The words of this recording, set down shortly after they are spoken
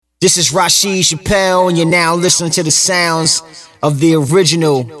This is Rashid Chappelle, and you're now listening to the sounds of the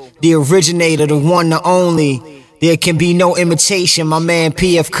original, the originator, the one, the only. There can be no imitation. My man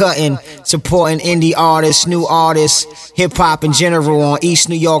Pf Cuttin, supporting indie artists, new artists, hip-hop in general on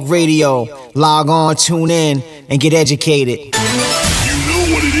EastNYRadio. Log on, tune in, and get educated. You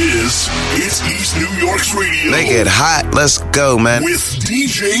know what it is. It's East New York's radio. Make it hot. Let's go, man. With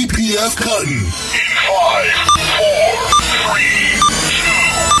DJ Pf Cuttin. In 5, 4, 3,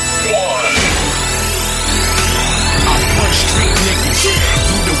 2, 1. I punch street niggas.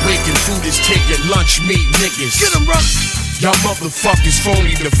 Food awaken, food is taking lunch meat niggas. Get them rough. Y'all motherfuckers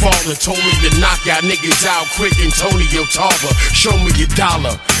phony the father told me to knock y'all niggas out quick. Antonio Tarver, show me your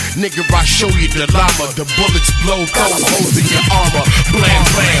dollar. Nigga, I show you the llama. The bullets blow, throw holes in your armor. Blam,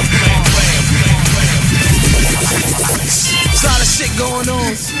 blam, blam, blam, blam, blam. There's a lot of shit going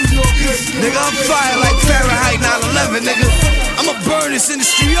on. Nigga, I'm fire like Fahrenheit 9/11, nigga. I'ma burn this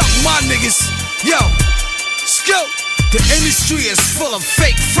industry up, my niggas. Yo, skill. The industry is full of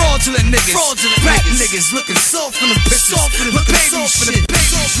fake, fraudulent niggas. Rap niggas looking soft in the pictures. Looking soft for the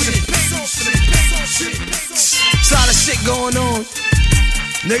There's a lot of shit going on.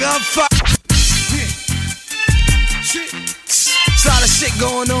 Nigga, I'm fire. There's a lot of shit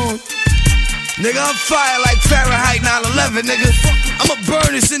going on. Nigga, I'm fire like Fahrenheit 9/11, nigga. I'ma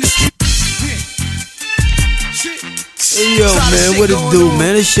burn this industry. Hey yo, man, what it do,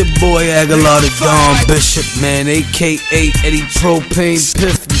 man? It's your boy Aguilar the Don Bishop, man, aka Eddie Propane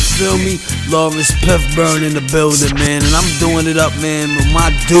Piff, you feel me? Lawrence Piff Burn in the building, man, and I'm doing it up, man, with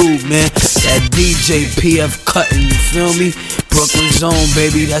my dude, man, that DJ Pf Cuttin, you feel me? Brooklyn Zone,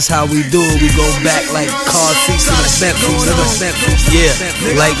 baby, that's how we do it. We go back like car seats to the Bentley, yeah,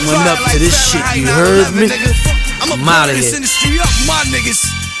 like went up to this shit, you heard me? I'm out of here.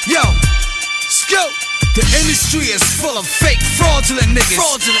 Yo, skill. The industry is full of fake, fraudulent niggas.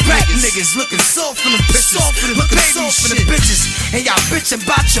 Rap niggas looking soft in the pictures. Looking soft for the bitches. And y'all bitching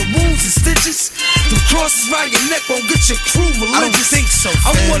about your wounds and stitches. The crosses round your neck won't get your crew religious. I don't think so,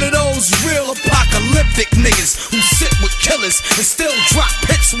 I'm one of those real apocalyptic niggas who sit with killers and still drop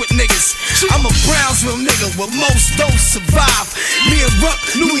hits with niggas. I'm a Brownsville nigga where most don't survive. Me and Ruck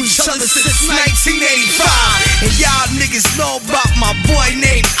knew each other since 1985. And y'all niggas know about my boy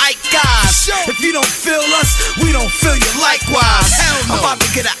named Ike Guys. If you don't feel us, we don't feel you likewise. I'm about to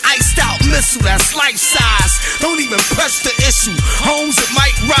get an iced out missile that's life size. Don't even press the issue, homes it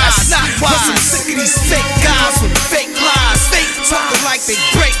might rise. Plus I'm sick of these fake guys with fake lies. Talking like they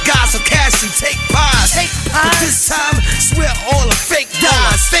break guys for cash and take pies. But this time, swear all the fake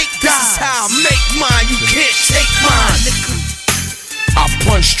dies. This is how I make mine, you can't take mine, nigga. I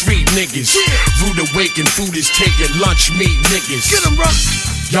punch street niggas. Rude awaken, food is taking lunch meat niggas. Get them rough.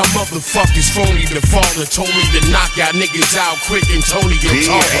 Y'all motherfuckers phony the father told me to knock y'all niggas out quick. Antonio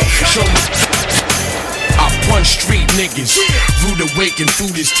Tarver, show me. I punch street niggas. Rude awaken,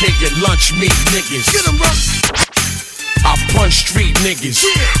 food is taking lunch meat niggas. Get them rough. I punch street niggas.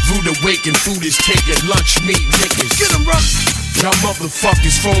 Rude awaken, food is taking lunch meat niggas. Get them rough. Y'all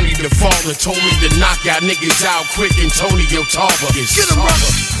motherfuckers phony the father told me to knock y'all niggas out quick. Antonio Tarver, get them rough.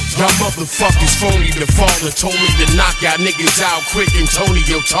 Y'all motherfuckers phony the father told me to knock y'all niggas out quick.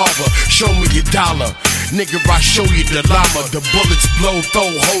 Antonio Tarver, show me your dollar. Nigga, I show you the llama. The bullets blow,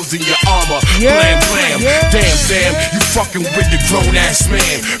 throw holes in your armor. Blam, blam, damn, fam. You fucking with the grown ass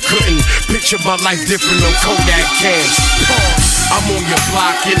man. Couldn't picture my life different on Kodak cams. I'm on your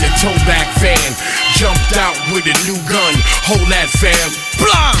block in the towback van. Jumped out with a new gun. Hold that, fam.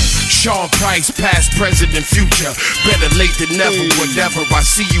 Blam! Sean Price, past, president, future. Better late than never. Whatever I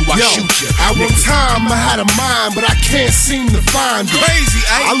see you, I shoot you. At one time I had a mind, but I can't seem to find it. Crazy,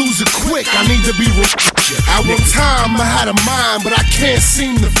 I lose it quick. I need to be At one time I had a mind, but I can't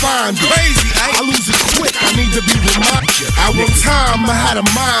seem to find it. Crazy, I lose it quick. I need to be reminded. At one time I had a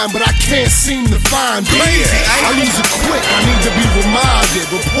mind, but I can't seem to find it. Crazy, I lose it quick. I need to be reminded.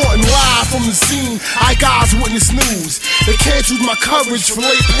 Reporting live from the scene. I guys witness news. They can't use my coverage for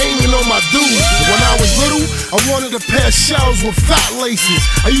late payment on my dues. When I was little, I wanted a pair of shells with fat laces.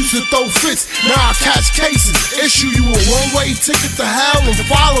 I used to throw fits, now I catch cases. Issue you a one-way ticket to hell and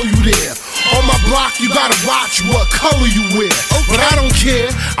follow you there. On my block, you gotta watch what color you wear. But I don't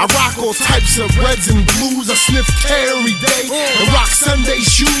care, I rock all types of reds and blues. I sniff K every day and rock Sunday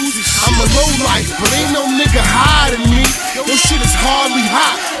shoes. I'm a low life, but ain't no nigga hiding me. Your shit is hardly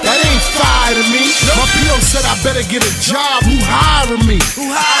hot, that ain't fire to me. My P.O. said I better get a job, who hiring me?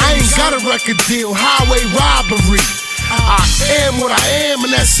 I ain't got a record deal, highway robbery. I am what I am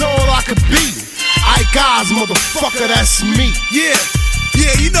and that's all I could be. I guys, motherfucker, that's me. Yeah,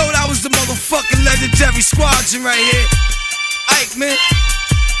 you know that was the motherfucking legendary squadron right here. Ike, man.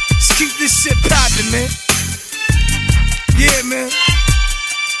 man. Yeah, man.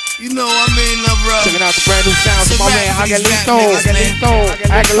 You know, I mean, checking out the brand new sounds of my man Agalito.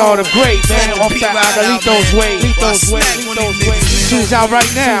 Aguilar the Great, man. Off that Agalito's way. Tune's out right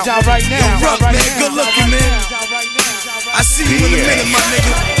now. Rock, man. Good looking, man. I see you in a minute, my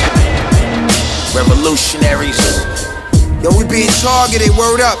nigga. Revolutionaries. Yo, we being targeted,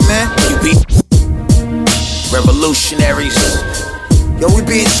 word up, man. You be revolutionaries. Yo, we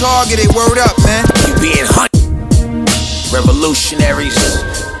being targeted, word up, man. You being hunted. Revolutionaries.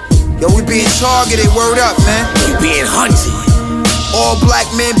 Yo, we being targeted, word up, man. You being hunted. All black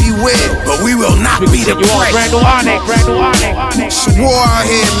men beware, but we will not be the prey. Brand new Onyx. It's a war out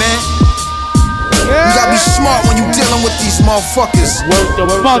here, man. You gotta be smart when you dealing with these motherfuckers. Mother.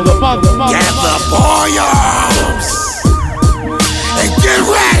 Gather up all your arms and get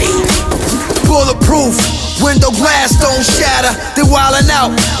ready. Bulletproof, window glass don't shatter. They wildin'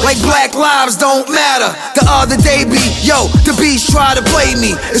 out like black lives don't matter. The other day the beast try to play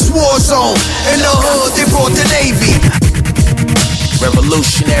me. It's war zone, in the hood they brought the Navy.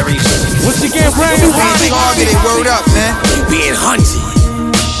 Revolutionaries. Once again, brand new being targeted, word up, man. You being hunted.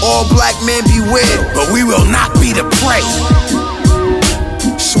 All black men beware, but we will not be the prey.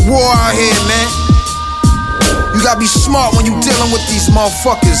 It's a war out here, man. You gotta be smart when you dealing with these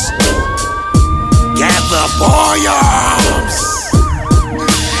motherfuckers. Gather up all your arms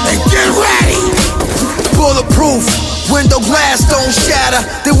and get ready. Bulletproof, window glass don't shatter.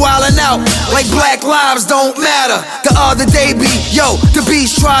 They wildin' out like black lives don't matter. The other day the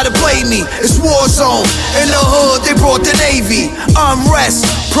beast try to play me. It's war zone, in the hood they brought the Navy. Unrest,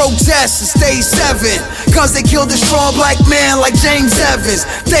 protest, and stay 7. Cause they killed a strong black man like James Evans.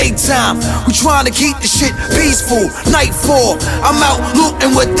 Daytime, we trying to keep the shit peaceful. Nightfall, I'm out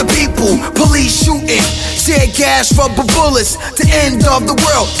looting with the people. Police shooting, tear gas, rubber bullets. The end of the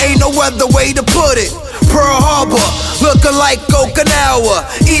world, ain't no other way to put it. Pearl Harbor, looking like Okinawa.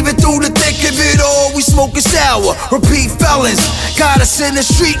 Even through the thick of it all, we smoking sour. Repeat felons, got us in the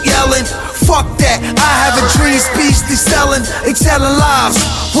street yelling. Fuck that, I have a dream speech they selling. They telling lies,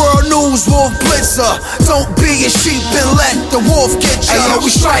 world news, Wolf Blitzer. Don't be a sheep and let the wolf get you. Hey, yo, we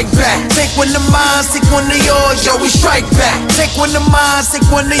strike back. Take one of mine, take one of yours. Yo, we strike back. Take one of mine, take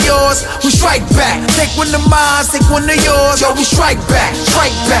one of yours. We strike back. Take one of mine, take one of yours. Yo, we strike back.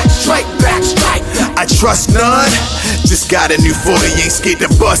 Strike back, strike back, strike back. I trust none. Just got a new 40, ain't scared to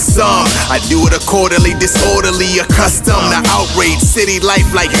bust some. I do it accordingly, disorderly, accustomed to outrage city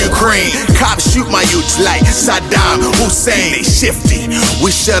life like Ukraine. Cops shoot my youths like Saddam Hussein. They shifty,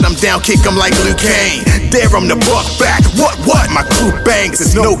 we shut them down, kick them like Luke Kane. Dare them to buck back, what? My crew bangs,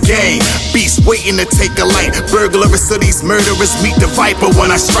 it's no game. Beast waiting to take a light. Burglars of these murderers meet the viper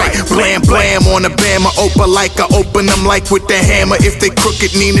when I strike. Blam, blam on the bama, open like I open them like with the hammer. If they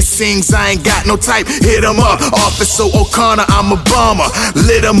crooked Nina sings, I ain't got no type. Hit them up, Officer O'Connor, I'm a bomber.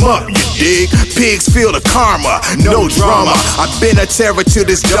 Lit them up, you dig? Pigs feel the karma, no drama. I've been a terror to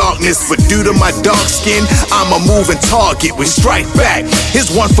this darkness, but due to my dark skin, I'm a moving target. We strike back.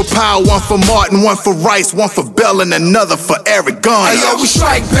 Here's one for Powell, one for Martin, one for Rice, one for Bell, and another for Eric Garner. Hey, yo, we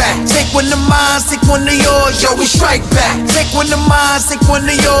strike back. Take one of mine, take one of yours. Yo, we strike back. Take one of mine, take one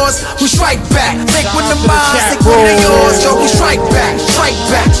of yours. We strike back. Take one of mine, take one of yours. Yo, we strike back. Strike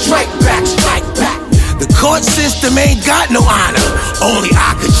back, strike back, strike back. The court system ain't got no honor. Only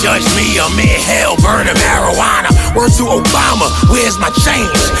I could judge me. I'm in hell burning marijuana. Word to Obama, where's my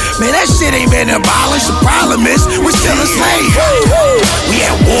change? Man, that shit ain't been abolished. The problem is, we're still enslaved. We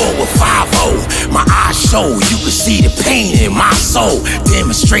at war with 5-0. My eyes show, you can see the pain in my soul.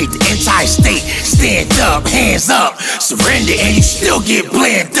 Demonstrate the entire state. Stand up, hands up. Surrender and you still get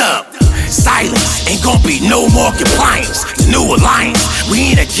blend up. Silence, ain't gon' be no more compliance. The new alliance,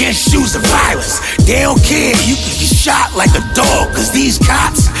 we ain't against using violence. They don't care, you can get shot like a dog. Cause these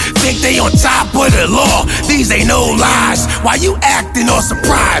cops think they on top of the law. These ain't no lies, why you acting all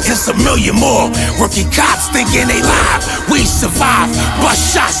surprised? It's a million more rookie cops thinking they live. We survive,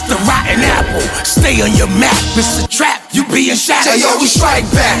 bust shots to rotten apple. Stay on your map, it's a trap, you being shot. Yo, we strike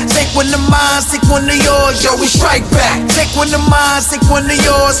back. Take one of mine, take one of yours. Yo, we strike back. Take one of mine, take one of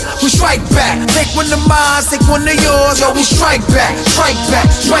yours. We strike back. Take one of mine, take one of yours. Yo, we strike back. Strike back,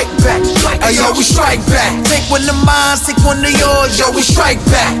 strike back, strike back. Hey, yo, we strike back. Take one of mine, take one of yours. Yo, we strike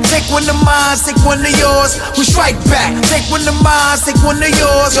back. Take one of mine, take one of yours. We strike back. Take one of mine, take one of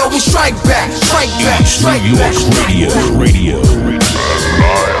yours. Yo, we strike back. Strike back, strike back. Radio. And I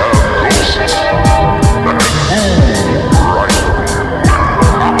have ghosts that can move right.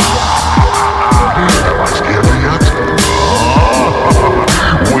 Am I scared yet?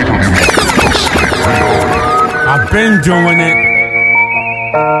 Wait till you sleep. I've been doing it.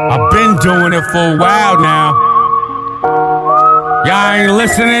 I've been doing it for a while now. Y'all ain't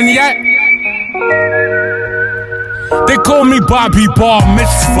listening yet? They call me Bobby Bar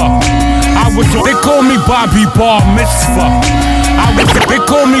Mitzvah. They call me Bobby Bar Mitzvah. They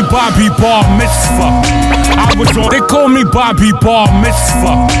call me Bobby Bar Mitzvah. They call me Bobby Bar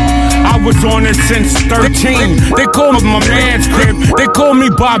Mitzvah. I was on it since 13. They call me my man's crib. They call me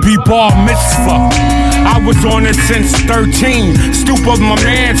Bobby Bar Mitzvah. I was on it since 13. Stoop up my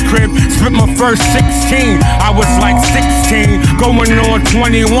man's crib. Spit my first 16. I was like 16, going on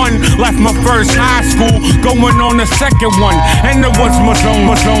 21. Left my first high school, going on the second one. And it was my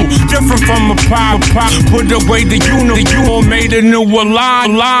zone. Different from a pop. Put away the unit. You made a new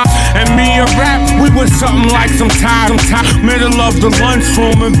line. And me and rap, we was something like some time. Middle of the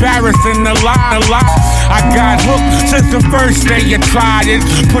lunchroom, embarrassing a lot. I got hooked since the first day you tried it.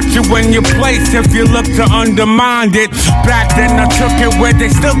 Put you in your place if you look to undermine it. Back then I took it where they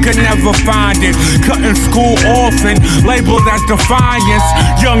still could never find it. Cutting school orphan, labeled as defiance.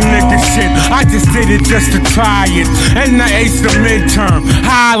 Young nigga shit, I just did it just to try it. And I aced the midterm,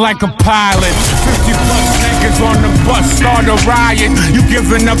 high like a pilot. 50 plus niggas on the bus, start a riot. You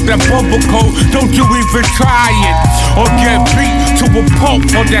giving up that bubble coat, don't you even try it. Or get beat to a pulp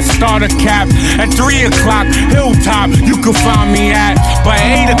or that starter cap. At 3 o'clock, Hilltop, you can find me at. By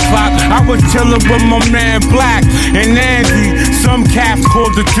 8 o'clock, I was chillin' with my man Black and Andy. Some cats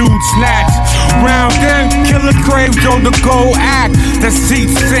called the dude Snatch. Round then, Killer Crave drove the gold act. The seat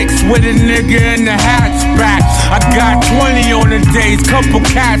 6 with a nigga in the hatchback. I got 20 on the days, couple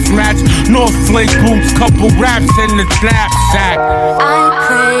cats match. North Flake boots, couple raps in the knapsack. I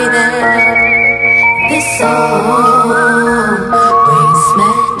pray that this song brings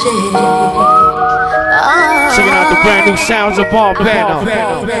magic. Checking out the brand new sounds of Bombano.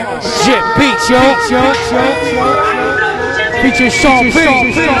 Shit beats, yo. Featuring Sean B.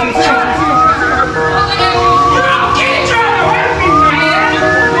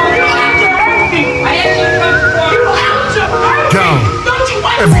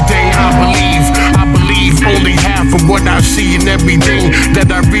 Every day I believe only half of what I see and everything that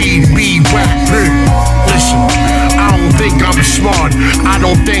I read be whack. Listen, I don't think I'm smart, I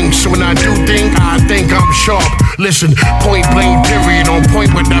don't think, so when I do think, I think I'm sharp. Listen, point blank period, on point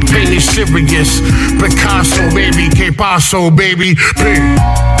with that pain is serious. Picasso baby, que paso baby,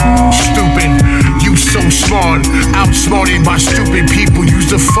 stupid, you so smart, outsmarted by stupid people, use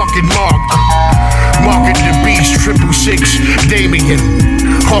the fucking mark. Market the beast, 666, Damien.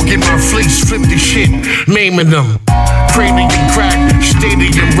 Hawking my fleece, flip the shit, maiming them. Cranium crack,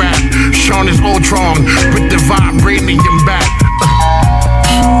 stadium rap. Sean is Ultron with the vibranium back.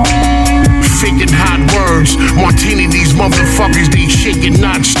 Faking hot words, martini these motherfuckers, they shaking,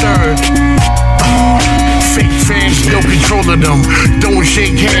 not stirred. Fake fans, no control of them. Don't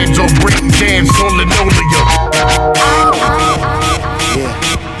shake hands or break dance on linoleum. Yeah.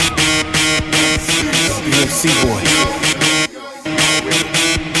 EFC boy.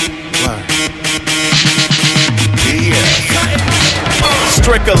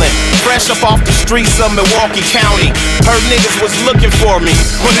 Strickland, fresh up off the streets of Milwaukee County. Heard niggas was looking for me,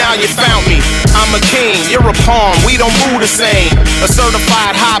 well now you found me. I'm a king, you're a pawn, we don't move the same. A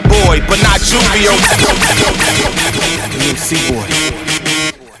certified hot boy, but not Juvio. EFC boy.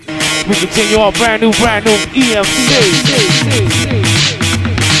 We continue on brand new EFC.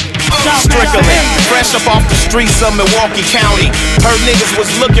 Strickland, fresh up off the streets of Milwaukee County. Heard niggas was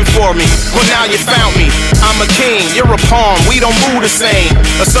looking for me, well now you found me. I'm a king, you're a pawn, we don't move the same.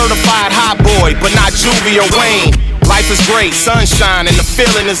 A certified hot boy, but not Juvio Wayne. Life is great, sunshine, and the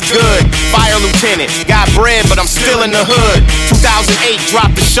feeling is good. Fire lieutenant, got bread, but I'm still in the hood. 2008,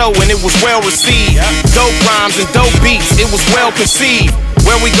 dropped the show and it was well received. Dope rhymes and dope beats, it was well conceived.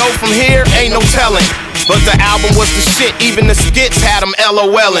 Where we go from here, ain't no telling. But the album was the shit, even the skits had them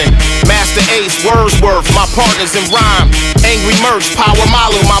LOLing. Master Ace, Wordsworth, my partners in rhyme. Angry Merch,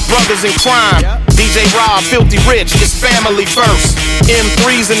 Powermalu, my brothers in crime. DJ Rob, Filthy Rich, it's family first.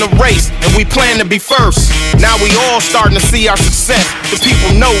 M3's in the race, and we plan to be first. Now we all starting to see our success. The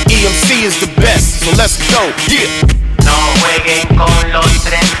people know EMC is the best, so let's go, yeah. No jueguen con los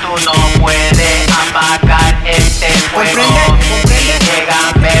tres, tú no puedes apagar este fuego. Si llegan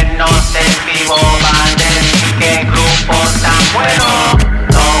a vernos en vivo van a decir que grupo tan bueno.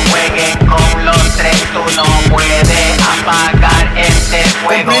 No jueguen con los tres, tú no puedes apagar este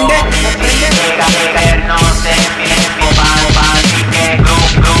fuego. Si llegan a vernos en vivo van a decir que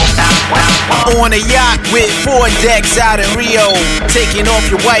grupo tan bueno. On a yacht with 4 decks out in Rio. Taking off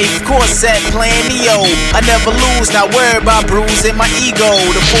your wife, corset playing Neo. I never lose, not worry about bruising my ego.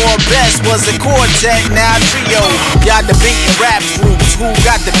 The 4 best was a quartet, now trio. Y'all debating rap groups, who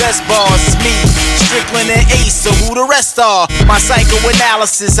got the best bars? It's me, Strickland and Ace, so who the rest are? My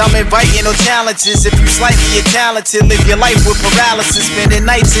psychoanalysis, I'm inviting no challenges. If you slightly talented, live your life with paralysis. Spending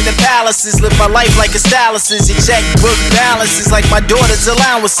nights in the palaces, live my life like a stylist. Your checkbook balances like my daughter's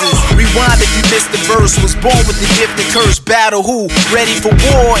allowances. Rewind if you missed the verse. Was born with the gift and curse. Battle who? Ready for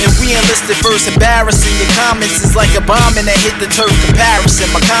war and we enlisted first. Embarrassing, your comments is like a bombing that hit the turf. Comparison,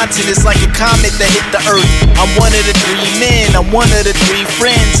 my content is like a comet that hit the earth. I'm one of the three men, I'm one of the three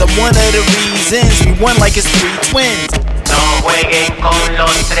friends. I'm one of the reasons we won like it's three twins. No jueguen con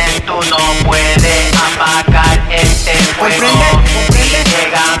los tres, tú no puedes apagar este fuego. Si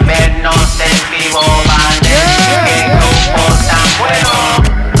llegan a vernos en vivo van a decir que grupo tan bueno.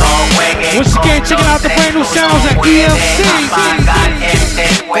 No jueguen Once again, checking out the brand new sounds at EMC.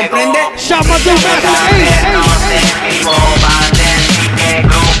 Shout my dude Master Ace.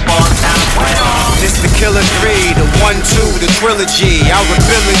 This the Killer 3, the 1-2, the trilogy. Our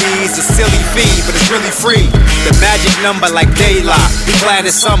abilities a silly fee, but it's really free. The magic number like daylight, we glad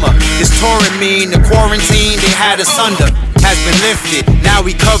it's summer. This touring mean the quarantine they had us under has been lifted. Now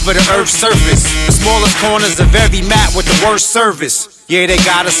we cover the earth's surface. The smallest corners of every map with the worst service. Yeah, they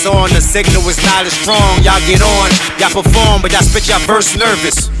got us on, the signal is not as strong. Y'all get on, y'all perform, but y'all spit y'all verse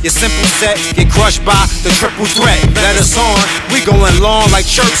nervous. Your simple set get crushed by the triple threat. Let us on, we going long like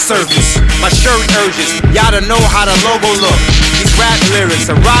church service. My shirt urges, y'all to know how the logo look. These rap lyrics,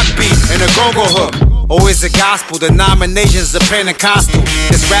 a rock beat and a go-go hook. Always the gospel, denominations are Pentecostal.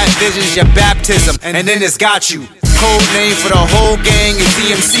 This rap vision's your baptism, and then it's got you. Code name for the whole gang is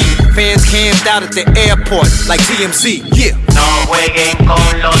EMC. Fans camped out at the airport like TMC. Yeah. No jueguen con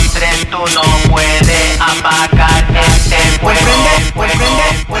los tres, tú no puedes apagar este fuego.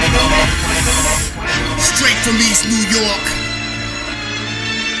 Straight from East New York.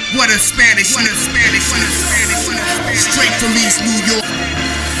 What a Spanish. Straight from East New York.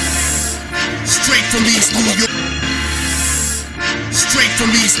 Straight from East New York. Straight from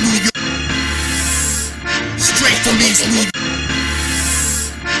East New York. Straight from East New York.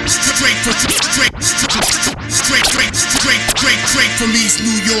 Straight from East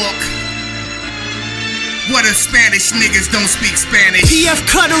New York. What if Spanish niggas don't speak Spanish? Pf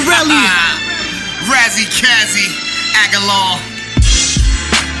Cuttin, Razzie, Kazzy, Aguilar.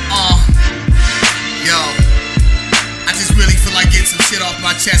 Yo, I just really feel like getting some shit off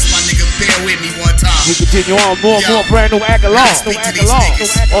my chest, my nigga. Bear with me one time. We continue on more brand new Aguilar. Off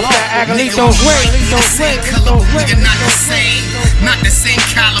that Aguilito's way. Nigga, not the same. Not the same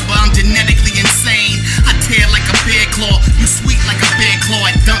caliber. I'm genetically insane. I tear like a bear claw. You sweet like a bear claw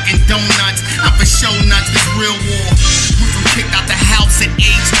at Dunkin' Donuts. I'm for show nuts. This real war. We from kicked out the house at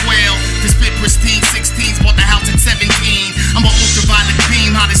age 12. To spit pristine 16s. Bought the house at 17. I'm an ultraviolet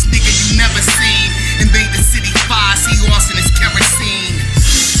beam. Hottest nigga you never seen. Invade the city fire. See you Austin is kerosene.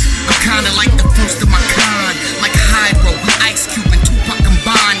 I'm kinda like the first of my kind. Like Hydro with Ice Cube and Tupac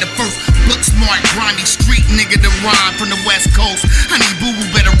combined. The first book smart, grimy street nigga to rhyme from the West Coast. Honey Boo Boo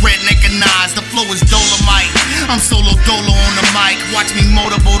better redneckanize. The flow is Dolomite. I'm solo dolo on the mic. Watch me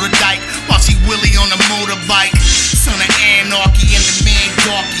motorboat a dyke while she Willie on a motorbike. Son of anarchy and the man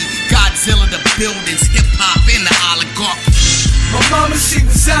Darky. Godzilla the buildings, hip hop and the oligarchy. My mama, she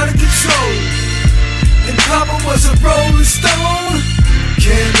was out of control, and Papa was a rolling stone.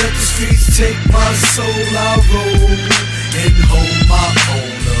 Can't let the streets take my soul. I roll and hold my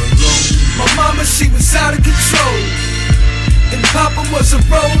own alone. My mama, she was out of control, and Papa was a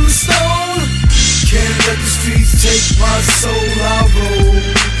rolling stone. Can't let the streets take my soul. I roll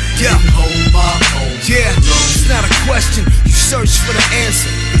and hold my own alone. It's not a question, you search for the answer.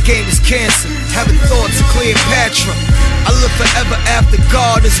 The game is cancer, having thoughts of Cleopatra. I live forever after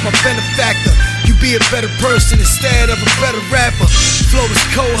God is my benefactor. You be a better person instead of a better rapper. Flow is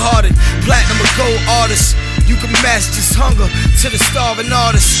cold-hearted, platinum or gold artist. You can match this hunger to the starving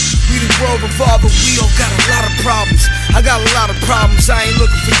artist. We the world revolver, we all got a lot of problems. I got a lot of problems, I ain't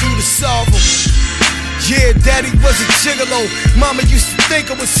looking for you to solve them. Yeah, daddy was a gigolo. Mama used to think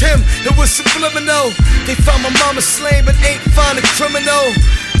it was him, it was subliminal. They found my mama slain but ain't find a criminal.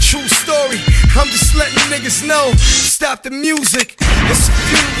 True story, I'm just letting niggas know. Stop the music, it's a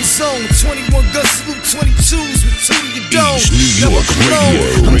funeral zone. 21 gun salute 22s with 2 to your dome. Never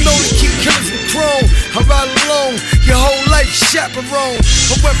alone, I'm known to keep killers with chrome. I ride alone, your whole life chaperone.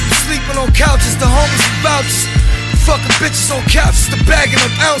 I went from sleeping on couches to homeless and vouchers. Fucking bitches on couches to bagging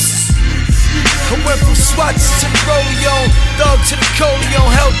up ounces. I went from swatches to the Rolleon, dog to the Coleon,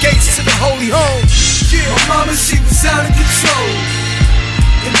 hell gates to the holy home. My mama, she was out of control,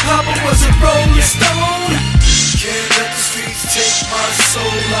 and Papa was a rolling stone. Can't let the streets take my soul.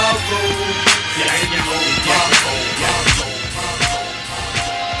 I roll and hold my own.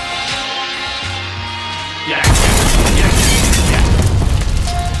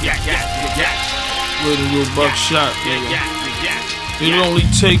 With a real buckshot, nigga. It'll only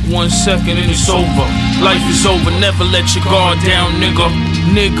take 1 second and it's over. Life is over, never let your guard down, nigga.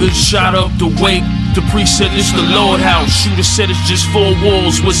 Niggas shot up the wake. The priest said it's the Lord house. Shooter said it's just 4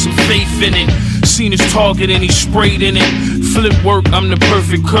 walls with some faith in it. Seen his target and he sprayed in it. Flip work, I'm the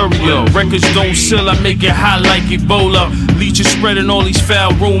perfect courier. Records don't sell, I make it hot like Ebola. Leeches spreading all these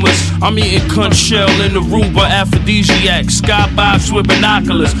foul rumors. I'm eating cunt shell in the Aruba, aphrodisiac. Sky vibes with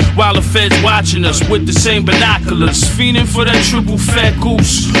binoculars, while the feds watching us with the same binoculars. Fiending for that triple fat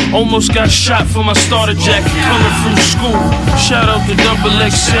goose. Almost got shot for my starter jacket coming from school. Shout out to Double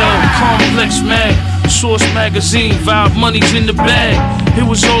XL, Complex Mag, Source Magazine, Vibe money's in the bag. It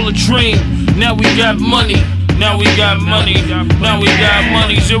was all a dream, now we got money. Now we got money, now we got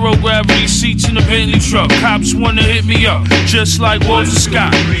money. 0 gravity seats in a Bentley truck. Cops wanna hit me up, just like Walter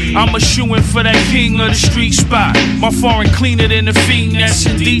Scott. I'm a shoo-in for that king of the street spot. My foreign cleaner than the fiend that's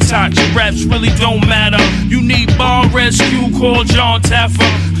in detox. Your raps really don't matter. You need bar rescue, call John Taffer.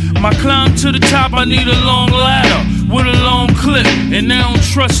 My climb to the top, I need a long ladder with a long clip, and I don't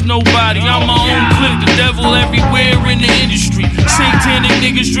trust nobody. I'm my own clip, the devil everywhere in the industry. Satanic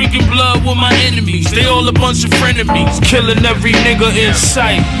niggas drinking blood with my enemies. They all a bunch of frenemies. Killing every nigga in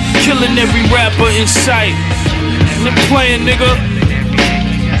sight, killing every rapper in sight. And playing, nigga.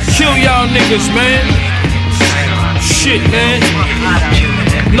 Kill y'all niggas, man. Shit, man.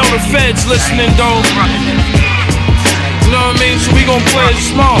 Know the feds listening, though. You know what I mean? So we gon' play it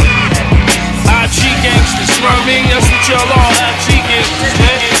smart. IG gangsters, you know what I mean? That's what y'all are, IG gangsters,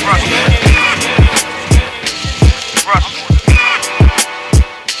 man.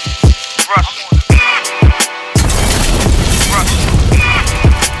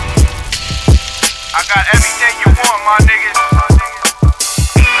 I got everything you want, my niggas.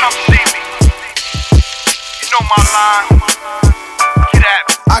 Come see me. You know my line. Get at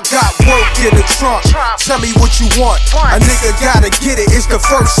me. I got work in the trunk, tell me what you want. A nigga gotta get it, it's the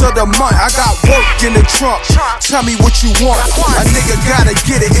first of the month. I got work in the trunk, tell me what you want. A nigga gotta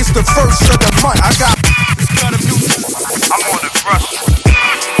get it, it's the first of the month. I got I'm on the brush.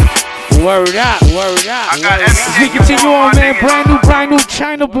 Word up, word up. As we continue on, man, brand new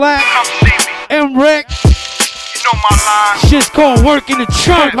China Black, MRECK. You know my line. Shit's called work in the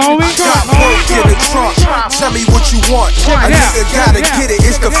trunk, homie. I got work in the trunk, tell me what you want. A nigga gotta get it,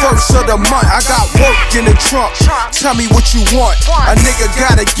 it's the first of the month. I got work in the trunk, tell me what you want. A nigga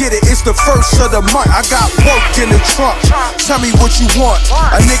gotta get it, it's the first of the month. I got work in the trunk, tell me what you want.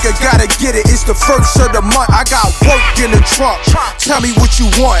 A nigga gotta get it, it's the first of the month. I got work in the trunk, tell me what you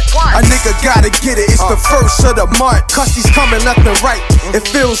want. A nigga gotta get it, it's the first of the month. Custody's coming left and right, it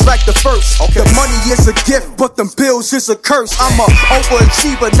feels like the first. The money is a gift, but them bills is a curse. I'm a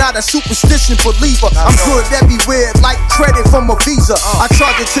overachiever, not a superstition believer. I'm good everywhere, like credit from a Visa. I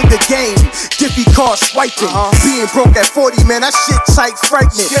charge it to the game, Diffie card swiping. Being broke at 40, man, that shit tight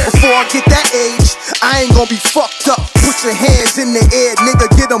frightening. Before I get that age, I ain't gonna be fucked up. Put your hands in the air,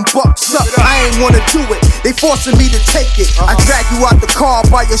 nigga, get them bucks up. I ain't wanna do it, they forcing me to take it. I drag you out the car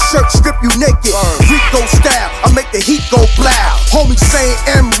by your shirt, strip you naked. Rico style, I make the heat go blow. Homies saying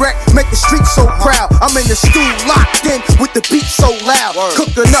MRECK, make the street so proud. I'm in the stew locked in with the beat so loud.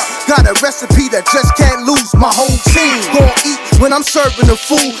 Cooking up, got a recipe that just can't lose. My whole team gon' eat when I'm serving the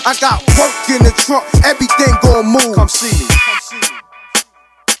food. I got work in the trunk, everything gon' move. Come see me.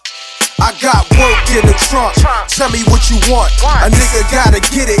 I got work in the trunk, tell me what you want. A nigga gotta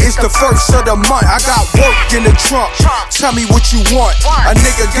get it, it's the first of the month. I got work in the trunk, tell me what you want. A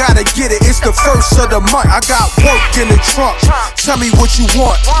nigga gotta get it, it's the first of the month. I got work in the trunk, tell me what you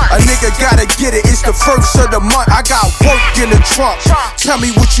want. A nigga gotta get it, it's the first of the month. I got work in the trunk, tell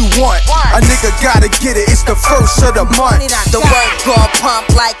me what you want. A nigga gotta get it, it's the first of the month. The work gon' pump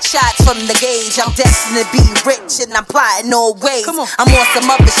like shots from the gauge. I'm destined to be rich and I'm plotting all ways. I'm on some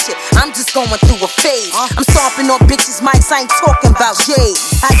other shit, I'm just going through a phase. I'm stomping on bitches' mics, I ain't talking about shades.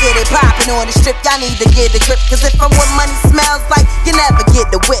 I get it popping on the strip, y'all need to get a grip. Cause if I'm what money smells like, you never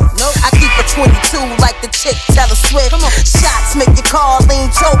get the whip. I keep a 22 like the chick Taylor Swift. Shots make your car lean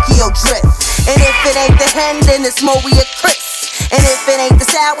Tokyo drift. And if it ain't the hen, then it's Moria Chris. And if it ain't the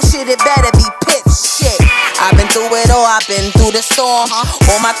sour shit, it better be pitch shit. I've been through it all, I've been through the storm.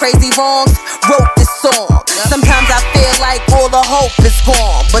 All my crazy wrongs, wrote this song. Sometimes I feel like all the hope is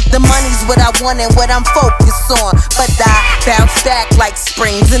gone, but the money's what I want and what I'm focused on. But I bounce back like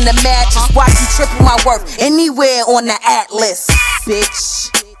springs in the mattress. Watch you triple my worth anywhere on the Atlas,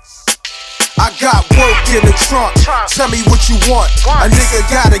 bitch. I got work in the trunk. Tell me what you want. A nigga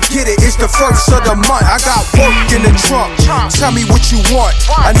gotta get it. It's the first of the month. I got work in the trunk. Tell me what you want.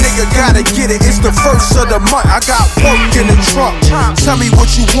 A nigga gotta get it. It's the first of the month. I got work in the trunk. Tell me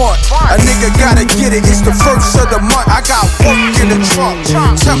what you want. A nigga gotta get it. It's the first of the month. I got work in the trunk.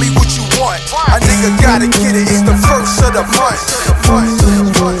 Tell me what you want. A nigga gotta get it. It's the first of the month.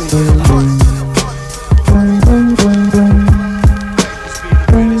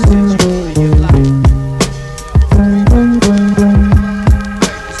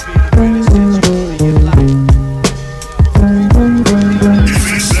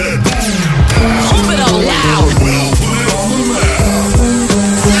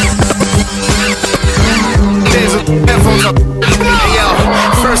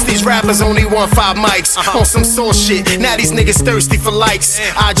 Rappers only want 5 mics on some soul shit. Now these niggas thirsty for likes.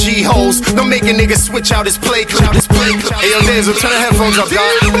 IG hoes, don't make a nigga switch out his play clip. Hey yo, Denzel, turn the headphones up, y'all.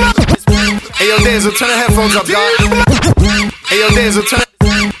 Hey yo, Denzel, turn the headphones up, y'all. Hey yo, Denzel, turn.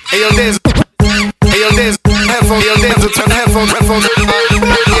 Hey yo, Denzel. Hey yo, Denzel, headphones. Yo, Denzel, turn the headphones up. Yo,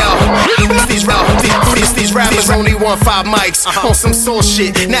 these rappers only want 5 mics on some soul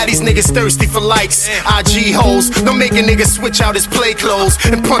shit. Now these niggas thirsty for likes. IG hoes, don't make a nigga switch out his play clothes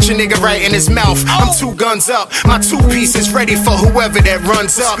and punch a nigga right in his mouth. I'm 2 guns up, my 2 pieces ready for whoever that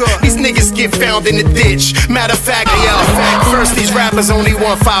runs up. These niggas get found in the ditch. Matter of fact, yo, first these rappers only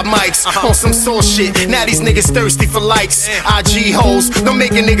want 5 mics on some soul shit. Now these niggas thirsty for likes. IG hoes, don't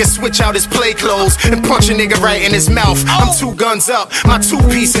make a nigga switch out his play clothes and punch a nigga right in his mouth. I'm 2 guns up, my 2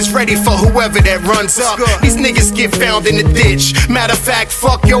 pieces ready for whoever that runs up. These niggas get found in the ditch. Matter of fact,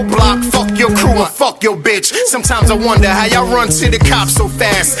 fuck your block, fuck your crew, and fuck your bitch. Sometimes I wonder how y'all run to the cops so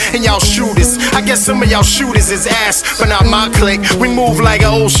fast. And y'all shooters, I guess some of y'all shooters is ass, but not my clique. We move like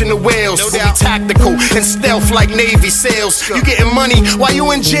an ocean of whales. We tactical and stealth like Navy SEALs. You getting money while you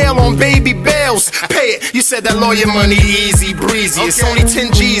in jail on baby bails. Pay it, you said that lawyer money easy breezy. It's only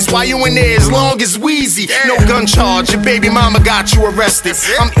 10 G's while you in there as long as Wheezy. No gun charge, your baby mama got you arrested.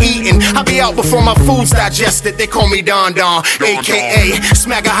 I'm eating, I be out before my food's digested. They call me Don Don, aka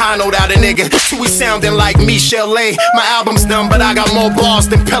smack a high note out a nigga. So we sounding like Michelle A. My album's done, but I got more bars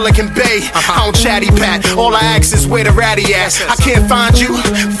than Pelican Bay. I don't chatty pat, all I ask is where the ratty at. I can't find you,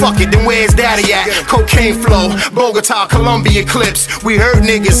 fuck it, then where's daddy at? Cocaine flow, Bogota, Colombia clips. We heard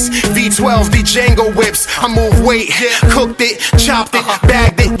niggas, V12, the Django whips. I move weight, cooked it, chopped it,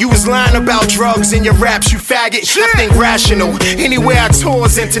 bagged it. You was lying about drugs in your raps, you faggot. I think rational, anywhere I tour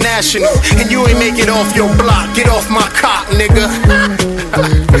is international. And you ain't make it off your block, get off my cock, nigga.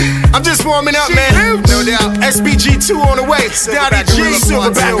 I'm just warming up, man. No doubt. SBG2 on the way. Daddy G,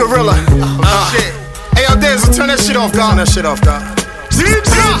 Silverback Gorilla. Shit. Hey, yo, Denzel, turn that shit off, God. Turn that shit off, God.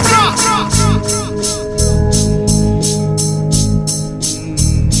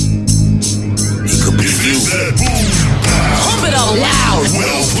 It could be you. Pump it up loud.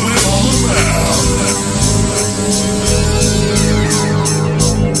 Well, put it on the ground.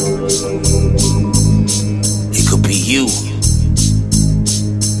 It could be you.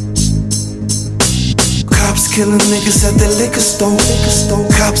 Cops killing niggas at the liquor store.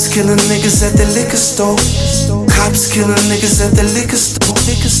 Cops killing niggas at the liquor store. Cops killing niggas at the liquor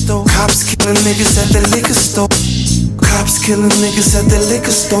store. Cops killing niggas at the liquor store. Cops killing niggas at the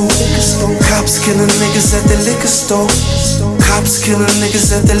liquor store. Cops killing niggas at the liquor store. Cops killing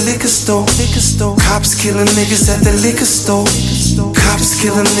niggas at the liquor store. Cops killing niggas at the liquor store. Cops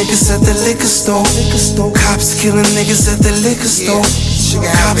killing niggas at the liquor store. Cops killing niggas at the liquor store.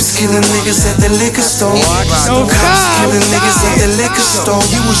 Cops killing niggas at the liquor store. Cops killing niggas at the liquor store.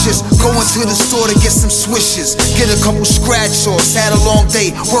 You was just going to the store to get some swishes, get a couple scratch offs. Had a long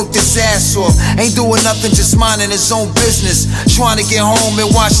day, worked his ass off. Ain't doing nothing, just minding his own business. Trying to get home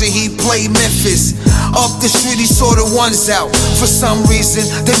and watching he play Memphis. Up the street, he saw the ones out. For some reason,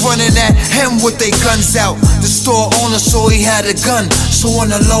 they running at him with their guns out. The store owner saw he had a gun, so on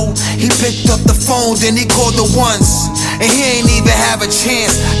the low, he picked up the phone, then he called the ones. And he ain't even have a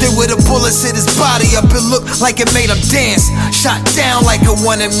chance. Then with the bullets hit his body up, it looked like it made him dance. Shot down like a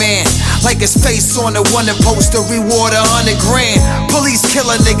wanted man, like his face on the wanted poster, reward $100 grand. Police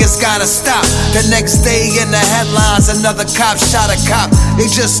killer niggas gotta stop. The next day in the headlines, another cop shot a cop. They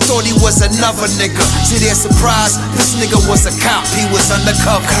just thought he was another nigga. To their surprise, this nigga was a cop, he was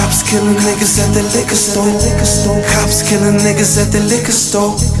undercover. Cops killing niggas at the liquor store. Cops killing niggas at the liquor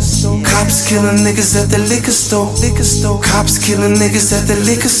store. Cops killing niggas at the liquor store. Cops killing niggas at the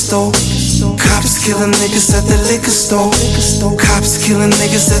liquor store. Cops killing niggas at the liquor store. Cops killing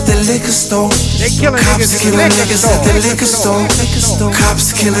niggas at the liquor store. Cops killing niggas at the liquor store.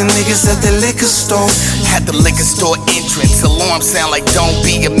 Cops killing niggas at the liquor store. At the liquor store entrance, alarm sound like don't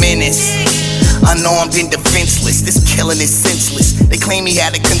be a menace. Unarmed and defenseless, this killing is senseless. They claim he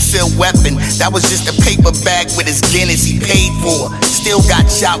had a concealed weapon. That was just a paper bag with his Guinness he paid for. Still got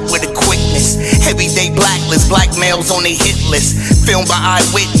shot with a quickness. Everyday blacklist, black males on the hit list. Filmed by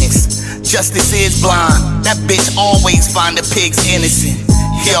eyewitness. Justice is blind. That bitch always find the pigs innocent.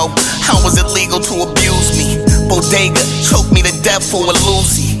 Yo, how was it legal to abuse me? Bodega, choke me to death for a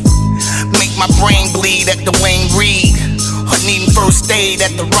Lucy. Make my brain bleed at the Wayne Reed. Or needing first aid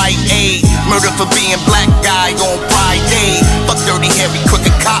at the right age. Murder for being black guy on Friday. Fuck dirty, hairy,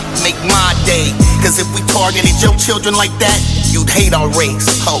 crooked cop, make my day. Cause if we targeted your children like that, you'd hate our race.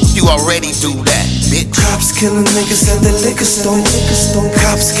 Oh, you already do that, bitch. Cops killing niggas at the liquor store.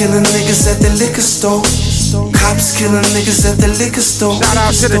 Cops killing niggas at the liquor store. Cops killing niggas at the liquor store. Shout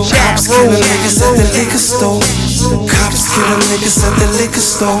out to the chat Cops killing niggas at the liquor store. Cops killing niggas at the liquor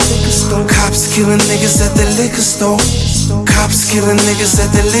store. Cops killing niggas at the liquor store. Cops killing niggas at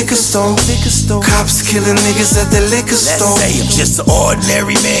the liquor store. Cops killing niggas at the liquor store. Let's say I'm just an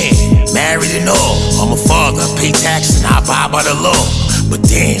ordinary man, married and all. I'm a father, pay tax and I abide by the law. But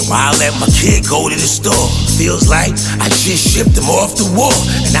damn, why I let my kid go to the store? Feels like I just shipped him off the war.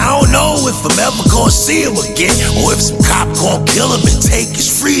 And I don't know if I'm ever gonna see him again, or if some cop gonna kill him and take his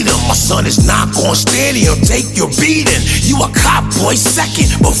freedom. My son is not gonna stand here and take your beating. You a cop boy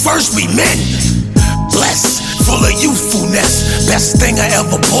second, but first we men. Blessed, full of youthfulness. Best thing I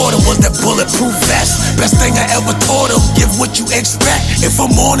ever bought him was that bulletproof vest. Best thing I ever taught him, give what you expect. If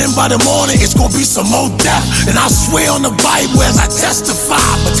I'm mourning by the morning, it's gonna be some more death. And I swear on the Bible as I testify,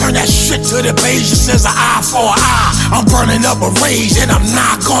 but turn that shit to the page that says an eye for an eye. I'm burning up a rage and I'm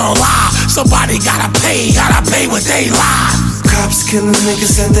not gonna lie. Somebody gotta pay what they lie. Cops killing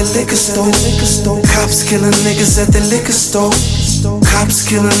niggas at the liquor store. Cops killing niggas at the liquor store. Cops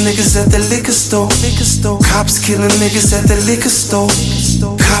killing niggas at the liquor store. Cops killing niggas at the liquor store.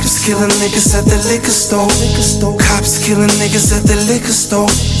 Cops killing niggas at the liquor store. Cops killing niggas at the liquor store.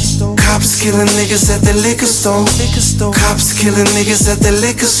 Cops killing niggas at the liquor store. Cops killing niggas at the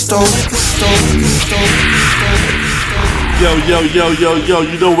liquor store. Yo,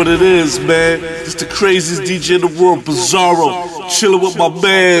 you know what it is, man. It's the craziest DJ in the world, Bazarro. Chillin' with my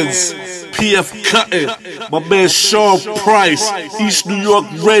mans, Pf Cuttin, my man Sean Price,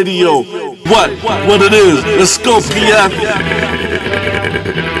 EastNYRadio. What it is? Let's go, Pf.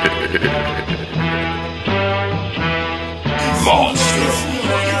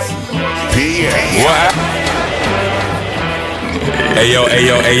 What?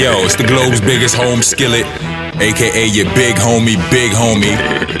 Ayo, it's the globe's biggest home skillet, aka your big homie,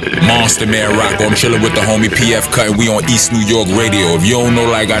 Monster Man Rocko. I'm chillin' with the homie Pf Cuttin. We on EastNYRadio. If you don't know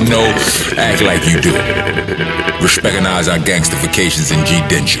like I know, act like you do. Recognize our gangstifications and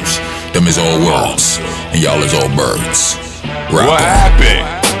G-dentures. Them is all words, and y'all is all birds. What happened?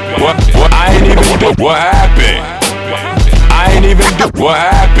 What? I ain't even do. What happened? I ain't even do. What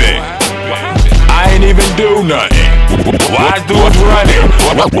happened? I ain't even do nothing. Why dudes running?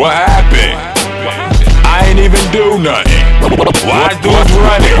 What happened? I ain't even do nothing. Why dudes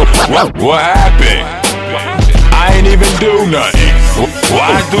running? What happened? I ain't even do nothing.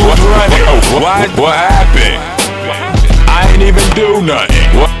 Why dudes running? What happened? I ain't even do nothing.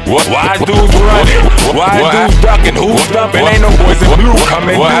 Why dudes running? Why dudes ducking? Who's dumping? Ain't no boys in blue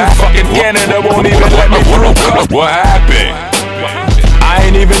coming through. Fucking Canada won't even let me through. What happened? I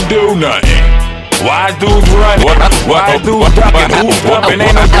ain't even do nothing. Why dudes running? Why dudes ducking? Who's dumping?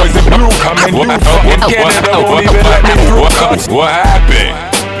 Ain't no boys in blue coming through. Fucking Canada won't even let me through. What happened?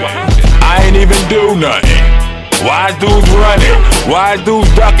 I ain't even do nothing. Why dudes running? Why dudes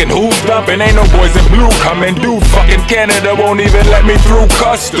ducking? Who's dumping? Ain't no boys in blue coming through. Fucking Canada won't even let me through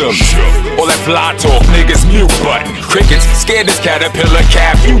customs. All that fly talk, niggas mute button. Crickets, scared this caterpillar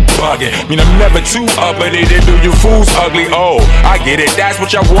cap, you bugging. Mean I'm never too uppity to do you fools ugly. Oh, I get it, that's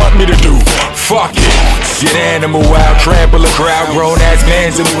what y'all want me to do. Fuck it. Get animal wild, trample a crowd, grown ass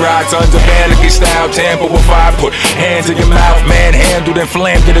mans and we ride tons of Vatican style, tamper with fire, put hands in your mouth, manhandled and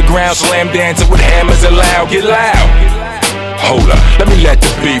flammed to the ground, slam dancing with hammers allowed, get loud. Hold up, let me let the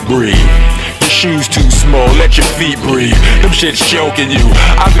beat breathe. Your shoes too small, let your feet breathe. Them shit's choking you,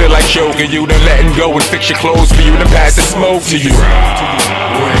 I feel like choking you, then letting go and fix your clothes for you, then pass the smoke to you.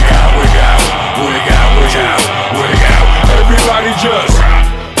 Wig out. Everybody just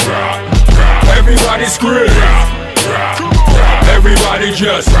everybody scream. Everybody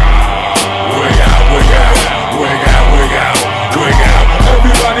just wig out.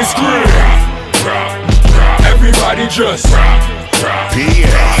 Everybody scream. Everybody just.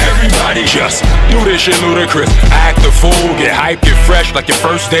 Everybody just do this shit ludicrous. Act the fool, get hype, get fresh like your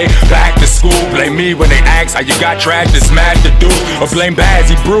first day back to school. Blame me when they ask how you got tracked and smashed the dude. Or blame Baz,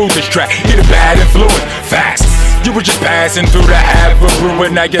 he brewed this track, he the bad influence. Fast. You were just passing through the Ave of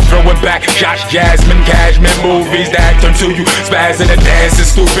brewing, now you're throwing back shots, Jasmine, Cashman movies that turn to you spazzing and dancing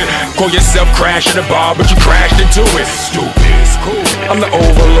stupid. Call yourself crashing the bar, but you crashed into it. Stupid, it's cool. I'm the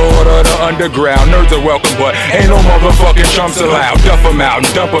overlord of the underground. Nerds are welcome, but ain't no motherfucking chumps allowed. Duff them out and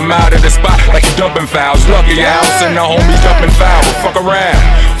dump them out of the spot like you dumping fouls. Lucky house and the homies dumping foul. Fuck around,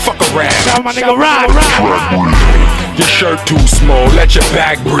 fuck around. Shout my nigga Rod. Your shirt too small, let your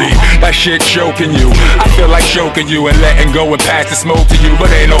back breathe. That shit choking you. I feel like choking you and letting go and pass the smoke to you,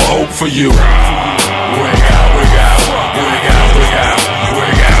 but ain't no hope for you. Wig out, wig out, wig out, wig out,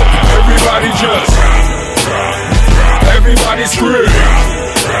 wig out. Everybody just. Everybody scream.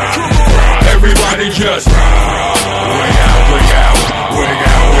 Everybody just. Wig out, wig out, wig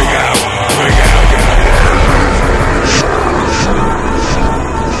out, wig out, wig out.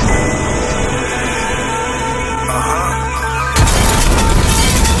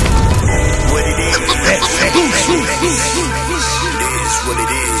 What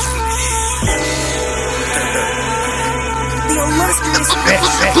it is. The illustrious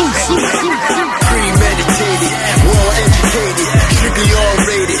premeditated, well educated, strictly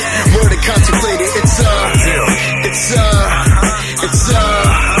R-rated, murder contemplated.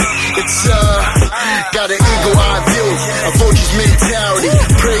 Got an eagle eye view, a vulture's mentality.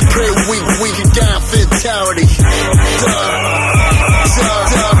 Pray, weak, and down fatality.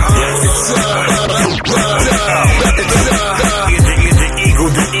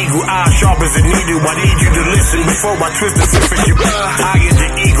 The eagle eye sharp as a needle. I need you to listen before I twist the fifth in your I is the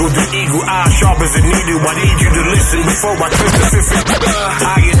eagle eye sharp as a needle. I need you to listen before I twist the fifth in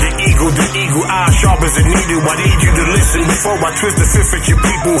I is the eagle eye sharp as a needle. I need you to listen before I twist the fifth at your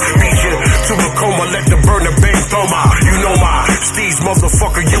people. Beat you to a coma, let the burner bang thoma. You know my Steve's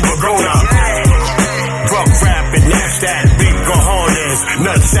motherfucker, you a goner. Drug rapping, that's that big cojones.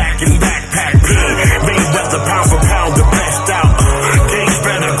 Nutsack and backpack P. Mayweather pound for pound, the best out. Gangs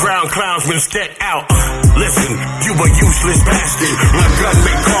better, ground clowns when stepped out. Listen, you a useless bastard. My gun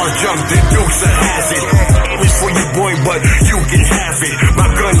make cars jump, the dukes a hazard. Aim is for your boy, but you can have it. My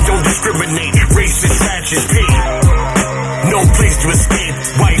gun don't discriminate, racist ratchets P. No place to escape.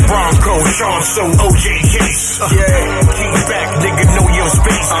 White Bronco, Sean So, OJ case. Keep back, nigga, know your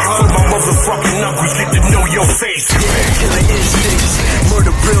space. For my motherfucking knuckles, get to know your face. Killer instincts,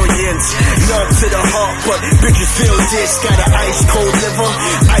 murder brilliance. Love to the heart, but bitches feel this. Got an ice cold liver,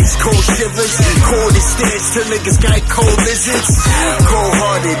 ice cold shivers. Cold as stairs till niggas got cold lizards. Cold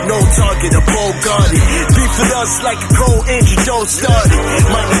hearted, no target, a bold guarded. Beef with us like a cold engine, don't start it.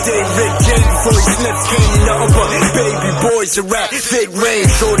 Modern day Rick James before he slips, came nothing but baby boys a rap, fit range,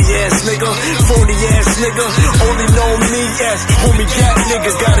 shorty ass nigga, phony ass nigga. Only know me as homie cat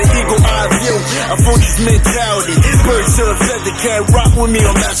niggas. Got an eagle eye view, a vulture's mentality. Birds to a feather, can't rock with me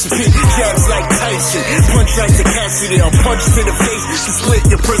on Master P. Jabs like Tyson, punch like the Cassidy. I'll punch to the face to split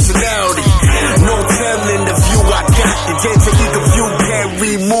your personality. No telling the view I got. The game for eagle view can't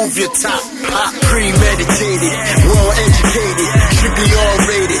remove your top. Pop premeditated, well educated, strictly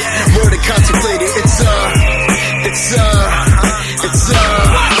R-rated, murder contemplated.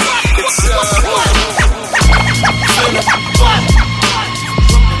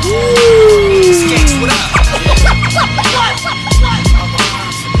 Skanks, what up?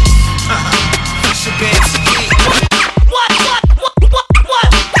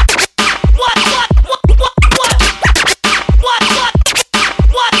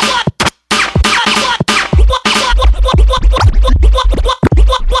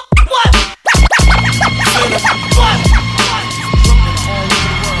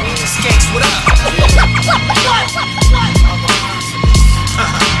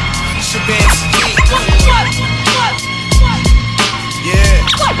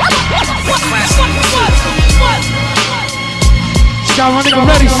 Got one nigga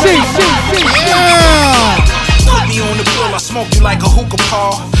ready, see. Yeah. Put me on the bill, I smoke you like a hookah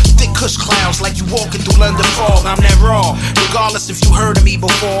paw. Thick kush clowns like you walking through London fog. I'm that raw, regardless if you heard of me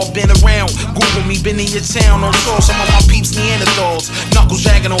before. Been around, Google me, been in your town on tour. Some of my peeps Neanderthals, knuckles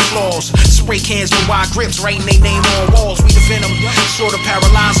dragging on floors. Spray cans with wide grips, writing they name on walls. We the venom, sort of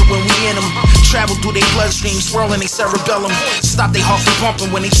paralyzer when we in them. Travel through their bloodstream, swirling they cerebellum. Stop they heart from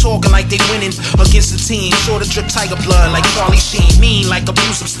pumping when they talking like they winning against the team. Sort of drip tiger blood like Charlie Sheen. Mean like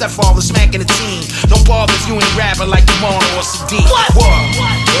abusive stepfather smacking the team. Don't bother if you ain't rapping like Demona or Sadiq. What?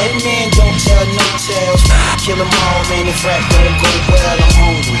 That man don't tell tell no tales. Kill them all, man, if rap don't go well, I'm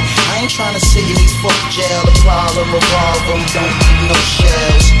hungry. I ain't tryna sit in these fuck jail. The problem revolve them, don't eat no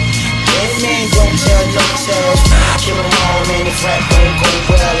shells. Dead man don't tell no tales. Kill them all, man, if rap don't go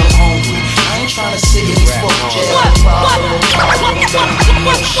well, I'm hungry. I ain't tryna sit in these fuck jail. The problem revolve them, don't eat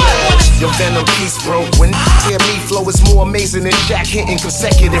no shells. Your venom piece, bro. When hear me flow, is more amazing than Jack hitting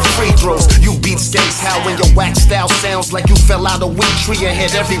consecutive free throws. You beat skates, how when your whack style sounds like you fell out a weak tree and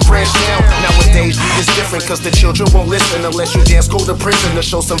hit every branch down. Nowadays, it's different cause the children won't listen unless you dance, go to prison to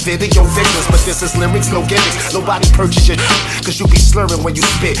show some video victims. But this is lyrics, no gimmicks. Nobody purchase your cause you be slurring when you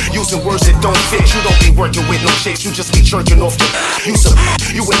spit, using words that don't fit. You don't be working with no chicks, you just be jerking off your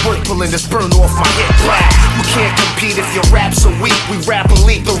you ain't work pulling this burn off my hip. You can't compete if your rap's so weak. We rap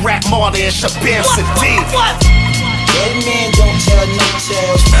elite, the rap martyr and Shabam Sadiq. Dead man don't tell no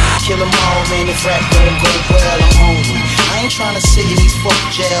tales. Kill them all, man, if rap don't go well, I'm hungry. I ain't tryna sit in these fuck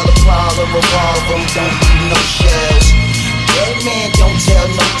jail. The problem revolve them, don't eat no shells. Dead man don't tell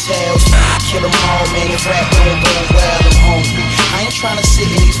no tales. Kill them all, man, if rap don't go well, I'm hungry. I ain't tryna sit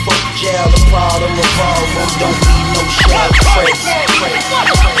in these fuck jail. The problem revolve them, don't eat no shells.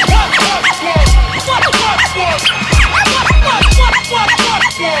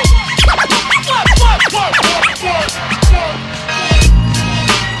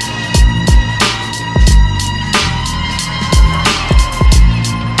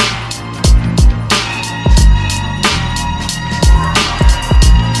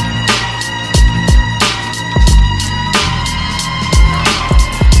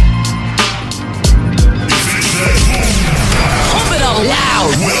 Loud.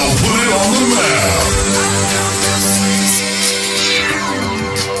 We'll put it on the map.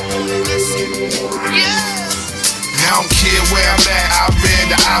 I don't care where I'm at, I ran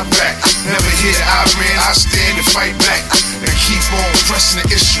the I back. Never hear the I ran, I stand and fight back. And keep on pressing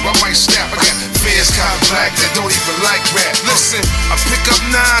the issue, I might snap. I got fans kind of black that don't even like rap. Listen, I pick up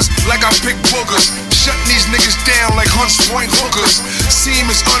nines like I pick boogers. Shutting these niggas down like Hunts Point hookers. Seem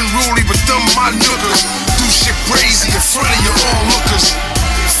as unruly, but them my noogers. Do shit crazy in front of your onlookers.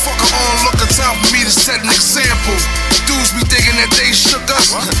 Fuck an onlooker, time for me to set an example. Dudes be thinking that they shook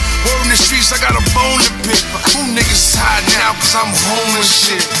us. Word in the streets, I got a bone to pick. Who niggas hiding out cause I'm home and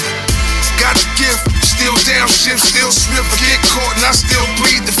shit. Got the gift, still down shift, still swift. I get caught and I still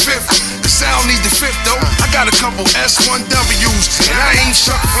plead the fifth. Cause I don't need the fifth though. I got a couple S1Ws and I ain't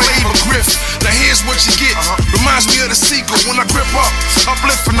Chuck Flavor Griff. Now here's what you get. Reminds me of the sequel when I grip up.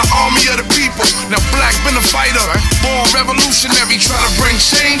 Uplifting the army of the people. Now black been a fighter, born revolutionary. Try to bring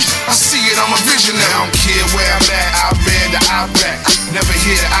change, I see it, I'm a visionary. I don't care where I'm at, I ran the I back. Never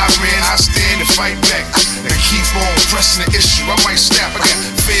hear the I ran, I stand and fight back. And keep on pressing the issue, I might snap. I got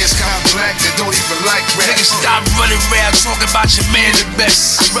fans kind of black that don't even like rap. Niggas stop running around talking about your man the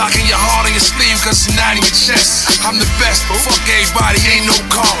best. Rocking your heart on your sleeve cause it's not in your chest. I'm the best, but fuck everybody, ain't no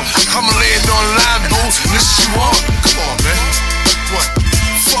call. I'ma lay it on the line, boo, this is you on. Come on, man. What?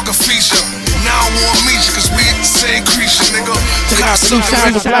 Fuck a feature. Now I won't meet you cause we ain't the same creature, nigga. Check out the new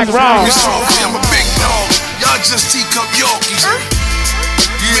sounds of Black Raw. I'm a big dog. Y'all just teacup Yorkies.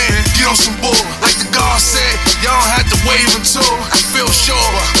 Yeah, get on some bull. Like the God said, y'all don't have to wave until I feel sure.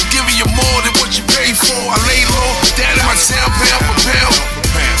 I'm giving you more than what you paid for. I lay low, down in my town, pound for pound.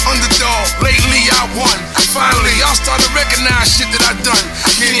 Underdog, lately I won. Finally, y'all start to recognize shit that I done.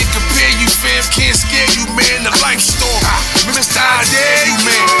 Can't compare you, fam, can't scare you, man. The life story, Mr. I dare you,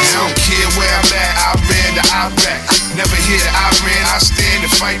 man. I don't care where I'm at, I ran the I back. Never hear the I ran, I stand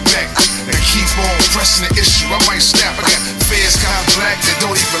and fight back. And keep on pressing the issue, I might snap. I got fans kind of black that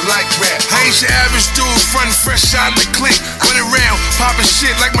don't even like rap. I ain't your average dude, frontin' fresh out of the clink. Running around, popping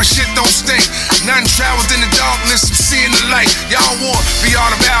shit like my shit don't stink. Nothing travels in the darkness, I'm seeing the light. Y'all want be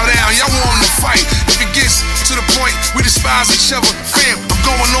all to bow down, y'all want to fight. If it gets to the point, we despise each other. Fam, I'm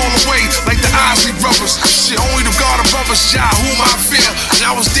going all the way like the Isley brothers. Shit, only the God above us, Jah, whom I fear. And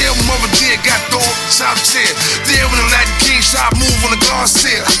I was there when Mother did, got thrown top tier. There when the Latin King shot move on the glass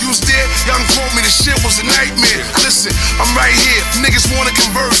here. You was there, y'all told me the shit was a nightmare. Listen, I'm right here, niggas wanna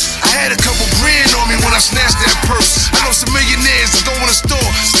converse. I had a couple grand on me when I snatched that purse. I know some millionaires that go in the store,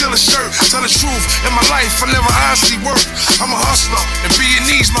 steal a shirt. Tell the truth, in my life I never honestly worked. I'm a hustler, and being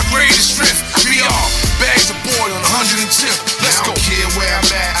needs my greatest strength. BR, bags of boy on 110. Let's go. I don't care where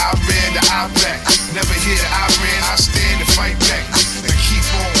I'm at, I ran the I back. Never hear the I ran, I stand and fight back. And keep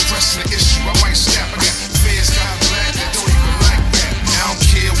on pressing the issue, I might snap. I got fans kind of black that don't even like rap. I don't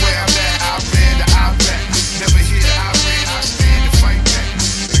care where I'm at, I ran the I back. Never hear the I ran, I stand and fight back.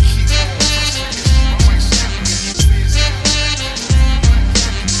 And keep on pressing the issue, I might snap. I got fans kind of black that don't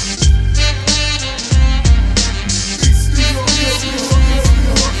even like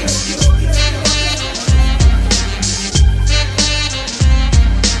rap.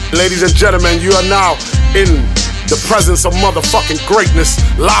 Ladies and gentlemen, you are now in the presence of motherfucking greatness.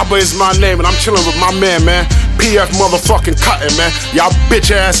 Laba is my name, and I'm chilling with my man, Pf motherfucking Cuttin, man. Y'all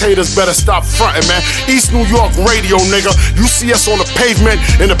bitch ass haters better stop frontin', man. EastNYRadio, nigga. You see us on the pavement,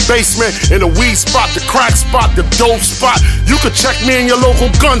 in the basement, in the weed spot, the crack spot, the dope spot. You could check me in your local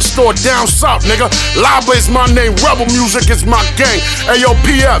gun store down south, nigga. Laba is my name, Rebel Music is my gang. Hey yo,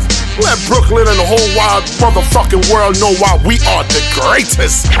 Pf, let Brooklyn and the whole wide motherfucking world know why we are the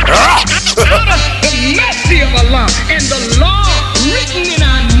greatest. Out of the mercy of Allah and the law written in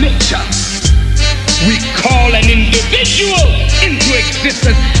our nature, we call an individual into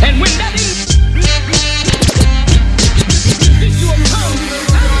existence, and when that individual comes,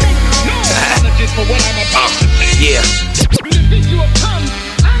 I make no apologies for what I'm about to say. Yeah. Individual comes,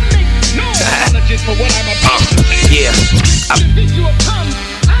 I make no apologies for what I'm about to say. Yeah. Individual comes,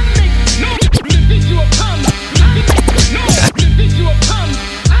 I make no. Individual comes, I make no. Individual comes,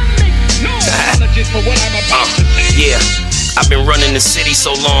 I make no apologies for what I'm about to say. Yeah. I've been running the city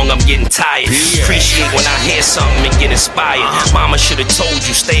so long, I'm getting tired. Appreciate when I hear something and get inspired. Mama should've told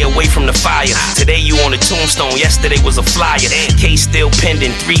you, stay away from the fire. Today you on the tombstone, yesterday was a flyer. Case still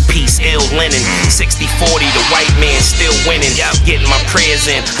pending, 3-piece, ill linen. 60-40, the white man still winning. Getting my prayers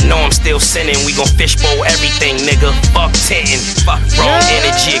in, I know I'm still sinning. We gon' fishbowl everything, nigga. Fuck tentin'. Wrong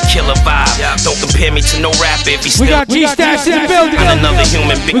energy, a killer vibe. Don't compare me to no rapper if he still. We got GSTATS in the building. I'm another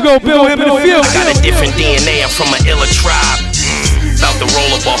human being. We gon' build him in the field. I got a different DNA, I'm from an iller tribe. About to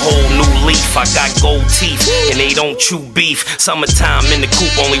roll up a whole new leaf. I got gold teeth, and they don't chew beef. Summertime in the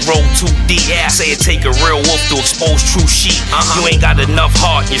coop, only roll 2 deep. Say it take a real wolf to expose true sheep. You ain't got enough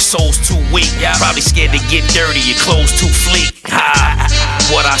heart, and your soul's too weak. Probably scared to get dirty, your clothes too fleek.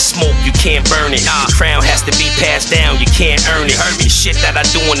 What I smoke, you can't burn it. The crown has to be passed down, you can't earn it. The shit that I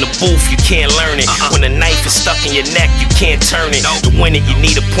do in the booth, you can't learn it. When a knife is stuck in your neck, you can't turn it. To win it, you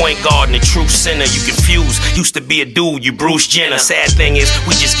need a point guard and a true center. You confused, used to be a dude, you Bruce Jenner. Sad thing is,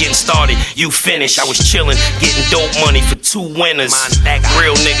 we just getting started, you finished. I was chillin', getting dope money for 2 winners.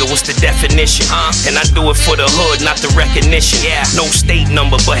 Real nigga, what's the definition? And I do it for the hood, not the recognition. No state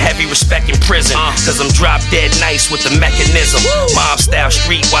number, but heavy respect in prison. Cause I'm drop dead nice with the mechanism. Mob style,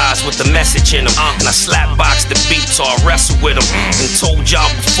 streetwise with the message in them. And I slap box the beat, so I wrestle with him. And told y'all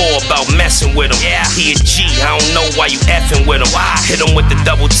before about messing with him. He a G, I don't know why you effing with him. Hit him with the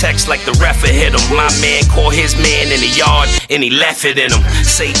double text like the ref hit him. My man caught his man in the yard, and he left it in him.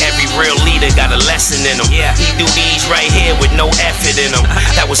 Say every real leader got a lesson in him. He do these right here with no effort in him.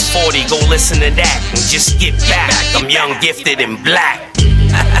 That was 40, go listen to that and just get back. I'm young, gifted, and black.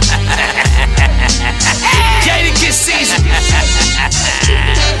 Jadakiss season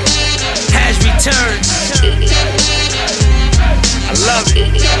has returned. I love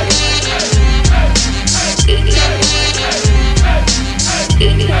it.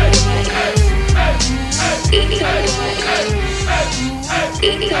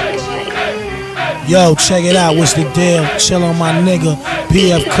 Yo, check it out, what's the deal? Chill on my nigga,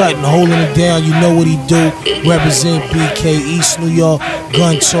 Pf Cuttin, holding it down, you know what he do. Represent BK, East New York,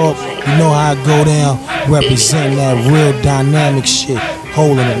 gun talk, you know how it go down. Represent that real dynamic shit.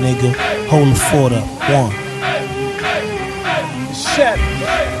 Holding it, nigga, holding the fort up, one. Chef.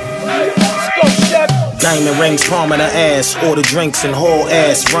 Diamond rings, palm in the ass, order drinks and whole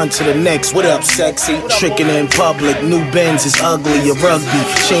ass, run to the next, what up sexy? Tricking in public, new Benz is ugly, a rugby,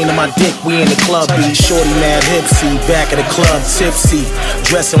 chain on my dick, we in the club beat, shorty mad hipsy, back of the club tipsy,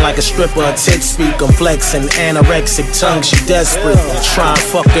 dressing like a stripper, her tits speak, I'm flexing, anorexic tongue, she desperate, try and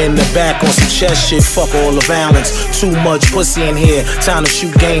fuck her in the back on some chest shit, fuck all the balance, too much pussy in here, time to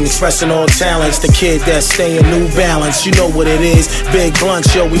shoot game, expressing all talents, the kid that stay in New Balance, you know what it is, big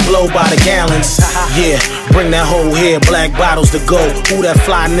blunts, yo, we blow by the gallons, yeah. Bring that whole here, black bottles to go. Who that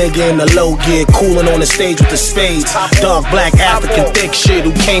fly nigga in the low gear, cooling on the stage with the spades. Dark black African thick shit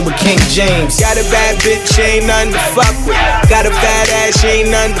who came with King James. Got a bad bitch, she ain't nothing to fuck with. Got a fat ass, she ain't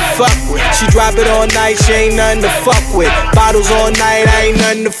nothing to fuck with. She drop it all night, she ain't nothing to fuck with. Bottles all night, I ain't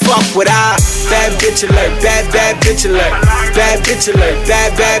nothing to fuck with. Bad bitch alert, bad bitch alert. Bad bitch alert,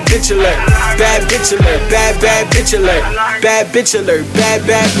 bad bitch alert. Bad bitch alert, bad bitch alert. Bad bitch alert, bad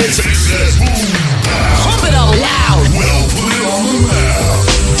bitch alert. Pump it up loud. Well, put it on the loud.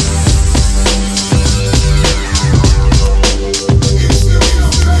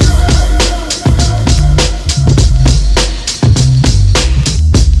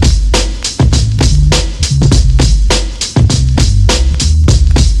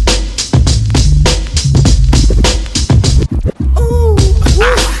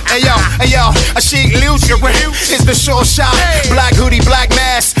 Hey yo, a chic Louch is the short shot. Black hoodie, black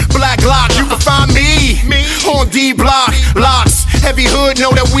mask, black lock. You can find me on D block, locks. Heavy hood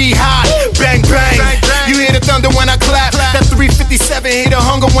know that we hot. Bang, bang. You hear the thunder when I clap. That 357 hear the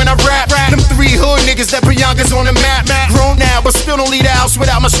hunger when I rap. Them 3 hood niggas that Bianca's on the map. Grown now, but still don't leave the house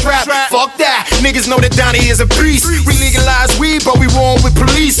without my strap. Fuck that. Niggas know that Donnie is a beast. We legalize weed, but we warm with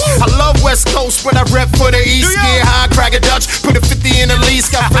police. I love West Coast, but I rep for the East. Get high, crack a Dutch, put a 50 in the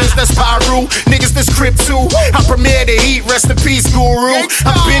lease. Got friends that's Pyru, niggas that's Crip too. I premiere the heat, rest in peace, Guru.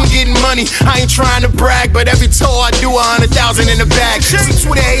 I've been getting money, I ain't trying to brag, but every tour I do 100,000 in the bag. See,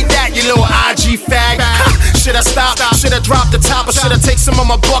 Twitter hate that, you little IG fag. Should I stop? Should I drop the top? Or should I take some of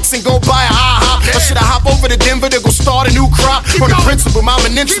my bucks and go buy a IHOP? Or should I hop over to Denver to go start a new crop? On the principle, my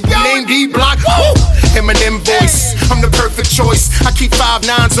municipal name D Block. Eminem voice, I'm the perfect choice. I keep 5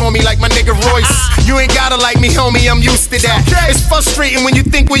 9s on me like my nigga Royce. You ain't gotta like me, homie, I'm used to that. It's frustrating when you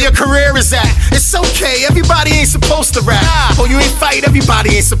think where your career is at. It's okay, everybody ain't supposed to rap. Oh, you ain't fight,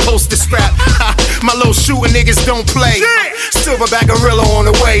 everybody ain't supposed to scrap. My little shooting niggas don't play. Silverback gorilla on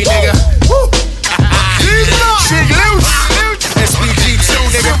the way, nigga. Shit loose. SPG2,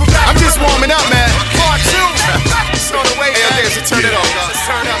 nigga. I'm just warming up, man. Part 2. It's on the way, man. Hey, turn it off, dog.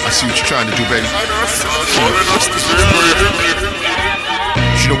 Turn it off. I see what you're trying to do, baby.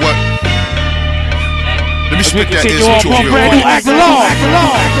 You know what? Let me spit that into a real quick.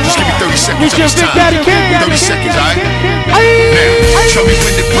 Just give me 30 seconds of this time. 30 seconds, alright? Now, tell me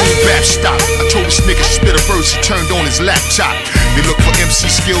when the boom bap stop. I told this nigga to spit a verse, he turned on his laptop. They look for MC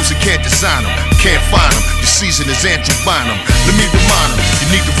skills and can't design them, can't find them. The season is Andrew Bynum. Let me remind them, you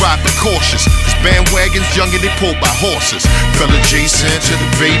need to ride with cautious, cause bandwagons young and they pulled by horses. Fella Jason to the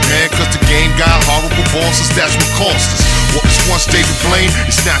Bay man, cause the game got horrible bosses, that's what cost us. What was once David Blaine,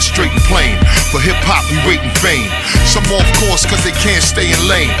 it's not straight and plain. For hip-hop, we wait in vain. Some off course cause they can't stay in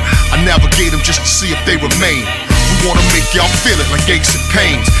lane. I navigate them just to see if they remain. We wanna make y'all feel it like aches and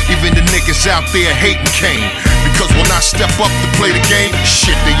pains. Even the niggas out there hating Kane. Because when I step up to play the game,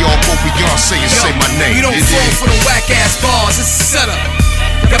 shit, they all go Beyonce and say my name. We don't fall for the whack-ass bars, it's a setup.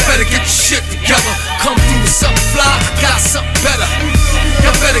 Y'all better get your shit together. Come through with something fly, I got something better.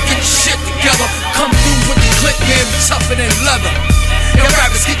 Y'all better get your shit together. Come through with the click, man, we tougher than leather. Y'all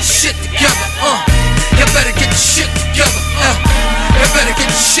rappers get your shit together, Y'all better get your shit together, Y'all better get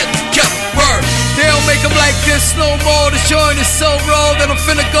your shit together, word. They don't make them like this no more. The joint is so raw that I'm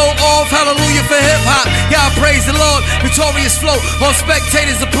finna go off. Hallelujah for hip-hop, y'all praise the Lord. Victorious flow, all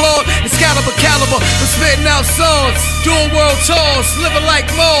spectators applaud. Excalibur caliber, I'm spitting out songs. Doing world tours, living like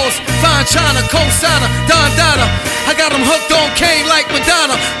Moors. Fine China, co-signer, Don Donna. I got them hooked on Kane like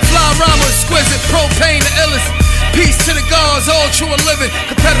Madonna. Fly rhymer, exquisite, propane, the illest. Peace to the gods, all true and living.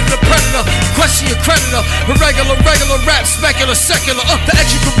 Competitor, predator, question your creditor. Irregular, regular rap, specular, secular. The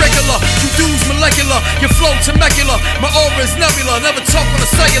extracurricular, you dudes molecular. Your flow temecula, my aura is nebula. Never talk on a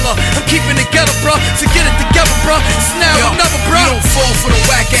cellular. I'm keeping it together, bruh. So get it together, bruh. It's now or never, bruh. You don't fall for the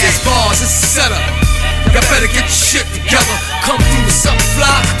whack ass bars, it's a setup. Y'all better get your shit together. Come through with something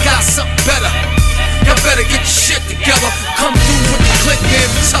fly, I got something better. Y'all better get your shit together. Come through with the click, man,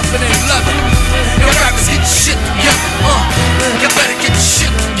 we tougher than leather. Y'all rappers get your shit together, Y'all better get your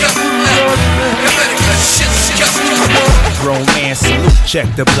shit together, Y'all better get your shit together. Grown man salute, check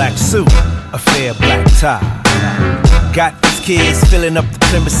the black suit, a fair black tie. Got these kids filling up the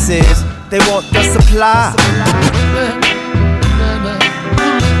premises, they want the supply.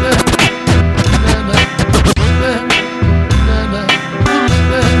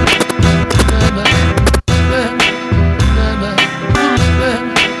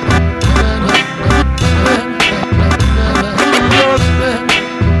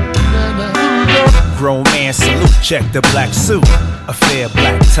 Grown man salute, check the black suit, a fair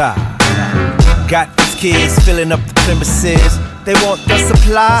black tie. Got these kids filling up the premises, they want the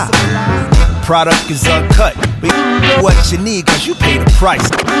supply. Product is uncut, we what you need cause you pay the price.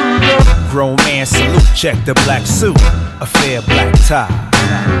 Grown man salute, check the black suit, a fair black tie.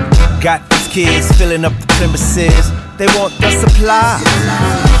 Got these kids filling up the premises, they want the supply.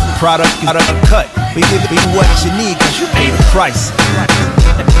 Product is uncut, we give you what you need cause you pay the price.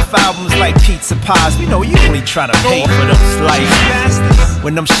 Albums like pizza pies, we know you only tryna pay for them slices.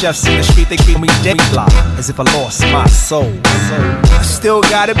 When them chefs in the street, they treat me dead as if I lost my soul. I still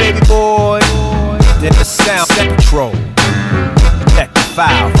got it, baby boy. Then the sound control. Check the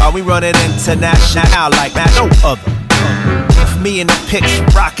file while we running international like no other. With me in the pics,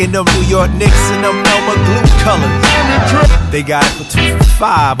 rocking them New York Knicks and them Elmer glue colors. They got it for 2 for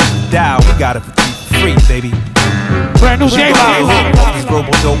 $5 on the dial, we got it for 3 for free, baby. Brand new game These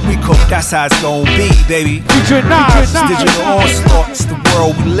robo-dope we cook, that's how it's gon' be, baby. It's digital onslaught, it's the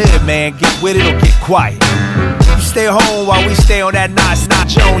world we live, man. Get with it or get quiet. You stay home while we stay on that Nas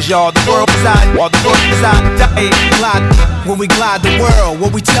Jones, y'all. The world is out, while the world is out. When we glide the world,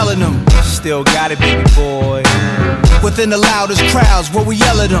 what we telling them? Still got it, baby boy. Within the loudest crowds, what we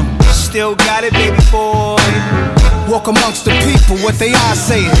yell at them? Still got it, baby boy. Walk amongst the people, what they are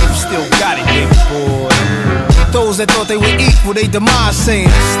saying? Still got it, baby boy. Those that thought they were equal, they demise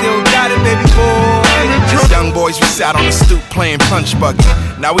saying, still got it, baby boy. As young boys, we sat on the stoop playing punch buggy.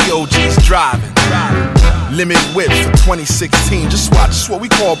 Now we OGs driving. Limited whip for 2016. Just watch, it's what we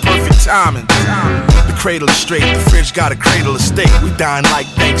call perfect timing. The cradle is straight, the fridge got a cradle of steak. We dine like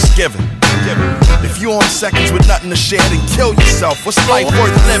Thanksgiving. If you on seconds with nothing to share, then kill yourself. What's life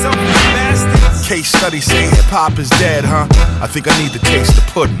worth living? Case studies say hip-hop is dead, huh? I think I need to taste the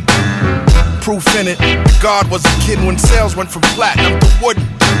pudding. Proof in it, God wasn't kidding when sales went from platinum to wooden.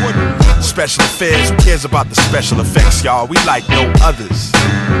 Special affairs, who cares about the special effects, y'all? We like no others.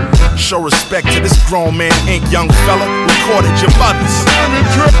 Show respect to this grown man, Ink, young fella, recorded your mothers.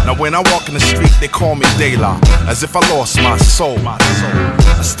 Now when I walk in the street, they call me De La, as if I lost my soul.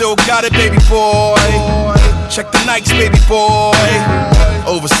 I still got it, baby boy. Check the Nikes, baby boy.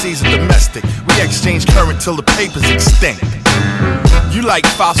 Overseas and domestic, we exchange current till the paper's extinct. You like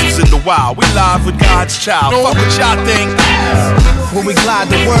fossils in the wild, we live with God's child. Fuck what y'all think. When we glide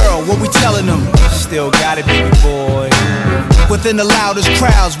the world, what we telling them? Still got it, baby boy. Within the loudest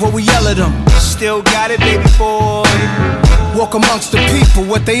crowds, what we yell at them? Still got it, baby boy. Walk amongst the people,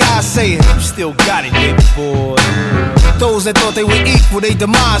 what they are saying? Still got it, baby boy. Those that thought they were equal, they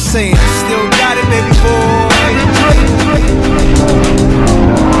demise saying, still got it, baby boy.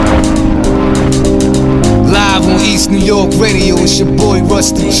 Live on EastNYRadio, it's your boy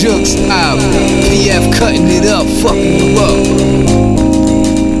Rusty Jux. PF cutting it up, fucking you up.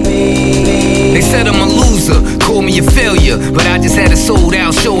 They said I'm a loser, call me a failure, but I just had a sold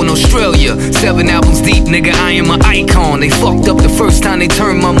out show in Australia. 7 albums deep, nigga, I am an icon. They fucked up the first time they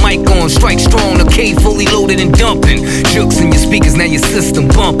turned my mic on. Strike strong, the K fully loaded and dumping. Jukes in your speakers, now your system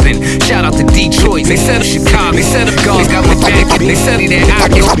bumping. Shout out to Detroit, they said Chicago, they said God got my back, they said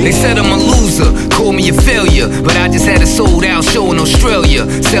that they said I'm a loser, call me a failure, but I just had a sold out show in Australia.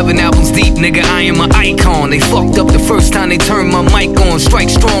 7 albums deep, nigga, I am an icon. They fucked up the first time they turned my mic on. Strike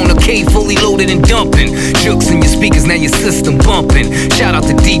strong, the K fully loaded and dumping. Jukes in your speakers, now your system bumping. Shout out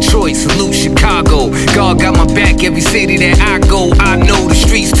to Detroit, salute Chicago. God got my back every city that I go. I know the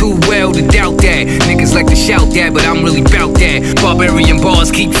streets too well to doubt that. Niggas like to shout that, but I'm really bout that. Barbarian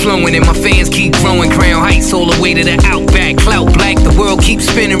bars keep flowing and my fans keep growing. Crown Heights all the way to the Outback. Clout black, the world keeps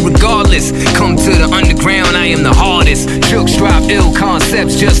spinning regardless. Come to the underground, I am the hardest. Jukes drop ill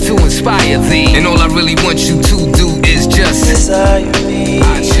concepts just to inspire thee. And all I really want you to do is just desire me.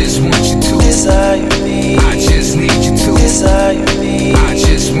 I just want you to desire me. I just need you to desire me. I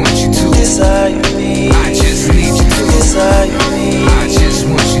just want you to desire me. I just need you to desire me. I just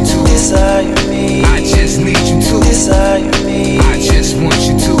want you to desire me. I just need you to desire me. I just want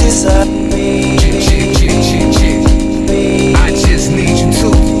you to desire me. I just need you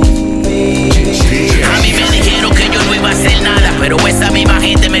to. A mí me dijeron que yo no iba a hacer nada, pero esa misma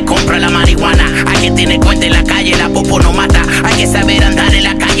gente me compra la marihuana. Hay que tener cuenta en la calle, la popo no mata. Hay que saber andar en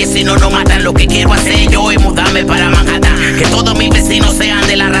la calle, si no, no matan. Lo que quiero hacer yo es mudarme para Manhattan. Que todos mis vecinos sean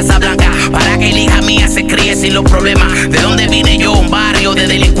de la raza blanca, para que la hija mía se críe sin los problemas. De donde vine yo, un barrio de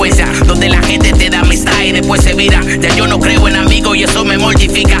delincuencia, donde la gente te da amistad y después se vira. Ya yo no creo en amigos y eso me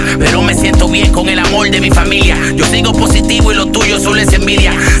mortifica, pero me siento bien con el amor de mi familia. Yo sigo positivo y lo tuyo solo es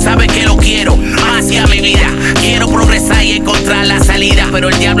envidia. Sabes que lo quiero hacia mi vida. Quiero progresar y encontrar la salida, pero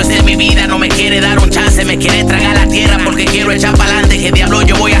el diablo es de mi vida, no me quiere dar un chance, me quiere tragar la tierra porque quiero echar pa'lante. ¿Qué diablo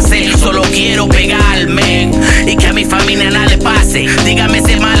yo voy a hacer? Solo quiero pegarme y que a mi familia nada le pase. Dígame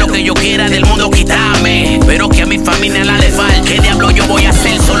ese malo que yo quiera del mundo quitarme, pero que a mi familia nada le falte. ¿Qué diablo yo voy a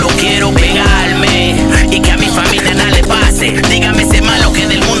hacer? Solo quiero pegarme y que a mi familia nada le pase. Dígame ese malo que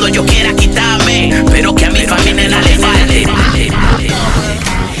del mundo yo quiera quitarme, pero que a mi familia nada le falte.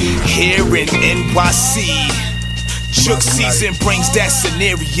 Here in NYC, Juke season brings that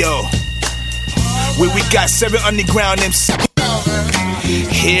scenario where we got 7 underground MCs.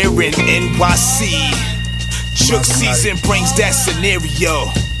 Here in NYC, Juke season brings that scenario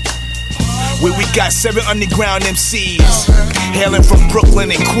where we got 7 underground MCs hailing from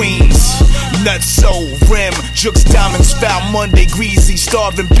Brooklyn and Queens. Nutso, Rim, Jukes, Diamonds, Foul Monday, Greezi,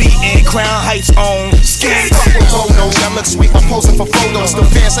 Starvin B, and Crown Heights on Skanks. Fuck with Bono, y'all look sweet, I'm posing for photos. The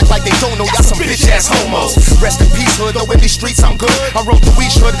fans act like they don't know, y'all some bitch ass homos. Rest in peace, hood, though in these streets I'm good. I wrote the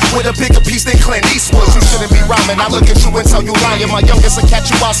Weech Hood with a bigger piece than Clint Eastwood. You shouldn't be rhyming, I look at you and tell you lying. My youngest will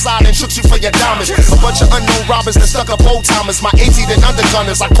catch you outside and shook you for your diamonds. A bunch of unknown robbers that stuck up old timers. My 18 and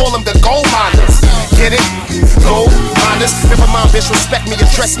undergunners, I call them the gold miners. Get it? Gold miners. Never mind, bitch, respect me,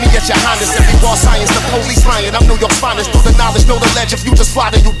 address me at your highness. Every raw science, the police lying. I'm New York's finest. Through the knowledge, know the ledge. If you just fly,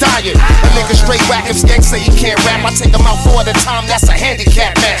 then you dying. A nigga straight whack if Skanks say he can't rap. I take him out 4 at a time, that's a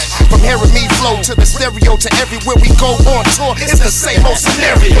handicap match. From hearing me flow to the stereo to everywhere we go on tour, it's the same old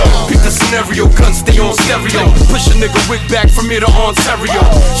scenario. Beat the scenario, guns stay on stereo. Push a nigga wig back from here to Ontario.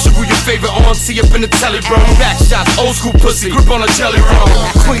 Sugar your favorite auntie up in the telly, bro. Back shots, old school pussy, grip on a jelly roll.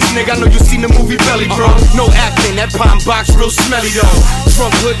 Queens nigga, I know you seen the movie Belly, bro. No acting, that pine box real smelly though.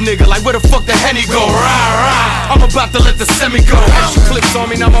 Drunk hood nigga, like where the fuck the Henny go? Rah, rah. I'm about to let the semi go. Extra clips on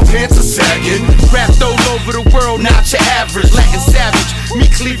me, now my pants are sagging. Rapped all over the world, not your average. Latin savage, me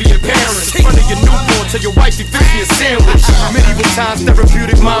cleaving your parents. In front of your newborn, tell your wifey fix me a sandwich. Medieval times,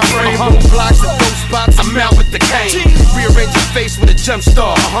 therapeutic mind frame. Home blocks and those spots, I'm out with the cane. Rearrange your face with a jump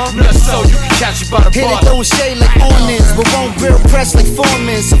star. Nutso, you can catch you by the bar. Hit it, throwing shade like awnings, but won't grill press like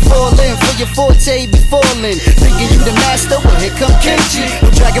foremen. So fall in for your forte be falling. Thinking you the master, well here come Kenji.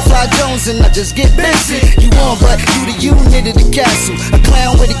 With Dragonfly Jones and I just get busy. You on, but you the unit of the castle. A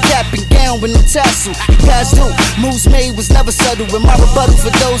clown with a cap and gown with no tassel. You passed through, moves made was never subtle. With my rebuttal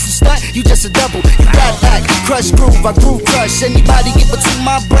for those who stunt, you just a double. You rap act, crush groove, I groove crush. Anybody get between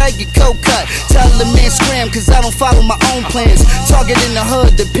my brag, get cold cut. Tell the man scram, cause I don't follow my own plans. Target in the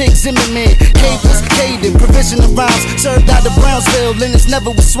hood, the big Zimmerman. Capers, catered, provision of rhymes. Served out of Brownsville, and it's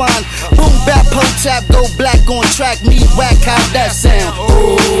never with swine. Boom, bap, po tap, go black on track. Me whack, how that sound?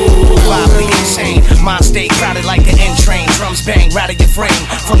 Ooh, wildly insane. Mind stay crowded like an N train. Drums bang, rattle your frame.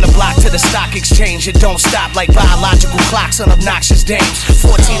 From the block to the stock exchange, it don't stop like biological clocks on obnoxious dames.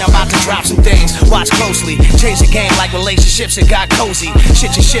 14, I'm about to drop some things. Watch closely, change the game like relationships. It got cozy.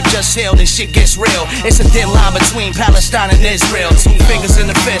 Shit, your ship just sailed and shit gets real. It's a thin line between Palestine and Israel. 2 fingers in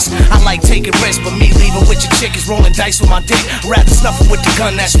the fist. I like taking risks, but me leaving with your chick is rolling dice with my dick. Rather snuffle with the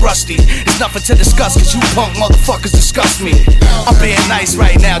gun that's rusty. It's nothing to discuss, cause you punk motherfuckers disgust me. I'm being nice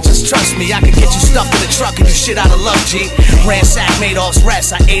right now, just trust me. I can get you stuffed in the truck and you shit out of luck, G. Ransack Madoff's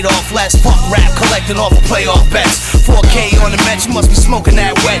rest, I ate off less. Fuck rap, collecting off of playoff bets. 4K on the Mets, you must be smoking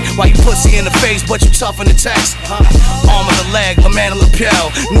that wet. While you pussy in the face, but you tough in the text. Arm of the leg, La Man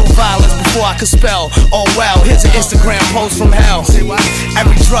lapel. New violence before I could spell. Oh wow, here's an Instagram post from hell.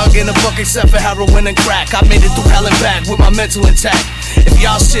 Every drug in the book except for heroin and crack. I made it through hell and back with my mental intact. If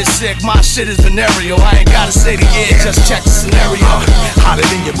y'all shit sick, my shit is venereal. I ain't gotta say the year, just check the scenario. Hotter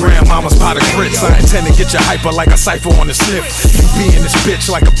than your grandmama's pot of grits. I intend to get you hyper like a cipher on the sniff. You be in this bitch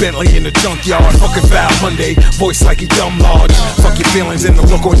like a Bentley in the junkyard. Fucking Val Monday, voice like he dumb large. Fuck your feelings and the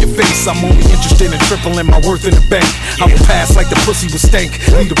look on your face. I'm only interested in tripling my worth in the bank. I will pass like the pussy was stank.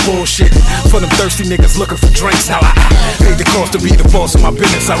 Leave the bullshit for them thirsty niggas looking for drinks. Now I paid the cost to be the boss of my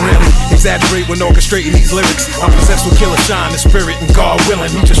business. I really exaggerate when orchestrating these lyrics. I'm possessed with killer shine, the spirit, and God willing.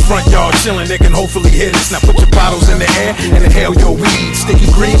 We just front yard chilling, they can hopefully hear this. Now put your bottles in the air and inhale your weed.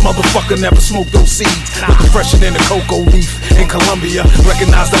 Sticky green, motherfucker, never smoke those seeds. Looking fresher than a cocoa leaf in Colombia.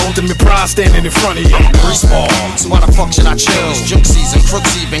 Recognize the ultimate prize standing in front of you. Grease ball, so why the fuck should I chill? Juke season,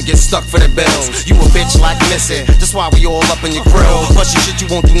 crooks even get stuck for their bills. You a bitch like Missy, that's why we all up in your grill. Plus your shit, you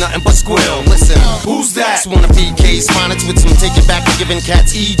won't do nothing but squill. Listen, who's that? Just wanna BK's phonics with some take it back and giving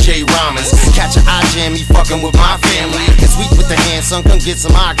cats EJ rhymers. Catch an eye jam, me fucking with my family. It's sweet with the hand, son, come get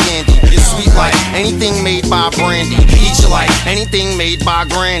some eye candy. It's sweet like anything made by Brandy. Eat you like anything made by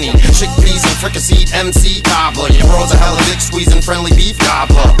Granny. Chickpeas and fricasseed MC cobbler. Your bro's a hella dick squeezing friendly beef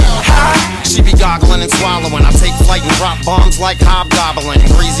gobbler. She be goggling and swallowing. I take flight and drop bombs like hobgoblin.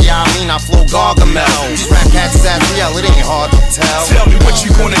 Greezi Amiin, I flow Gargamel. These rap cats is at real, it ain't hard to tell. Tell me what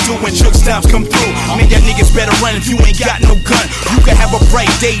you gonna do when Jukes times come through. Man, y'all niggas better run if you ain't got no gun. You can have a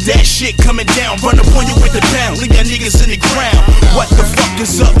bright day, that shit coming down. Run up on you with the pound, leave y'all niggas in the ground. What the fuck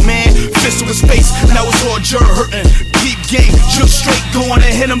is up, man? Fist with space, now it's all jerk hurting. Deep game, Jukes straight going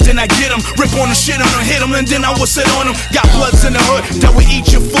and hit him, then I get him. Rip on the shit on him, hit him, and then I will sit on him. Got bloods in the hood, that will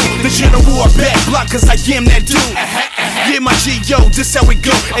eat your food. The general are bad block, cause I am that dude. Yeah, my G, yo, this how it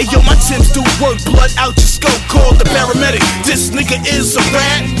go. Hey, yo, my Timbs do work, blood out your scope. Call the paramedic, this nigga is a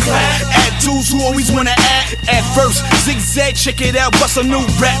rat. Add dudes who always wanna act. At first, zigzag, check it out, bust a new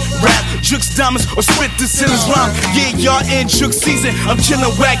rap. Jukes diamonds or spit this in his rhyme. Yeah, y'all in Juke season. I'm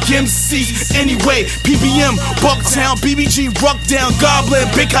chillin' whack MCs. Anyway, PBM, Bucktown, BBG, Ruck Down, Goblin,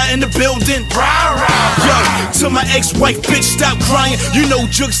 Big High in the building. Yo, to my ex-wife, bitch, stop crying. You know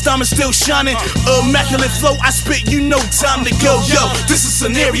Jukes diamonds still shining. Immaculate flow, I spit, you know time to go. Yo, this is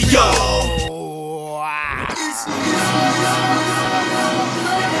scenario.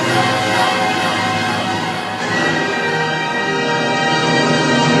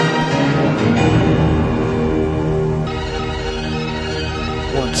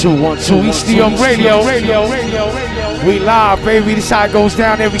 212 EastNYRadio. We live, baby. This how it goes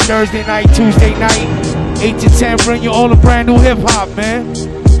down every Thursday night, Tuesday night, 8 to 10. Bring you all the brand new hip hop, man.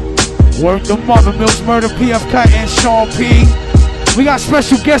 Work the Mother Mills Murder, Pf Cuttin, Sean P. We got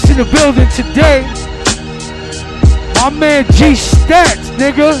special guests in the building today. My man GSTATS,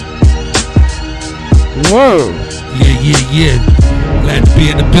 nigga. Word. Yeah. Glad to be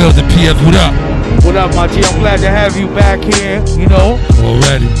in the building, PF. What up? What up, my G? I'm glad to have you back here, you know.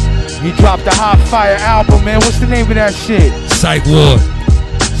 Already. You dropped the Hot Fire album, man. What's the name of that shit? SYKE WARD.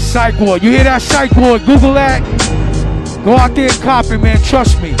 SYKE WARD. You hear that? SYKE WARD. Google that. Go out there and copy, man.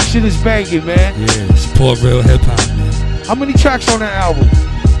 Trust me. Shit is banging, man. Yeah, support real hip-hop, man. How many tracks on that album?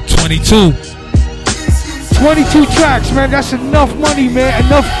 22. 22 tracks, man. That's enough money, man.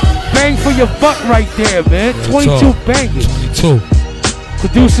 Enough bang for your buck right there, man. 22 bangers. 22.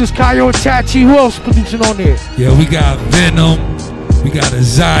 Producers Kayo and Tachi. Who else producing on there? Yeah, we got Venom. We got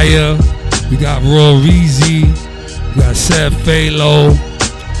Jasia. We got Greezi. We got SickFlo.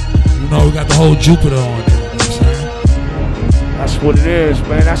 You know, we got the whole Jupiter on there. You know what I'm saying? That's what it is,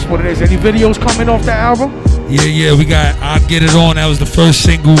 man. That's what it is. Any videos coming off the album? Yeah. We got I'll Get It On. That was the first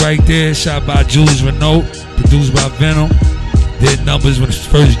single right there. Shot by Jules Renault. Produced by Venom. Did numbers when it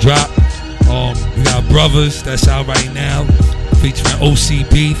first dropped. We got Brothers. That's out right now. Featuring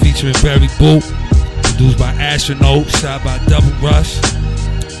OCB, featuring Barry Boot, produced by Astronaut, shot by Double Rush.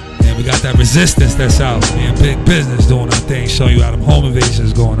 And we got that Resistance that's out. Man, big business doing our thing, showing you how them home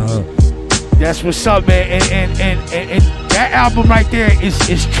invasions going on. That's what's up, man. And that album right there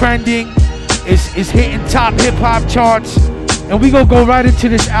is trending, is hitting top hip hop charts. And we gonna go right into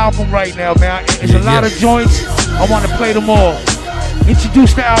this album right now, man. It's a lot of joints. I want to play them all.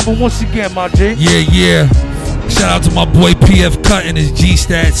 Introduce the album once again, my G. Yeah. Shout out to my boy Pf Cuttin, his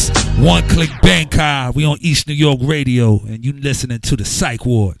GSTATS, One Click Bangkok. We on EastNYRadio, and you listening to the SYKE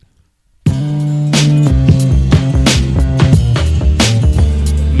WARD.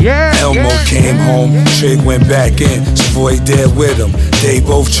 Elmo came home, Trig went back in, Savoy dead with him, they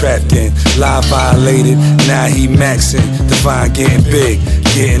both trapped in, live violated, now he maxing, Divine getting big,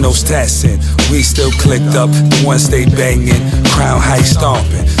 getting those tats in, we still clicked up, the one stay banging, Crown Heights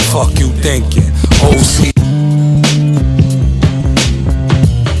stomping, fuck you thinking, OC.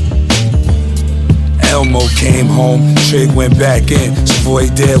 Elmo came home, Trig went back in, Savoy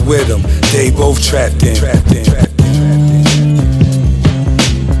dead with him, they both trapped in.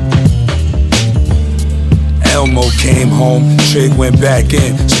 Elmo came home, Trig went back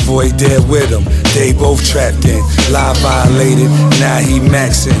in, Savoy dead with him, they both trapped in, live violated, now he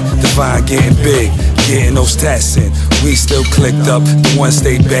maxing, Divine getting big, getting those tats in, we still clicked up, the one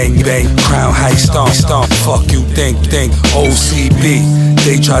stay bang, Crown Heights stomp, fuck you think, OCB,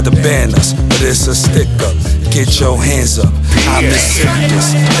 they tried to ban us, but it's a stick up, get your hands up, I'm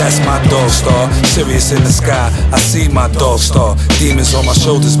serious, that's my dog star, serious in the sky, I see my dog star, demons on my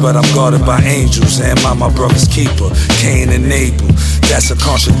shoulders, but I'm guarded by angels, and my brother's keeper, Cain and Abel, that's a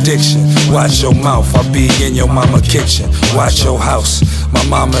contradiction, watch your mouth, I'll be in your mama kitchen, watch your house, my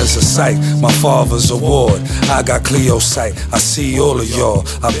mama is a sight, my father's a ward, I got Cleo sight, I see all of y'all,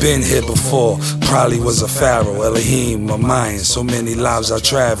 I've been here before, probably was a pharaoh, Elohim, a Mayan, so many lives I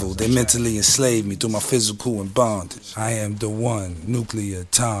traveled, they mentally enslaved me through my physical and bondage, I am the one, nuclear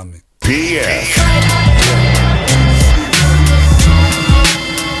atomic. PF.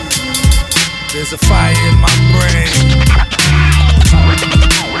 There's a fire in my brain.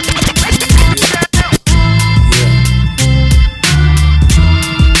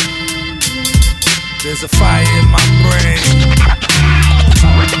 There's a fire in my brain.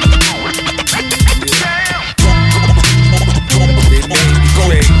 They made me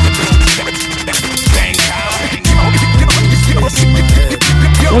great.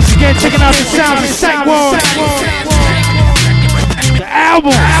 Once again, checking out the sound of SYKE WARD. The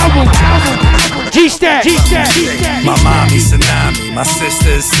album. GSTATS. My mommy's Tsunami, my sister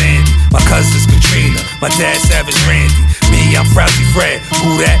is Sandy, my cousin's Katrina, my dad Savage Randy. Me, I'm Frowsy Fred.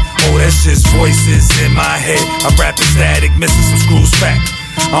 Who that? Oh, that's just voices in my head. I'm rapping static, missing some screws back.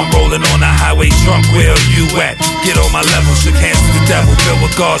 I'm rolling on the highway drunk, where are you at? Get on my level, shook hands with the devil, filled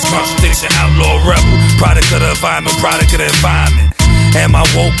with God's contradiction, outlaw rebel. Product of the environment, product of the environment. Am I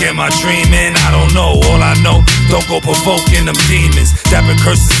woke, am I dreaming? I don't know, all I know, don't go provoking them demons. Dapping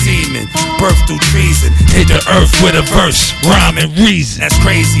curses semen, birth through treason. Hit the earth with a verse, rhyme and reason. That's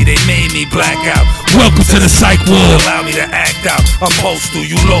crazy, they made me black out. Welcome to the psych ward. Allow me to act out, I'm postal,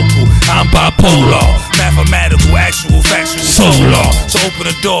 you local, I'm bipolar. Mathematical, actual, factual, solar. So open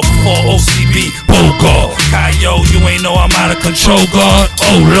the door before OCB, Bogart. Kayo, you ain't know I'm out of control, God.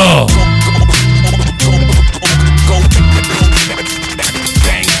 Oh Lord.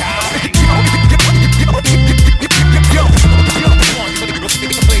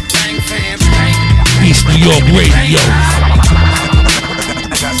 East New York Radio.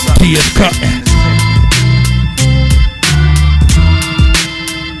 Pf Cuttin.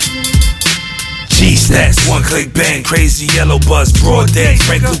 GSTATS, one click bang, crazy yellow buzz, broad day,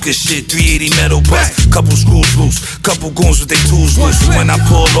 Frank Lucas shit, 380 metal bust, couple screws loose, couple goons with their tools loose. When I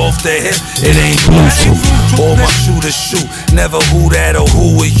pull off the hip, it ain't Bluetooth. All my shooters shoot, never who that or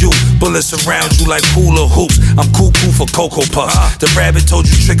who are you. Bullets around you like hula hoops. I'm cuckoo for Cocoa Puffs. The rabbit told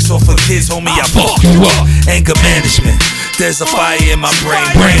you tricks off for kids, homie. I fuck you up. Anger management. There's a fire in my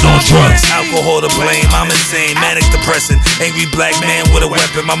brain on drugs, alcohol to blame. I'm insane, manic depressing, angry black man with a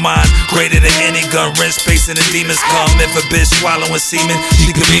weapon. My mind greater than any gun, rent space and the demons come. If a bitch swallowing semen, she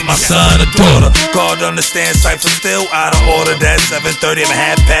could be my son or daughter. God understands cipher still out of order. That's 7:30 and a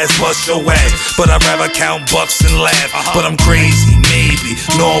half past, bust your ass. But I'd rather count bucks and laugh. But I'm crazy, maybe.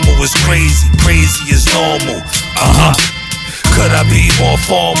 Normal is crazy, crazy is normal. Could I be more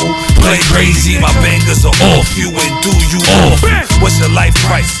formal? Play crazy, my bangers are off you and do you off. What's your life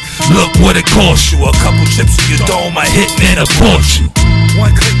price? Look what it costs you. A couple chips in your dome, I hit and abort you.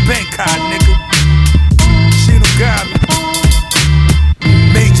 One click bank card, nigga. Shit don't got me.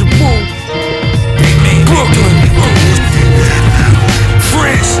 Major move. Brooklyn.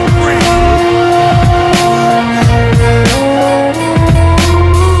 France.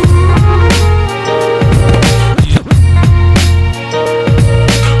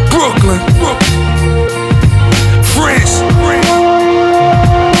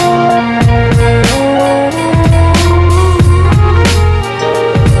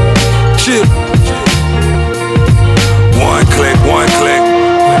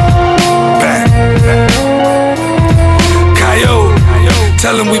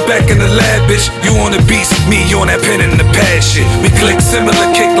 Tell him we back in the lab, bitch. You on the beats, me on that pen and the pad shit. We click similar,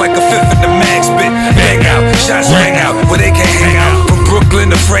 kick like a fifth in the max bit. Bang out, shots rang out, where they can't hang out. From Brooklyn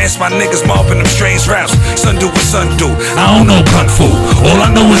to France, my niggas mobbing them strange routes. Sun do what sun do, I don't know kung fu. All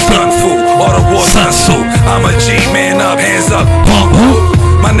I know is gun fu, all the war sun suit. I'm a G, man up, hands up, punk who?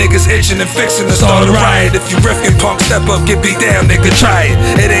 My niggas itching and fixing to start a riot. If you riffing punk, step up, get beat down, nigga, try it.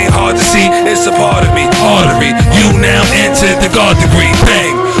 It ain't hard to see, it's a part of me, artery. You now entered the guard degree,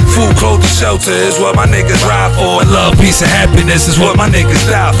 bang. Food, clothes, and shelter is what my niggas ride for. And love, peace, and happiness is what my niggas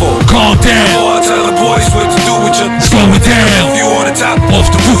die for. Calm down, or I tell the boys what to do with you. Slow it down, if you on the top, off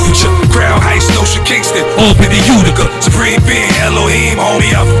the roof with you. Crown Heights, Notion, Kingston, Albany, Utica. Supreme being Elohim, homie,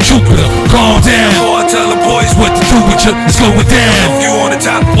 I'm from Jupiter. Calm down, or I tell the boys what to do with you. Slow it down, if you on the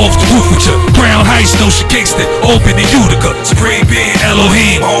top, off the roof with you. Crown Heights, Notion, Kingston, Albany, Utica. Supreme being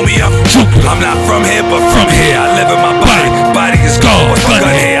Elohim, homie, I'm from Jupiter. I'm not from here, but from here I live in my body. Body is gone, gun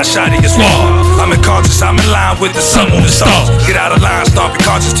here, I shot it, it's raw. I'm unconscious, I'm in line with the sun, moon, and stars. Get out of line, start be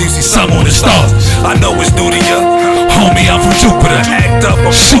conscious till you see sun, moon, and stars. I know it's new to you, homie, I'm from Jupiter. Act up,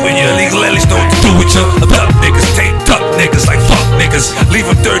 I'm shooting you. Legal aliens know what to do with you. Duck niggas, take duck niggas like fuck niggas. Leave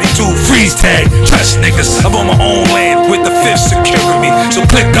them 32, freeze tag, trust niggas. I'm on my own land with the fifth securing me. So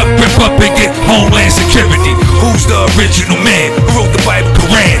click up, rip up, and get homeland security. Who's the original man? Who wrote the Bible,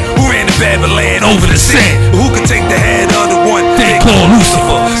 Quran? Who ran the Babylon over the sand? Who can take the head of the one they call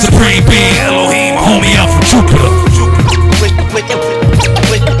Lucifer? Supreme being Elohim, homie, I'm from Jupiter.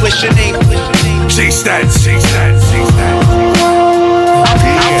 What's your name? GSTATS.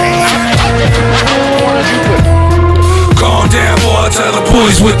 Calm down, boy, tell the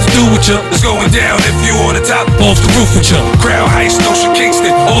boys what to do with you. It's going down if you on the top, off the roof with you. Crown Heights, Notion, Kingston,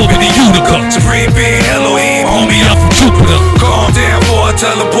 Albany, Utica. Supreme being Elohim, homie, I'm from Jupiter. Calm down, boy,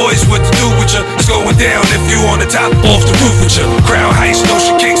 tell the boys what to do with you. It's going down if you on the top, off the roof with you. Crown Heights,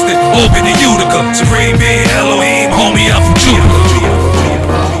 Notion, Kingston, Albany, Utica. Supreme being Elohim, homie, I'm from Jupiter.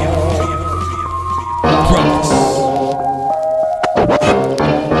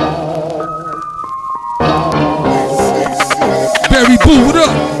 Barry Boo, what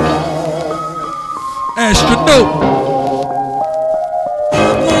up? Astronaut.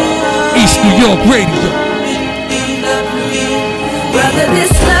 East New York Radio. Brother,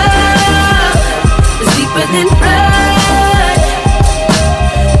 this than blood.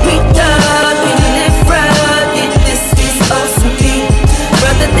 We thug and live rugged. This is OCB.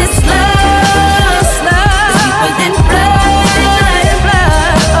 Brother, this love is deeper than blood.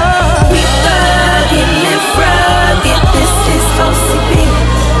 We thug and live rugged. This is OCB.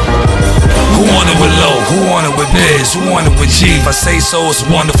 Who want it with low? Who want it with biz? Who want it with G? If I say so, it's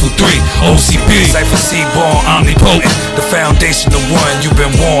wonderful 3. OCB, Cypher C, born omnipotent. The foundation of one, you've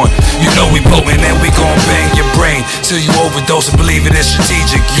been warned. You know we potent and we gon' bang your brain till you overdose and believe it is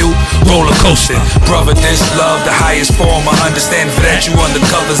strategic. You roller coasting, brother. This love, the highest form of understanding. For that you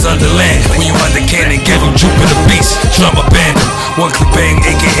undercovers underland. When you under cannon, give him Jupiter beast, drum abandon. One click bang,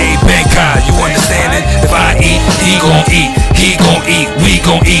 aka Bankai. You understand it? If I eat, he gon' eat. He gon' eat, we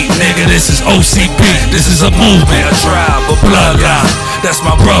gon' eat. Nigga, this is OCB. This is a movement, a tribe, a bloodline. That's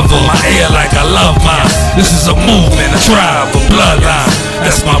my brother, my air like I love mine. This is a movement, a tribe, a bloodline.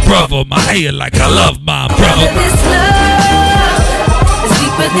 That's my brother, my air like I love mine, brother. This love is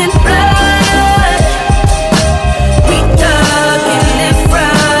deeper than blood. We thug and live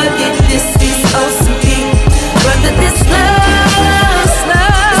rugged. This is OCB. Brother, this love is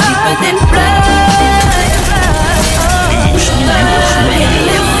deeper than blood. We thug and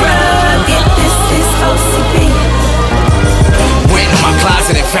live rugged. This is OCB. Went in my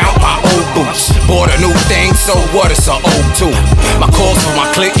closet and found my old boots. Bought a new thing, so what? It's a O2. My calls for my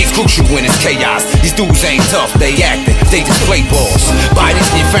clique is crucial when it's chaos. These dudes ain't tough, they acting, they just play balls. Bodies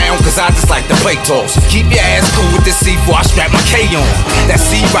get found cause I just like to play toss. Keep your ass cool with the C before I strap my K on. That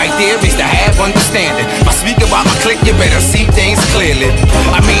C right there is to have understanding. If I speak about my clique, you better see things clearly.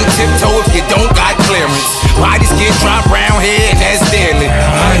 I mean tiptoe if you don't got clearance. Bodies get dropped round here and that's daily.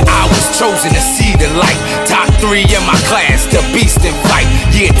 I was chosen to see the light. Top 3 in my class, the beast in fight.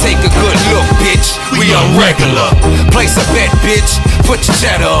 Yeah, take a good look, bitch. We are regular. Place a bet, bitch. Put your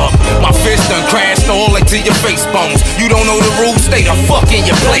cheddar up. My fist done crashed all into your face bones. You don't know the rules, stay the fuck in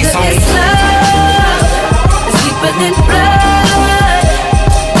your place, homie. This love is deeper than blood.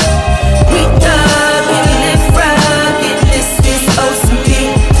 We thug and live rugged. This is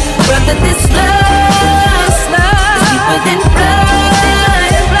OCB. Brother, this love is deeper than blood.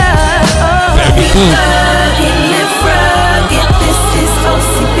 We thug and live rugged. This is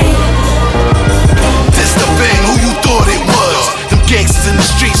OCB. This the bang, who you thought it was? Them gangsters in the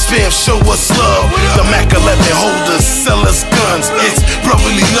streets, fam, show us love. The Mac 11 holders sell us guns. It's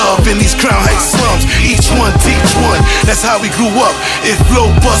brotherly love in these Crown Heights slums. Each one teach one, that's how we grew up. If Flo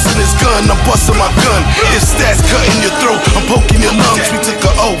busting his gun, I'm busting my gun. If Stats cutting your throat, I'm poking your lungs. We took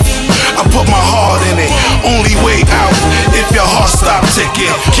an oath, I put my heart in it. Only way out, if your heart stop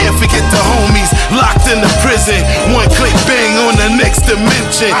ticking. Can't forget the homies locked in the prison. One click bang on the next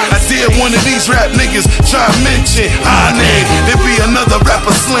dimension. I dare one of these rap niggas try mention our name, there be another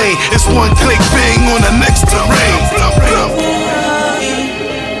rapper slain. It's one click bang on the next terrain.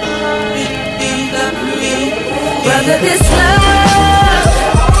 Brother, this love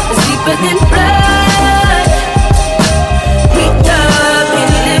is deeper than blood. We thug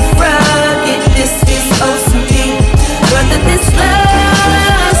and live rugged. This is OCB. Brother, this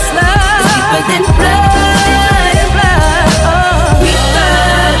love is deeper than blood. We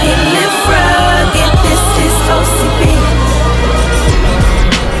thug and live rugged. This is OCB.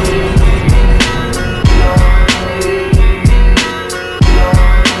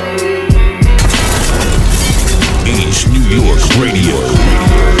 Radio.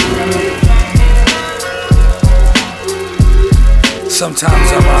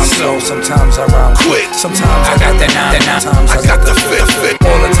 Sometimes I rhyme slow, sometimes I rhyme quick. Sometimes I got that 9, sometimes I got the 5th.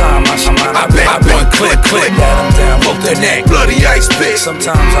 All the time I shine, I one click. That I'm down, hook the neck, bloody ice pick.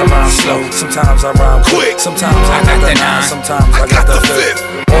 Sometimes I rhyme slow, sometimes I rhyme quick. Sometimes I got that 9, sometimes I got the 5th.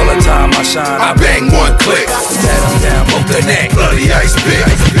 All the time I shine, I bang one click. That I'm down, hook the neck, bloody ice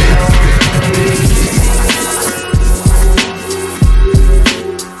pick.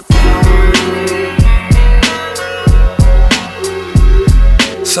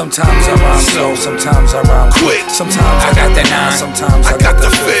 Sometimes I rhyme slow, sometimes I rhyme quick. Sometimes I got that 9, sometimes I got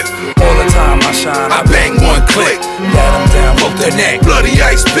the 5th. All the time I shine, I bang one click. That I'm down, hook the neck, bloody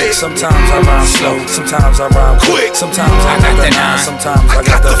ice pick. Sometimes I rhyme slow, sometimes I rhyme quick. Sometimes I got that 9, sometimes I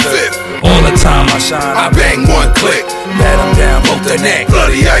got the 5th. All the time I shine, I bang one click. That I'm down, hook the neck,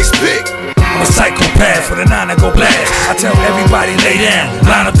 bloody ice pick. I'm a psychopath, for the 9 I go blast. I tell everybody lay down,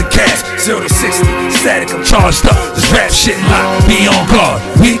 line up the cash. 0 to 60, static, I'm charged up. This rap shit locked, be on guard,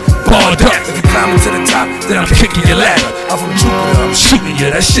 we barred up. If you climbing to the top, then I'm kicking your ladder. I'm from Jupiter, I'm shooting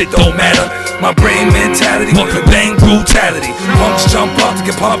you, that that shit don't matter. My brain mentality, one could bang brutality. Punks jump up to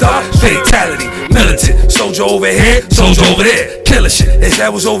get pumped up, fatality. Militant, soldier over here, soldier over there. Killer shit, if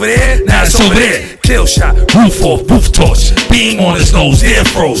that was over there, now it's over there. Kill shot, roof off, roof torch. Beam on his nose, air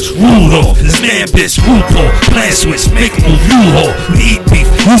froze, Rudolph. This man bitch, RuPaul. Plan switch, make a move, U-Haul. We eat beef,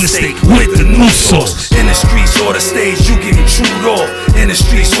 you the steak with the new sauce. In the streets or the stage, you getting chewed off. In the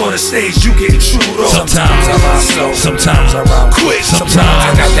streets or the stage, you getting chewed off. Sometimes I rhyme slow, sometimes I rhyme quick. Sometimes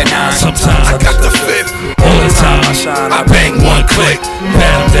I got that 9, sometimes I got the 5th. All the time I shine, I bang one click.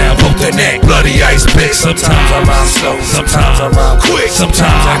 Pat him down, poke the neck, bloody ice pick. Sometimes I rhyme slow, sometimes I rhyme quick.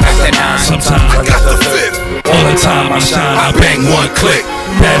 Sometimes I got that 9, sometimes I got the 5th. All the time I shine, I bang one click.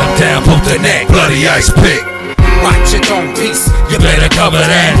 Pat him down, poke the neck, bloody ice pick. Watch your own piece, you better cover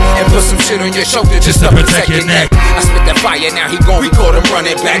that. And put some shit on your shoulder just to protect your neck. I spit that fire, now he gon' record him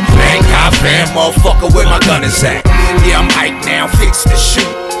running back. Bang, I fan, motherfucker, where my gun is at. Yeah, I'm hyped now, fix the shoot.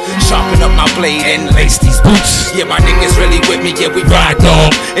 Sharpen up my blade and lace these boots. Yeah, my niggas really with me, yeah, we ride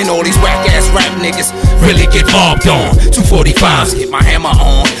dog. And all these whack ass rap niggas really get mobbed on. 245s, get my hammer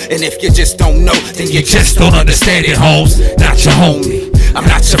on. And if you just don't know, then you just don't understand it, Holmes. Not your homie, I'm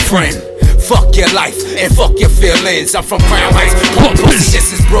not your friend. Fuck your life and fuck your feelings. I'm from Crown Heights, pussy,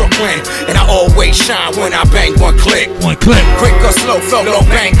 this is Brooklyn. And I always shine when I bang one click. One click. Quick or slow, flow, no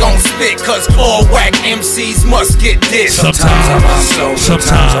bang gon' spit. Cause all whack MCs must get this. Sometimes I rhyme slow,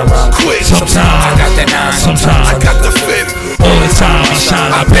 sometimes I rhyme quick. Sometimes I got that 9, sometimes I got the 5th. All the time I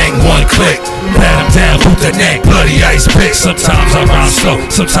shine, I bang one click. Pat him down, boot the neck, bloody ice pick. Sometimes I rhyme slow,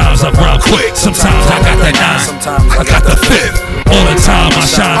 sometimes I rhyme quick. Sometimes I got that 9, sometimes I got the 5th. All the time I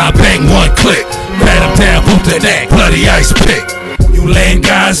shine, I bang one click. Pat him down, boot the neck, bloody ice pick. You lame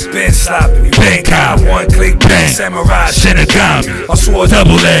guys, been sloppy, bang cop, one click, bang, samurai, Shinigami. I swore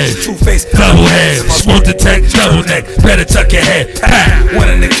double edge, two-face, double head, squirt the tech, double neck, better tuck your head.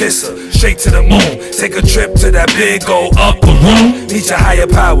 Wanting to kiss her, straight to the moon. Take a trip to that big old upper room. Need your higher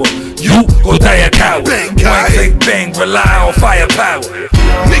power, you go die a coward. Bang, one click, bang, rely on firepower.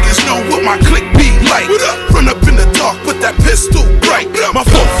 Niggas know what my click be like. Run up in the dark with that pistol bright. My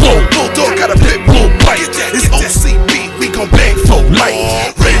flow, bulldog got a pit bull bite. It's OCB, we gon' bang for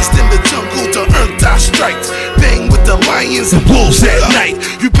life. Raised in the jungle to earn die stripes. Bang with the lions and wolves at night.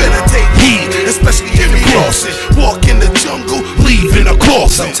 You better take heed, especially if you cross it. Walk in the jungle, leave in a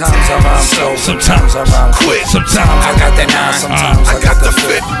coffin. Sometimes I rhyme slow, sometimes I rhyme quick. Sometimes I got that 9, sometimes I got the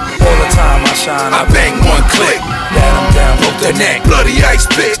 5th. All the time I shine, I bang one click. Pat him down, poke the neck, bloody ice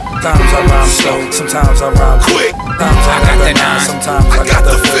pick. Sometimes I rhyme slow, sometimes I rhyme quick. Sometimes I got that 9, sometimes I got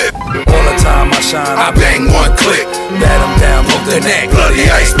the 5th. All the time I shine, I bang one click. Pat him down, poke the neck, bloody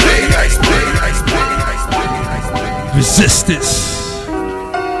ice pick. Resistance,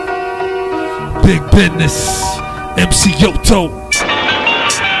 big business, MC Yoto,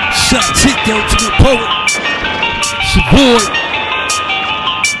 Shot Tito to the poet, it's your boy.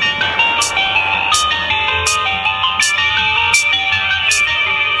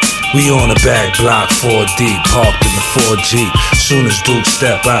 We on the back block, 4D, parked in the 4G. Soon as Duke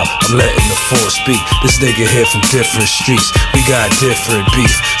step out, I'm letting the force speak. This nigga here from different streets, we got different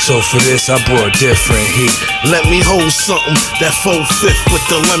beef. So for this, I brought different heat. Let me hold something, that 4/5 with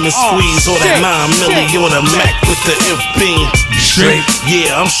the lemon squeeze, or that 9 milli or the Mac with the F beam. Straight?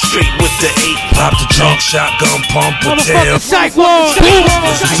 Yeah, I'm straight with the 8. Pop the trunk, shotgun pump, a tail. SYKE WARD.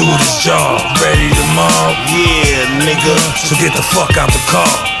 Let's do this job, ready to mob. Yeah, nigga. So get the fuck out the car.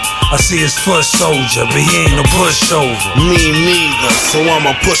 I see his foot soldier, but he ain't no pushover. Me neither, so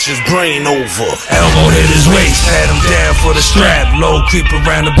I'ma push his brain over. Elbow hit his waist, pat him down for the strap. Low creep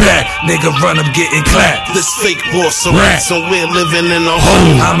around the back, nigga run him getting clapped. This fake boss around somewhere living in a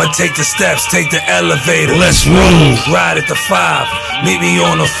hole. I'ma take the steps, take the elevator, let's roll. Ride at the 5, meet me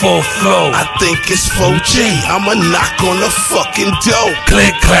on the 4th floor. I think it's 4J, I'ma knock on the fucking door.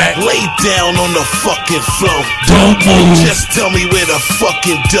 Click clack, lay down on the fucking floor. Don't move, just tell me where the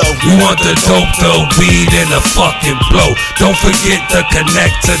fucking dough. You want the dope though, weed in the fucking blow. Don't forget to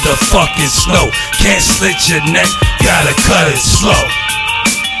connect to the fucking snow. Can't slit your neck, gotta cut it slow.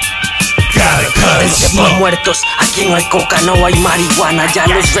 Por muertos, aquí no hay coca, no hay marihuana. Ya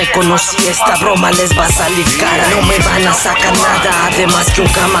los reconocí, esta broma les va a salir cara. No me van a sacar nada, además que un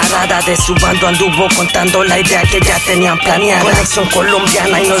camarada de su bando anduvo contando la idea que ya tenían planeada. Conexión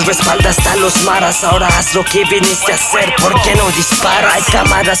colombiana y nos respalda hasta los maras. Ahora haz lo que viniste a hacer, ¿por qué no disparas? Hay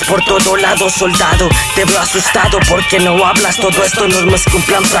cámaras por todo lado, soldado. Te veo asustado porque no hablas, todo esto no es más que un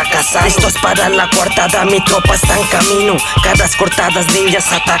plan fracasado. Listos para la coartada, mi tropa está en camino. Caras cortadas,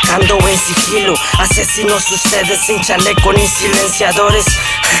 ninjas atacando en sigilo. Asesinos ustedes sin chaleco ni silenciadores.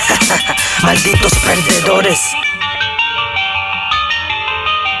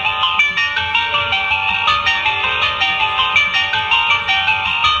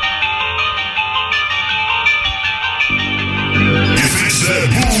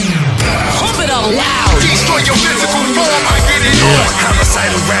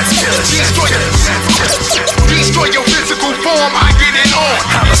 Homicidal raps, killer shit. Destroy your physical form, I get it on.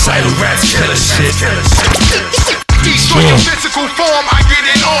 Homicidal raps, killer shit. Destroy your physical form, I get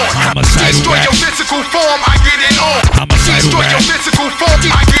it on. Destroy your physical form, I get it on. Destroy your physical form,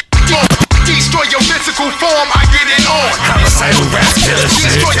 I get it on. Destroy your physical form, I get it on. Homicidal raps, killer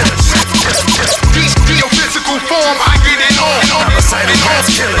shit. Destroy your physical form, I get it on. Homicidal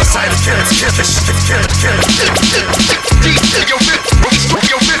raps, killer, killer. Destroy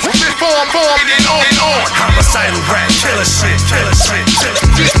your physical form, get it on. Homicidal rap, killer shit.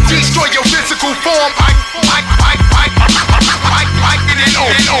 Destroy your physical form, I get it on.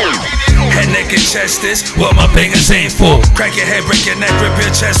 Head, neck, and chest is what my bangers aim for. Crack your head, break your neck, rip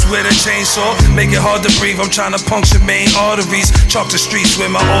your chest with a chainsaw. Make it hard to breathe, I'm trying to puncture main arteries. Chalk the streets with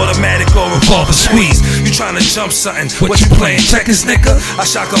my automatic or revolver squeeze. You trying to jump something, what you playing? Checkers, nigga? I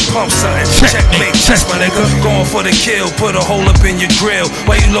shock a pump something. Checkmate, chest, my nigga. Going for the kill, put a hole up in your grill.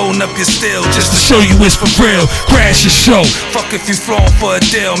 Why you loading up your steel? Just to show you it's for real. Crash your show. Fuck if you flowing for a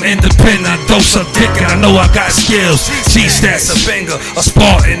deal. I'm independent, dose up dick, and I know I got skills. G-stats, a banger, a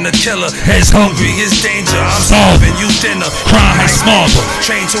Spartan, a killer. Heads hungry, it's danger. I'm starving, you dinner. Crime like Marvel.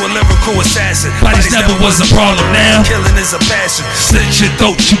 Trained to a lyrical assassin. Bodies never was a problem now. Killing is a passion. Slit your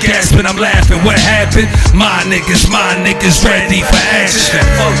throat, you gasping, I'm laughing. What happened? My niggas ready for action.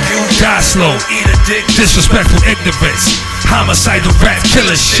 Fuck you, die slow, eat a dick. Disrespectful ignorance. Homicidal rap,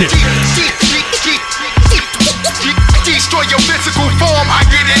 killer shit. Destroy your physical form, I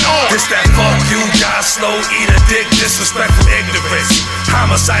get it on. This that fuck you, die slow, eat a dick, disrespectful ignorance.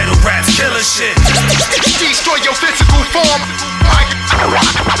 Homicidal raps, killer shit. Destroy your physical form, I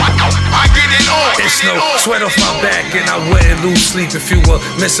get it on. It's no sweat off my back and I wouldn't lose sleep if you were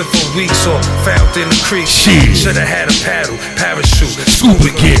missing for weeks or found in the creek. Should've had a paddle, parachute, scuba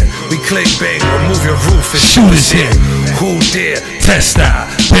gear. We click bang, remove your roof and shoot us here. Who dare? Test style,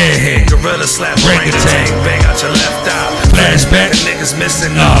 bare head, gorilla slap, orangutan, bang out your left eye. Flashback, niggas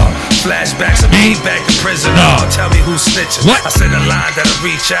missing all. Flashbacks of me back in prison. Tell me who's snitching. I said a line that'll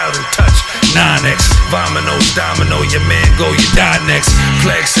reach out and touch. 9X, Vomino's domino, your man go, you die next.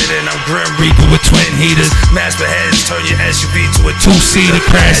 Plague sitting, I'm Grim Reaper with twin heaters. Master heads, turn your SUV to a two-seater,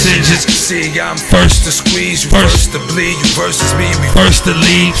 crash engines. See, I'm first to squeeze, you first to bleed. You versus me, we first to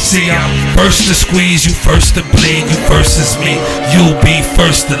leave. See, I'm first to squeeze, you first to bleed. You versus me, you'll be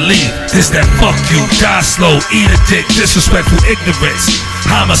first to leave. This that fuck you, die slow, eat a dick, disrespectful ignorance.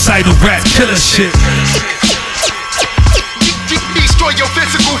 Homicidal rap, killer shit. Destroy your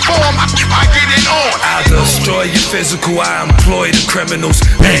physical form, I get it on. I'll destroy your physical, I employ the criminals.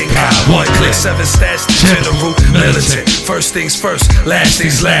 Bang, one click, 7 stats, the general, militant. First things first, last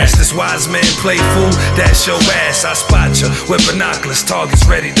things last. This wise man play fool, that's your ass. I spot you with binoculars, targets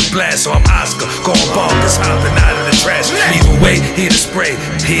ready to blast. So I'm Oscar, going bonkers, hopping out of the trash. Either way, he the spray,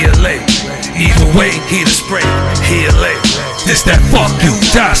 he a late. Either way, he the spray, he a late. This that fuck you,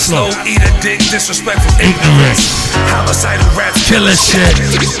 die slow, eat a dick, disrespectful ignorance. Homicidal raps, killer shit.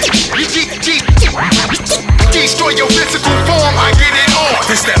 Destroy your physical form, I get it on.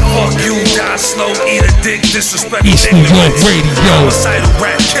 This that fuck you, die slow, eat a dick, disrespectful EastNYRadio. Homicidal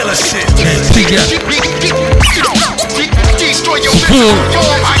rap, killer shit. Destroy your physical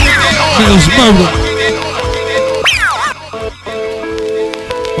form, I get it on. Feels murder.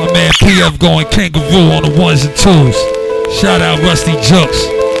 My man PF going kangaroo on the 1s and 2s. Shout out Rusty Jux.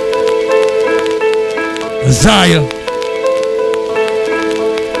 Jasia.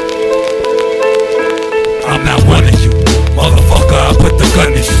 I'm not one of you. Motherfucker, I put the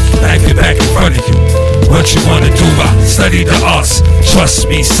gun in you. Back in front of you. What you wanna do? I study the arts. Trust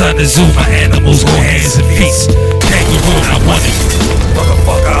me, son, the zoo. My animals go hands and feet. Kangaroo, not one of you.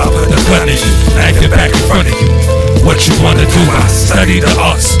 Motherfucker, I put the gun in you. Back in front of you. What you wanna do? I study the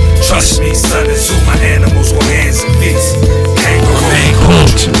arts. Trust me, son, the zoo. My animals go hands and feet. Kangaroo ain't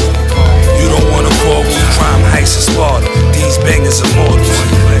culture. You don't wanna call with crime, heights and Sparta. These bangers are mortals.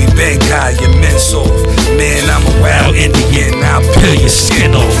 We bang guy, your men soft. Man, I'm a wild Indian. I'll peel your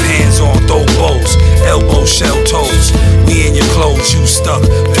skin off. Hands on, throw bows. Elbow, shell toes. We in your clothes, you stuck.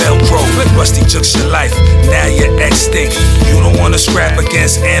 Velcro. Rusty Jux your life. Now you're extinct. You don't wanna scrap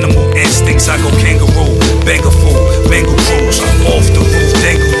against animal instincts. I go kangaroo, bang a fool, mangle cruise. I'm off the roof,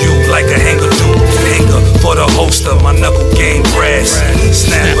 dangle you like a hanger do. Hanger for the holster, my knuckle game brass.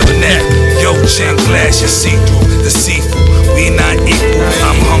 Snap a neck, yo, gem glass, you see through the seafood. We not equal.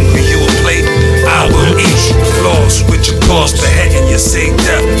 I'm hungry, you a plate. I will eat you. Lost with your cost, beheading your same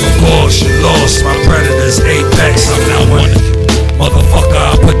death. Of course, you lost. My predator's apex. I'm not one of you. Motherfucker,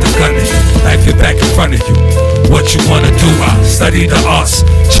 I put the gun in you. Back in front of you. What you wanna do? I study the arts.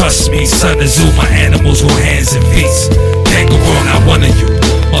 Trust me, son of zoo, my animals go hands and feet. Kangaroo, not one of you.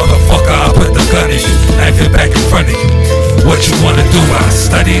 Motherfucker, I put the gun in you. Knife it back in front of you. What you wanna do? I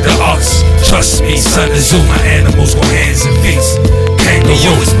study the arts. Trust me, son of zoo, my animals go hands and feet. Kangaroo.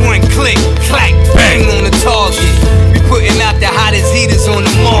 Yo, it's one click, clack, bang on the target. We putting out the hottest heaters on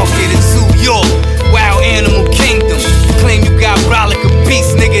the market. It's New York, Wild Animal Kingdom. Claim you got brolic a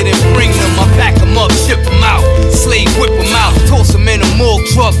beast, nigga, then bring them. I pack them up, ship them out. Slave whip them out. Toss them in a morgue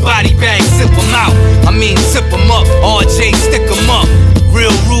truck, body bag, sip them out. I mean, zip them up. RJ, stick them up.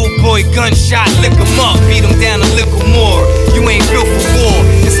 Real rude boy, gunshot, lick them up. Beat them down a little more. You ain't built for war.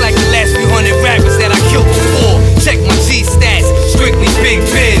 It's like the last few hundred rappers that I killed before. Check my G stats, strictly big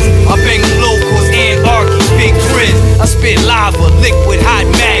biz. I bang them low cause anarchy, big grizz. I spit lava, liquid, hot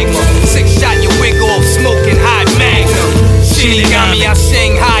magma. 6 shot your wig off, smoking hot magna. She got me out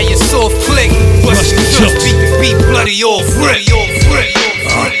Shanghai, a soft click. Rush the jump, beat the beat, bloody off, rip.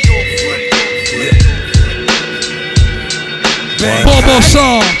 Bobo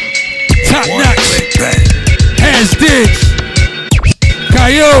song, top notch, hands digs,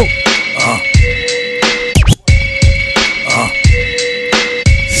 Caillou,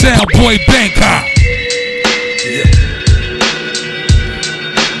 Soundboy Bangkok,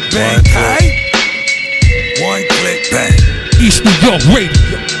 Bangkok, one click bang, East New York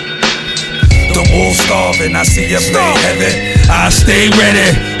Radio. The wolves starving, I see you play heavy. I stay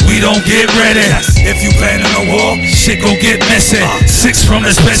ready, we don't get ready. If you planning a war, shit gon' get messy. 6 from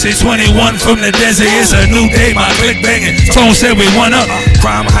the special, 21 from the desert. It's a new day, my click banging. Tone said we won up.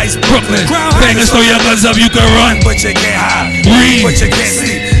 Crime Heights, Brooklyn. Bangers, throw your guns up, you can run, but you can't hide. Breathe, but you can't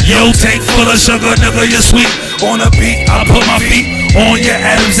sleep. Yo, tank full of sugar, nigga, you're sweet. On a beat, I put my feet on your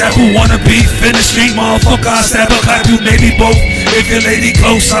Adam's apple. Wanna be in the street, motherfucker, I stab a clap you, maybe both. If your lady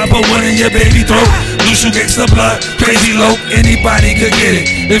close, I put one in your baby throat. Louch gangsta blood, crazy low, anybody could get it.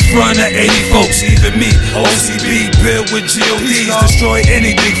 In front of 80 folks, even me. OCB, built with GODs, destroy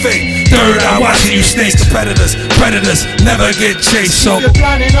anything fake. Third eye watching you snakes, competitors, predators, never get chased. So if you're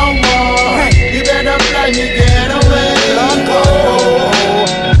planning on war, you better plan your getaway.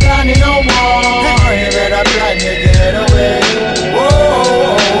 Planning on war, you better plan your getaway.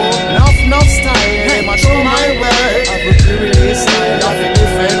 Whoa, enough style, I show my way. I put you really style of a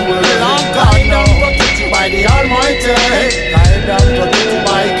different world. Guide down, protected by the Almighty. Guide down, protected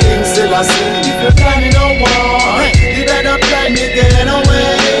by King Selassie. If you're planning on war, you better plan your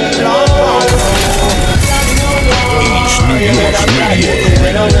getaway.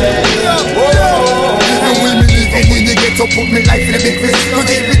 So put me life in a big risk. Cause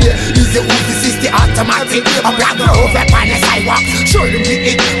every day is the Uzi, this is the automatic. I'm black girl rap on the sidewalk. Show them the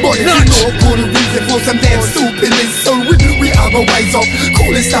it. But if you know good reason for some damn stupidness. So we have a wise up.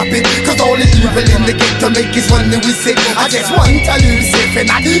 Cool and stop it. Cause all the evil in the ghetto make is one that we say. I just want to live safe and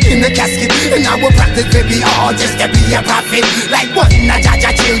not in the casket. And I will practice baby hard just to be a prophet. Like one of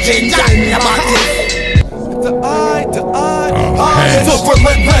Jaja children, tell me about it. The eye, the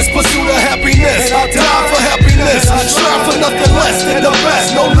relentless pursuit of happiness. I die for happiness, I strive for nothing less than the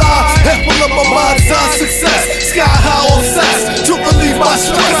best. No lie, apple of my mind's on success. Sky high obsessed to relieve my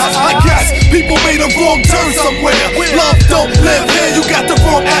stress. I guess people made a wrong turn somewhere. Love don't live here, you got the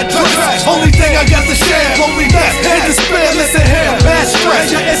wrong address. Only thing I got to share, loneliness and despair. Listen here, bad stress,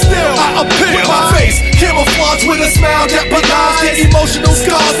 and still I appear. My face camouflage with a smile that belies the emotional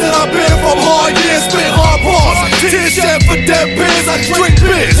scars that I've been from hard years, spent hard bars. Tears shed for dead beers, I drink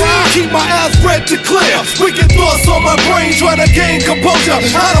beers. Keep my eyes red to clear. Wicked thoughts on my brain, trying to gain composure.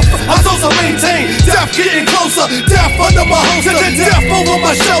 I also maintain death getting closer. Death under my holster, death over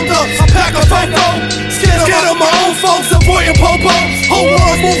my shoulder. I pack a fofo, scared of my own folks, avoiding popo. Whole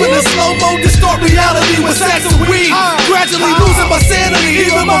world moving in slow-mo, distort reality with sacks of weed. Gradually losing my sanity,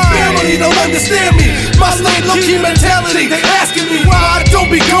 even my family don't understand me. My slave low-key mentality, they asking me why I don't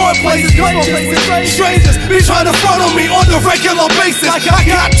be going places. Strangers be trying to front on me on the regular basis. I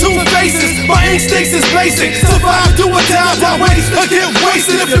got 2 faces, my instincts is basic. Survive, do or die, why waste or get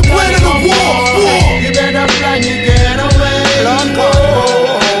wasted if you're planning a war. You better plan your getaway.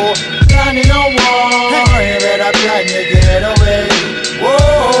 Planning a war, you better plan your getaway.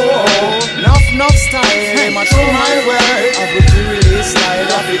 Whoa, enough style, I show my way. I put you really style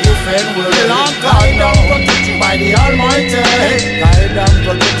of a different world. Guide down, protected by the Almighty. Guide down,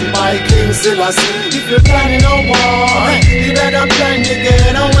 protected by King Selassie. If you're planning a war, you better plan your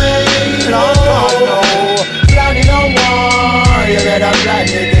getaway. Planning a war, you better plan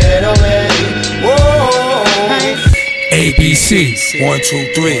your getaway. Whoa. ABC, 1,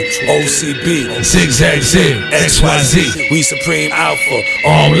 2, 3, OCB, Zigzag Z, XYZ, we Supreme Alpha,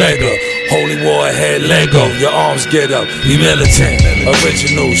 Arm Lego, Holy Warhead Lego, your arms get up, be militant,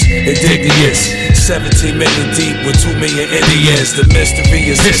 originals, indigenous, 17 million deep with 2 million Indians, the mystery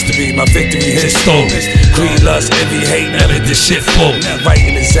is history, my victory is stolen, greed, lust, envy, hate, none of this shit full,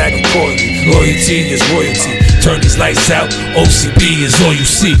 writing exact accordingly, loyalty is royalty, turn these lights out, OCB is all you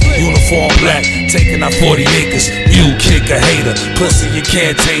see, uniform black, taking out 40 acres, you kick a hater, pussy you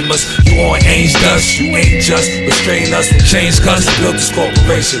can't tame us, you on Aint's dust, you ain't just, restrain us with chains cuss, built this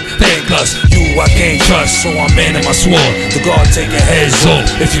corporation, thank us, you I can't trust, so I'm manning my sword, the guard taking heads off,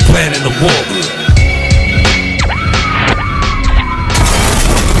 if you planning the war.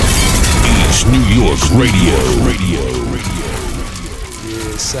 East New York Radio.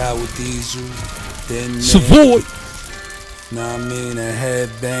 Yeah, sour diesel, then Savoy. Nah, I mean a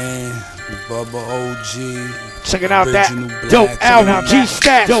headband, Bubba OG. Checking out that dope album,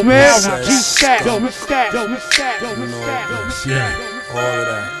 GSTATS, man. GSTATS. Yeah. All of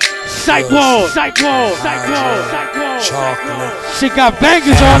that. SYKE WARD. Chocolate. Shit got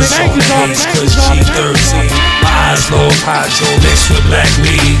bangers on it. Cause G13, my eyes low hydro mixed with black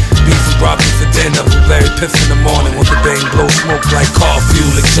weed. Beef and broccoli for dinner, blueberry piff in the morning with the bang blow smoke like car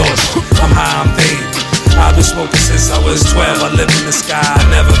fuel exhaust. I'm high, I'm faded. I've been smoking since I was 12. I live in the sky, I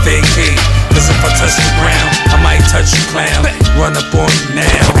never vacate. Cause if I touch the ground, I might touch you, clown. Run up on you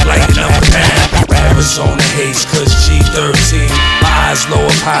now, lighting up a pound. Arizona haze, cause G13. My eyes low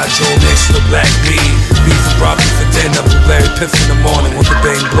of hydro mixed with black weed. Beef and broccoli for dinner, blueberry piff in the morning with the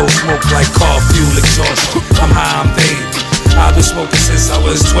bang blow smoke like car fuel exhaust. I'm high, I'm faded. I've been smoking since I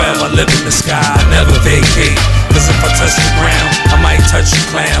was 12. I live in the sky, I never vacate. Cause if I touch the ground, I might touch you,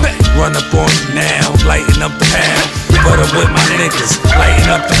 clown. Run up on you now, lighting up the pound. But I'm with my niggas,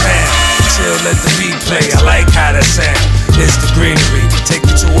 lighting up the pound. Chill, let the beat play, I like how that sound. It's the greenery, take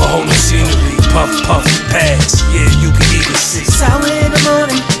me to a whole new scenery. Puff, puff, pass, yeah, you can even see. Sour in the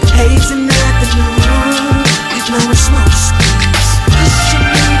morning, haze in the afternoon. We blowing smoke screens. Push your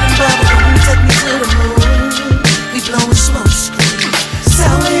weed and bubble, take me to the moon. We blowing smoke screens.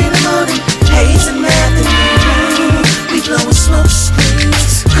 Sour in the morning, haze in the afternoon. We blowing smoke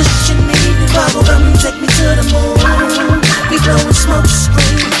screens. Push your weed and bubble, take me to the moon. We blowing smoke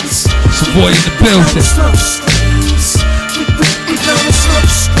screens. Savoy in the building. Smoke screens. We blowing smoke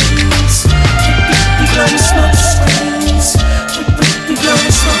screens. We blowing smoke screens. We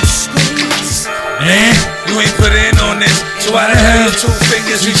blowing smoke screens. Man, you ain't put in on this, so why the hell your 2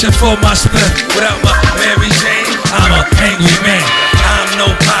 fingers reaching for my split? Without my Mary Jane, I'm an angry man. I'm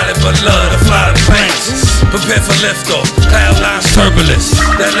no pilot, but love to fly the planes. Prepare for liftoff, cloud lines turbulence.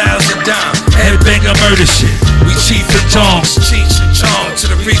 That allows a dime, headbanger murder shit. We chief and Jones, cheech and charm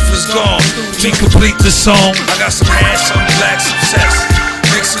till the reefer's gone. We complete the song. I got some hash, some black, some sex.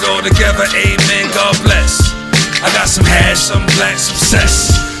 Mix it all together, amen, God bless. I got some hash, some black, some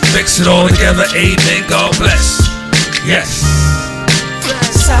sex. Mix it all together, amen, God bless. Yes.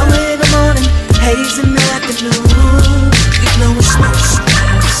 Sour in the morning, haze in the afternoon. We blowing smoke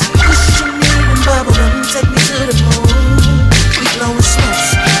screens. Push your weed and bubble and take me to the moon. We blowing smoke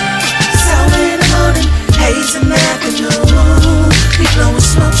screens. Sour in the morning, haze in the afternoon. We blowing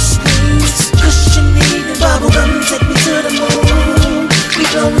smoke screens. Push your weed and bubble and take me to the moon. We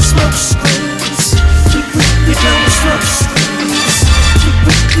blowing smoke screens. We blowing smoke screens.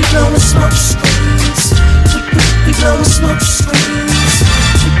 We blowing smoke screens. We blowing smoke screens.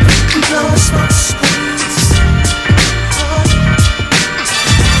 We blowing smoke screens.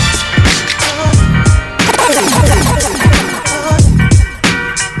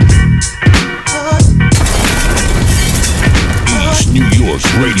 East New York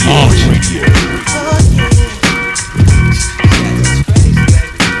Radio.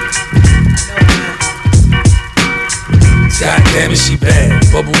 God damn it, she bad.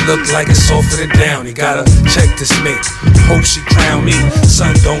 Bubble look like it's softer than down. You gotta check this mate. Hope she crown me.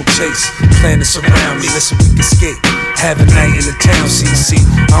 Sun don't chase. Planets surround me. Listen, we can skate. Have a night in the town, CC.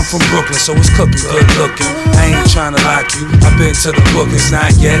 I'm from Brooklyn, so it's cooking, good looking. I ain't tryna lock you. I've been to the bookings,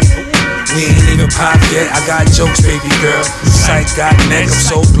 not yet. We ain't even pop yet. I got jokes, baby girl. Sight got neck. I'm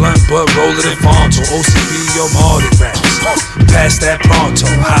so blunt, but roll it in Fonto. OCB, your Marty raps. Pass that pronto.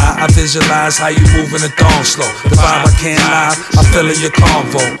 High, I visualize how you moving the thong slow. The vibe I can't lie, I'm feeling your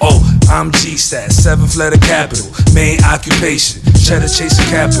convo. Oh, I'm GSTATS, 7th letter capital. Main occupation, cheddar chasing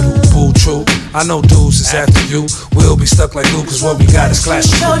capital. Bull true, I know dudes is after you. We'll be stuck like Luke, cause what we got is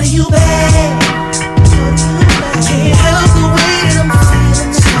classic. Shorty, you bad. Can't help the way that I'm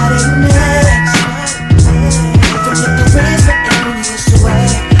feeling inside of me. From the rays that you used to wear,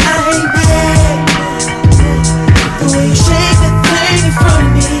 I ain't bad. The way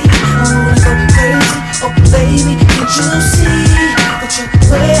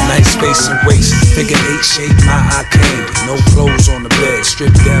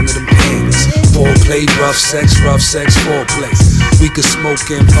strip down to them panties. Foreplay, rough sex, foreplay. We could smoke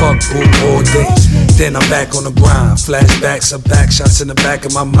and fuck boo all day. Then I'm back on the grind. Flashbacks of back shots in the back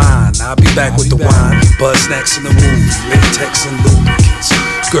of my mind. I'll be back with the wine. Buzz snacks in the movie. Latex and lubricants.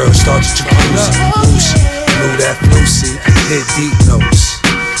 Girl, start to jacuzzi. Whoosh. Blew that flucy. Hit deep notes.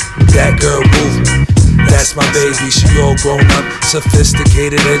 That girl movement. That's my baby, she all grown up,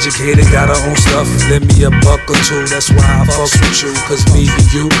 sophisticated, educated, got her own stuff. Lend me a buck or two, that's why I fuck with you. Cause me and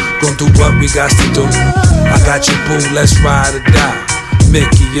you gon' do what we got to do. I got you boo, let's ride or die.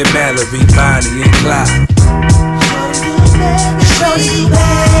 Mickey and Mallory, Bonnie and Clyde. Shorty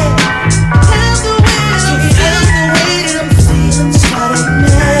bad, love the way that I'm feeling, started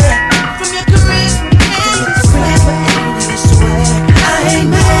mad. From your charisma and your charisma and your sweat, I ain't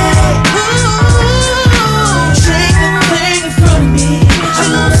mad.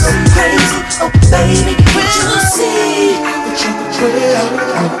 Baby, can't you see that you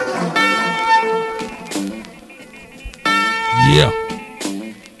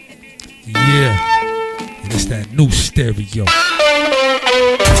Yeah. And it's that new stereo.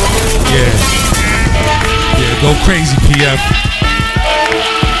 Yeah, go crazy, PF.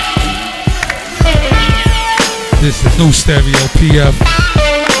 This is the new stereo, PF.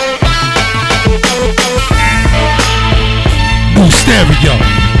 New stereo.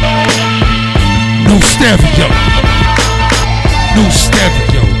 New stereo. New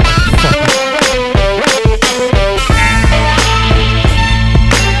stereo. Fuck it.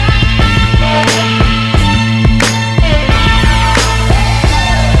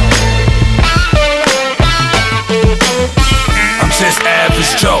 I'm just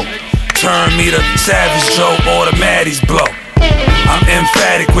average Joe. Turn me to Savage Joe or the Maddies blow. I'm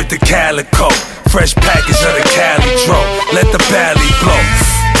emphatic with the calico. Fresh package of the Cali Dro. Let the valley blow.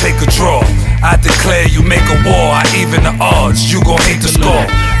 Take a draw. I declare you make a war, I even the odds, you gon' hate the score.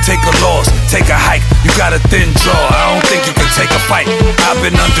 Take a loss, take a hike, you got a thin jaw, I don't think you can take a fight. I've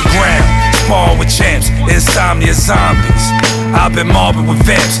been underground, sparring with champs, insomnia zombies. I've been mobbing with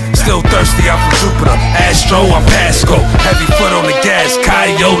vamps, still thirsty, I'm from Jupiter. Astro, I'm Pasco, heavy foot on the gas,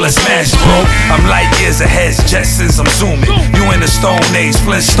 Kyo, let's smash bro. I'm light years ahead, Jetsons, I'm zooming. You in the Stone Age,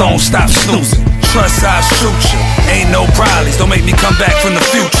 Flintstone, stop snoozing. Trust I shoot you, ain't no problems, don't make me come back from the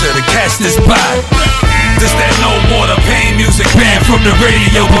future to catch this body. This that no water pain music banned from the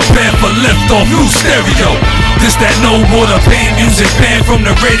radio, prepare for lift off new stereo. This that no water pain music banned from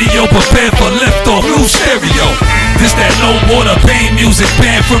the radio, prepare for lift off new stereo. This that no water pain music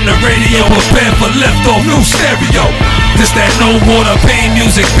banned from the radio, prepare for lift off new stereo. This that no water pain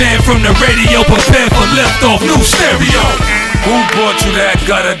music banned from the radio, prepare for lift off new stereo. Who brought you that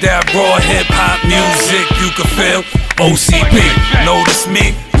gutter, that raw hip-hop music you can feel? OCB, notice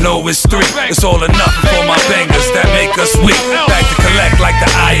me, know it's 3. It's all or nothing for my bangers that make us weak. Back to collect like the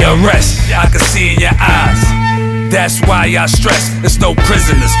IRS, I can see in your eyes. That's why I stress, there's no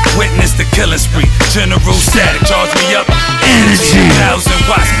prisoners. Witness the killing spree. General static, charge me up. Energy. 1,000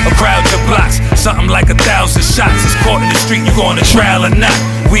 watts, a crowd your blocks. Something like 1,000 shots. It's caught in the street, you going to trial or not?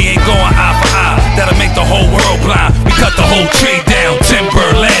 We ain't going eye for eye. That'll make the whole world blind. We cut the whole tree down. Timber,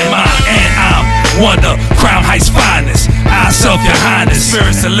 landmine, and I'm one of Crown Heights' finest. I self your highness.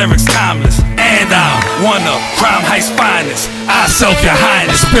 Spirits and lyrics timeless. And I'm one of Crown Heights' finest. I self your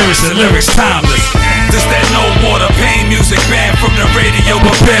highness. Spirits and lyrics timeless. This that no water pain music banned from the radio,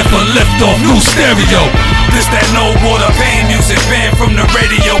 prepare for lift off new stereo. This that no water pain music banned from the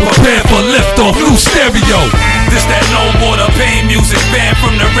radio, prepare for lift off new stereo. This that no water pain music banned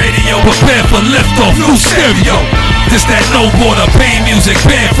from the radio, prepare for lift off new stereo. This that no water pain music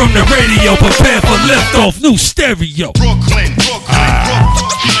banned from the radio, prepare for lift off new stereo. Brooklyn.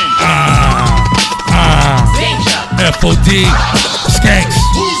 FOD, Skanks,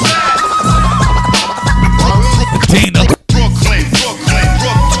 Medina,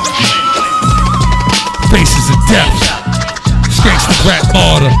 Faces of Death, Skanks the Rap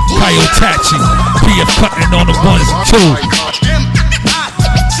Martyr, Kyotachi, Pf Cuttin on the 1s and 2s.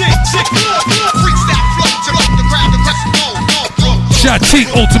 Shot-T,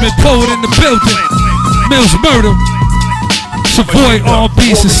 ultimate poet in the building. Mills Murder, Savoy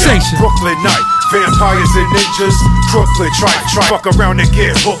R&B sensation. Brooklyn night. Vampires and ninjas, Brooklyn, try. Fuck around and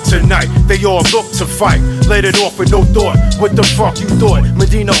get hooked tonight. They all look to fight, let it off with no thought. What the fuck you thought?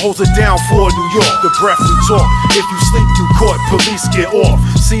 Medina holds it down for New York. The breath we talk. If you sleep, you caught. Police get off.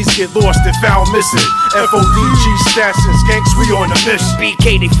 C's get lost and found missing. FOD, GSTATS and Skanks, we on a mission.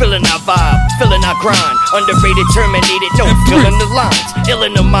 BK, they feeling our vibe, feeling our grind. Underrated, terminated, no filling the lines. Ill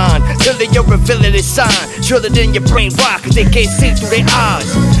in the mind, till you're a villain is sign. Surely then your brain rock, cause they can't see through their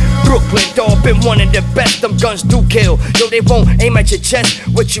eyes. Brooklyn, dog, been one of the best. Them guns do kill, though they won't aim at your chest.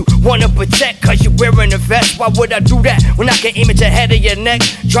 What you wanna protect, cause you wearing a vest. Why would I do that when I can aim at your head or your neck?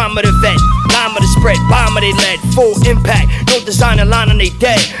 Drama the vet, lime of the spread, bomb of they lead. Full impact, no designer line on they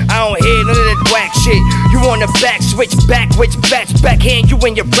dead. I don't hear none of that whack shit. You on the back, switch back, which batch, backhand you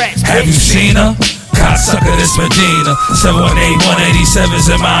and your rats. Have you seen her? Cocksucker, this Medina. 718-187's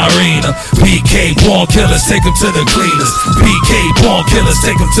in my arena. PK born killers, take them to the cleaners. PK born killers,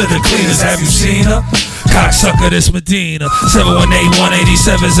 take them to the cleaners. Have you seen her? Cocksucker, this Medina.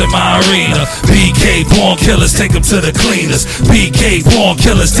 718-187's in my arena. PK born killers, take them to the cleaners. PK born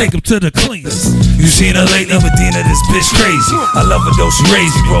killers, take them to the cleaners. You seen her lately, Medina? This bitch crazy. I love her though, she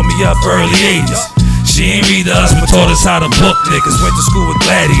crazy. Brought me up early 80s. She ain't read us, but taught us how to book niggas. Went to school with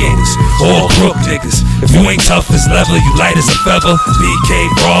gladiators, all crook niggas. If you ain't tough as leather, you light as a feather. BK,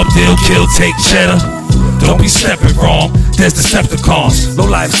 rob, deal, kill, take cheddar. Don't be stepping wrong, there's Decepticons. Low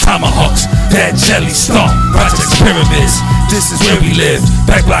life tomahawks, bad jelly stomp. Projects, pyramids, this is where we live.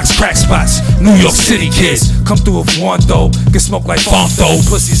 Back blocks, crack spots, New York City kids. Come through if you want though, get smoked like Fonto.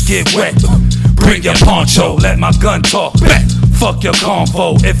 Pussies get wet, bring your poncho. Let my gun talk, back. Fuck your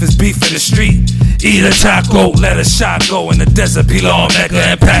convo, if it's beef in the street, eat a taco, let a shot go. In the desert, below Mecca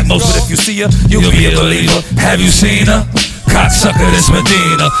and Patmos. But if you see her, you'll be a believer. Have you seen her? Cocksucker, this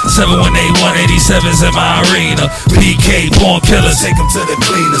Medina. 718-187's in my arena. PK born killers, take them to the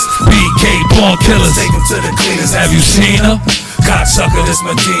cleaners. PK born killers, take them to the cleaners. Have you seen her? Cocksucker, this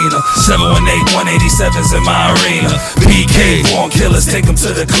Medina. 718-187's in my arena. PK born killers, take them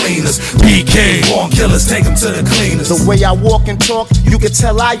to the cleaners. PK born killers, take them to the cleaners. The way I walk and talk, you can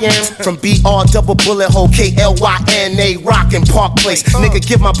tell I am from BR double bullet hole KLYNA rockin' Park Place. Nigga,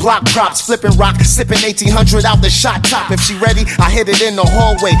 give my block props, flipping rock, sipping 1800 out the shot top. If she ready, I hit it in the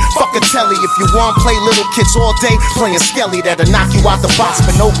hallway. Fuck a telly, if you want play little kids all day, playing Skelly that'll knock you out the box.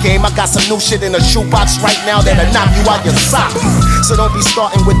 For no game, I got some new shit in a shoebox right now that'll knock you out your sock. So don't be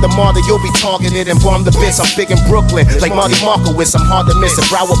starting with the martyr, you'll be targeted and bomb the bits. I'm big in Brooklyn, like Marty Markowitz, I'm hard to miss. At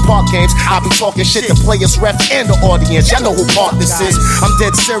Broward Park games, I'll be talking shit to players, ref, and the audience. Y'all know who part this is. I'm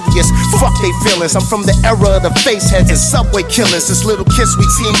dead serious, fuck they feelings. I'm from the era of the face heads and subway killers. This little kiss we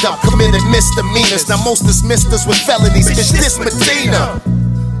teamed up, committed misdemeanors. Now most dismissed us with felonies, bitch, this Medina.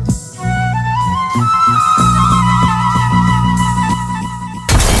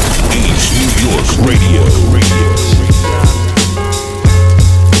 East New York's radio.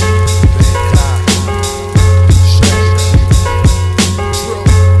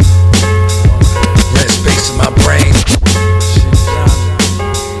 My brain.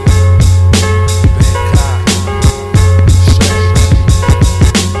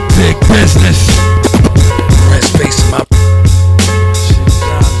 Big business. Rent space in my.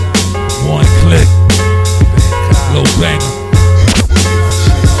 One click. Low banger.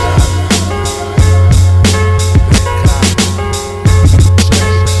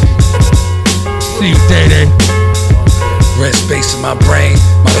 See you, Day-Day. Rent space in my brain.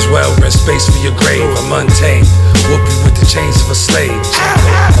 Might as well rent space for your grave. I'm untamed. Whoop you with the chains of a slave.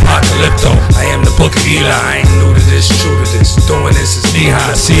 Apocalypto, I am the book of Eli. I ain't new to this, true to this. Doing this is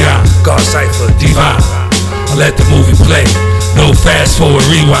knee-high, see-high. God cipher, divine. I let the movie play. No fast forward,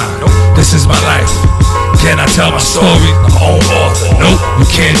 rewind. This is my life. Can I tell my story? I'm own author. Nope, you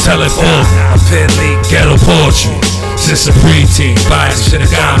can't tell it for me. I pen leak, ghetto poetry. Since a preteen, body should've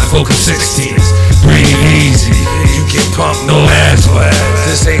gone focus 16s. Breathe easy, you get pumped, no asthma.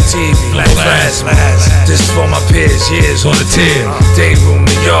 This ain't TV, no plasma. This for my peers, years on the tier. Day room,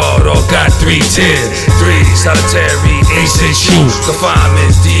 the yard, all got 3 tiers. 3 solitary, ancient shoes.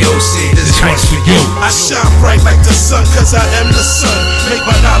 Confinements, DOC, this one's for you. I shine bright like the sun, cause I am the sun. Make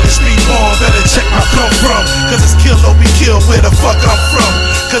my knowledge be born, better check my come from. Cause it's kill or be killed, where the fuck I'm from.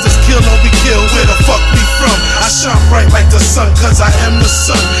 Cause it's kill or be killed, where the fuck we from. I shine bright like the sun, cause I am the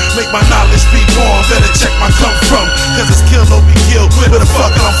sun. Make my knowledge be born, better check my come from. Cause it's kill or be killed, where the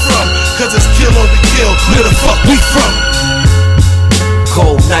fuck I'm from. Cause it's kill or be killed, where the fuck we from.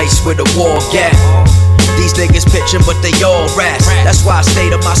 Cold nights with a war gap. These niggas pitching, but they all raps. That's why I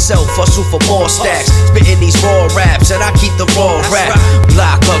stay to myself, hustle for more stacks. Spitting these raw raps, and I keep the raw rap.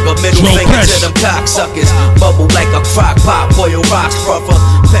 Block hugger, middle finger to them cocksuckers. Bubble like a crock pot, boil rocks, brother.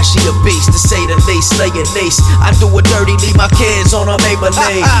 Pesci a beast, to say the least, slay a niece. I do it dirty, leave my kids on a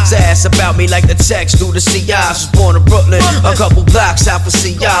Maybelline. Sass about me like the text through the CI. Was born in Brooklyn, a couple blocks out for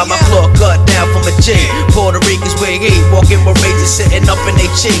CI. My floor cut down from a G. Puerto Ricans where he walking with razors sitting up in they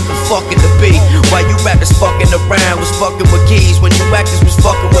cheek. I'm fucking the beat. Why you rappers fucking around? Was fucking with keys when you actors was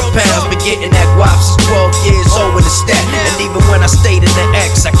fucking with pounds. Been getting that guap since 12 years old with a stack. And even when I stayed in the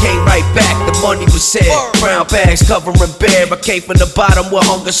X, I came right back. The money was here. Brown bags covering bear. I came from the bottom with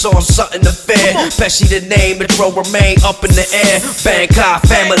hunger, so I'm something to fear. Pesci the name, the throw remain up in the air. Bangkok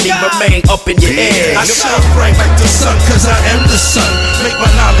family remain up in your ear. I shine bright like the sun, cause I am the sun. Make my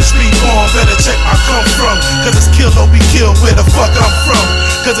knowledge be on, better check I come from. Cause it's kill or be killed where the fuck I'm from.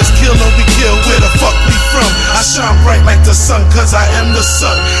 Cause it's kill or be killed where the fuck we from. I shine bright like the sun, cause I am the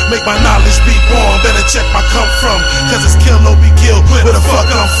sun. Make my knowledge be born, better check my come from. Cause it's kill or be killed where the fuck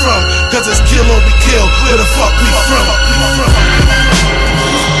I'm from. Cause it's kill or be killed where the fuck we from.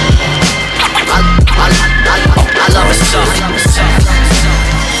 I love it so. I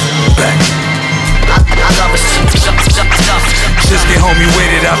love it so. Just get home, you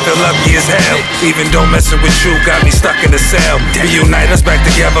waited, I feel lucky as hell. Even though messing with you got me stuck in the cell. Reunite us back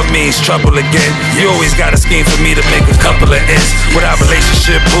together means trouble again. You always got a scheme for me to make a couple of ends. With our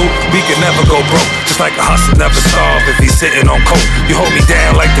relationship, boo, we can never go broke. Just like a hustler never starve if he's sitting on coke. You hold me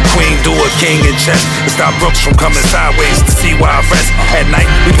down like the queen do a king in chess. And stop Brooks from coming sideways to see why I rest. At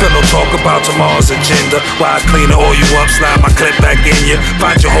night, we pillow talk about tomorrow's agenda. While I clean all you up, slide my clip back in you.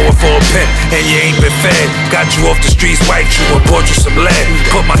 Find your hoe for a pimp, and you ain't been fed. Got you off the streets, wiped you, and bought you some lead.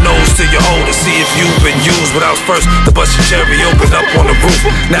 Put my nose to your hole to see if you've been used. But I was first to bust your cherry open up on the roof.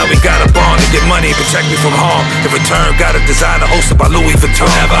 Now we got a bond to get money, protect me from harm. In return, got a designer hosted by Louis Vuitton.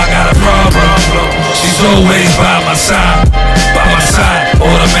 Whenever I got a problem, she's always by my side. By my side,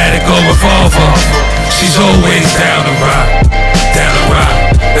 automatic or revolver. She's always down to ride, down to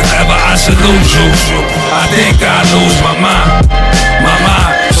ride. If ever I should lose you, I think I lose my mind, my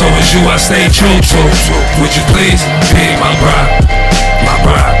mind. So as you I stay true to. Would you please be my bride, my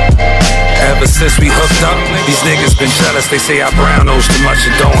bride? Ever since we hooked up, these niggas been jealous. They say I brown nose too much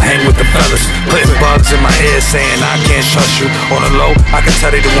and don't hang with the fellas. Putting bugs in my ear saying I can't trust you. On the low, I can tell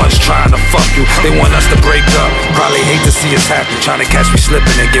they the ones trying to fuck you. They want us to break up, probably hate to see us happy. Trying to catch me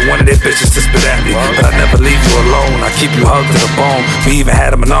slipping and get one of their bitches to spit at me. But I never leave you alone, I keep you hugged to the bone. We even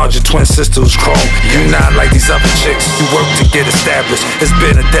had a menage, your twin sister who's chrome. You not like these other chicks, you work to get established. It's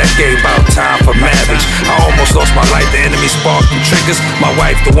been a decade, about time for marriage. I almost lost my life, the enemy sparked them triggers. My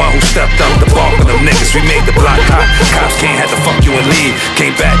wife, the one who stepped up, the bulk of them niggas. We made the block hot, cops can't have to fuck you and leave.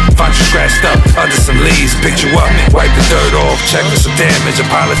 Came back, found you scratched up under some leaves. Picked you up, wiped the dirt off, checked for some damage.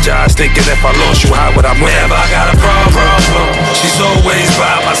 Apologize, thinking if I lost you, how would I win? Whenever I got a problem, she's always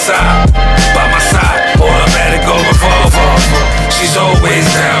by my side, by my side. Automatic or revolver, she's always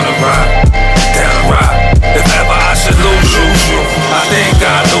down to ride, down to ride. If ever I should lose you, I think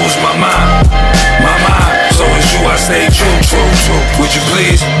I'd lose my mind, my mind. So as you I stay true. Would you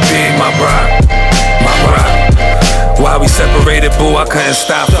please be my bride, my bride? While we separated, boo, I couldn't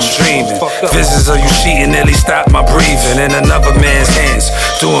stop from dreaming. Visions of you cheating nearly stopped my breathing. In another man's hands,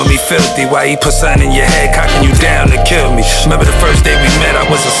 doing me filthy. While he put something in your head, cocking you down to kill me. Remember the first day we met, I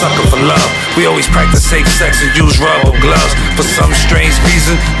was a sucker for love. We always practiced safe sex and used rubber gloves. For some strange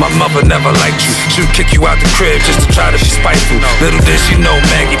reason, my mother never liked you. She would kick you out the crib just to try to be spiteful. Little did she know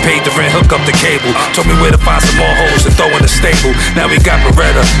Maggie paid the rent, hook up the cable. Told me where to find some more hoes to throw in the stable. Now we got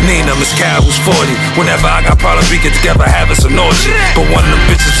Beretta, Nina, Miss Cal, who's 40. Whenever I got problems, we get together, having some nausea. But one of them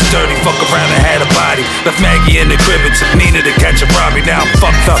bitches was dirty, fuck around and had a body. Left Maggie in the crib and took Nina to catch a robbery. Now I'm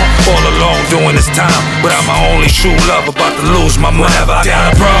fucked up, all alone doing this time. Without my only true love, about to lose my mind. Whenever I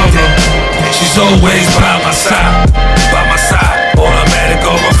got a problem, she's always by my side, by my side. Automatic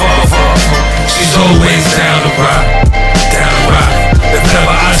or revolver, she's always down to ride, down to ride. If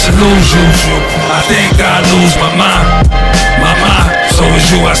ever I should lose you, I think I'd lose my mind, my mind. So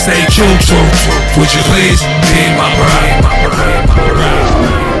as you I stay true. Would you please be my bride, my bride, my bride?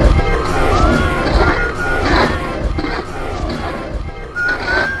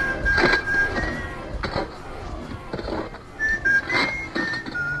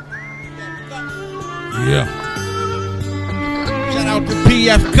 Yeah. Shout out to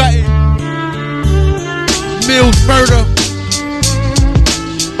Pf Cuttin, Mills Murder,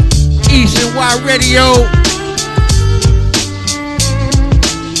 EastNYRadio,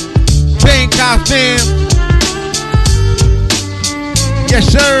 Bangkok fam. Yes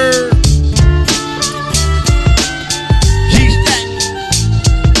sir.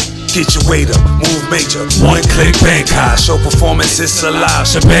 Get your weight up, move major. One click, Bangkok. Show performance, it's alive.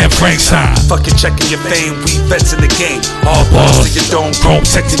 Shabam Frankenstein. Fuck it, checking your fame. We vets in the game. All balls to your dome, chrome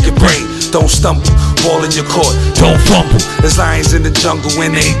protecting your brain. Don't stumble. ball in your court. Don't fumble. There's lions in the jungle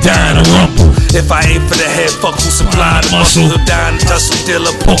and they dying to rumble. If I aim for the head, fuck who supply the muscle. He'll die in the tussle,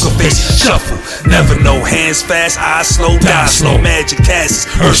 dealer, poker face, shuffle. Never know, hands fast, eyes slow, die slow. Magic casses,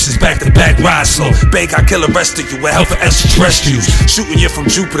 hearses, back to back, ride slow. Bank, I kill the rest of you with help for extraterrestrials. Shooting you from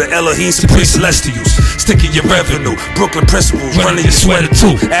Jupiter, Elohim, Supreme Celestials. Sticking your revenue, Brooklyn principles, running your sweater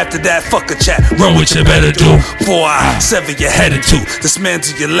too. After that, fuck a chat, run what you better do. 4 I sever your head in two.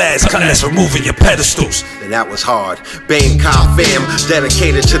 Dismantle your last, cut that's removing your pedestals. And that was hard. Bang, Kyle fam,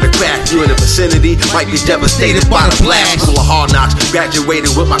 dedicated to the craft. You in the vicinity might be devastated by the blast. Full of hard knocks,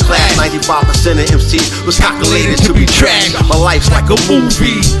 graduated with my class. 95% of MCs was calculated to be trash. My life's like a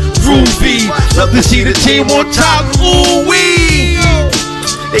movie, groovy. Love to see the team on top, ooh-wee.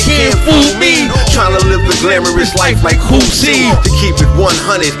 They can't fool me. Trying to live the glamorous life like Hoosie. To keep it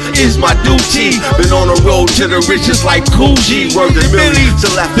 100 is my duty. Been on the road to the riches like Coogee. Word to Millie, to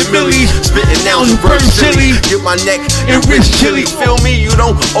left the Millie. Spitting now some verse chili. Get my neck enriched chili. Feel me? You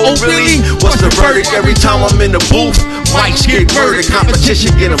don't oh really? What's the verdict every time I'm in the booth? Mics get murdered,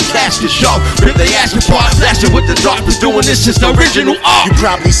 competition get them casted sharp. Rip they ass apart, blasted with the dark. Been doing this since the original art. You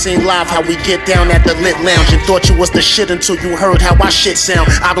probably seen live how we get down at the lit lounge and thought you was the shit until you heard how my shit sound.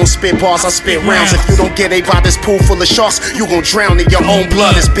 I don't spit bars, I spit rounds. If you don't get a by this pool full of sharks, you gon' drown in your own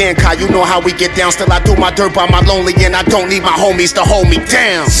blood. It's Bankai, you know how we get down. Still I do my dirt by my lonely, and I don't need my homies to hold me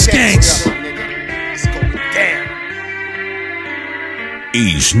down. Skanks.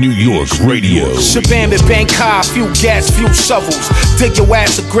 East New York Radio. Shabam and Bankai, few gas, few shovels. Dig your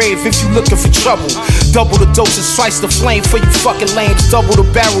ass a grave if you looking for trouble. Double the doses, twice the flame for you fucking lames. Double the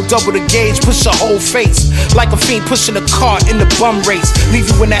barrel, double the gauge, push your whole face. Like a fiend pushing a cart in the bum race.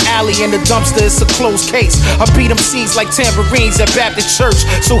 Leave you in the alley in the dumpster, it's a closed case. I beat them seeds like tambourines at Baptist church.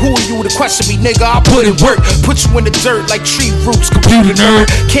 So who are you to question me, nigga? I put in work. Put you in the dirt like tree roots, computer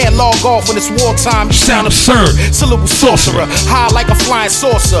nerd. Can't log off when it's wartime, you sound absurd. Syllable sorcerer, high like a flying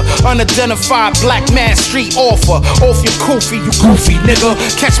saucer. Unidentified black man street offer. Off your koofy, you goofy nigga.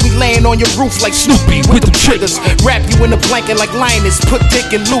 Catch me laying on your roof like Snoopy with them triggers. Wrap you in a blanket like Linus, put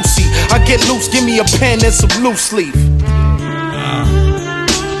Dick and Lucy. I get loose, give me a pen and some loose leaf.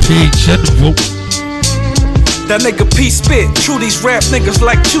 Peach at the rope. That nigga P spit, true these rap niggas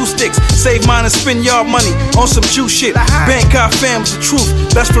like chew sticks. Save mine and spend y'all money on some Jew shit. Bankai fam's the truth,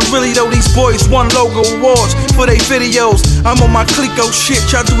 that's for really though. These boys won logo awards for they videos. I'm on my Clico shit,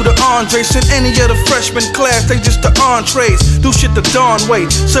 y'all do the Andre. Send any of the freshman class, they just the entrees. Do shit the darn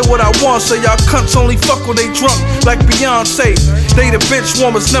way, say what I want, say y'all cunts only fuck when they drunk, like Beyonce. They the bench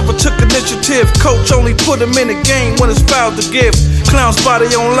warmers, never took initiative. Coach only put them in the game when it's foul to give. Clowns by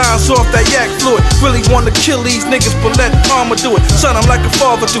their own lines off that yak fluid. Really wanna kill these niggas, but let mama do it. Son, I'm like a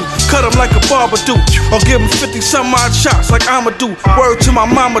father do, cut him like a barber do, or give him 50 some odd shots like I'ma do. Word to my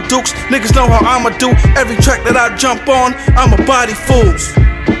mama dukes, niggas know how I'ma do. Every track that I jump on, I'm a body fools.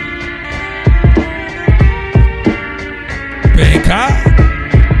 Bankai?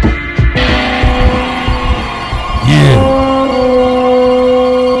 Yeah.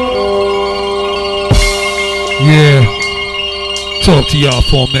 Yeah. Talk to y'all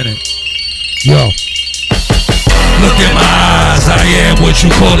for a minute. Yo. Look in my eyes, I am what you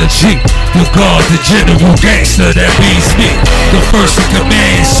call a G. The guard, the general gangster, that beats me. The first in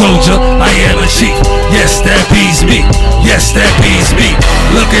command soldier, I am a chief. Yes, that beats me. Yes, that beats me.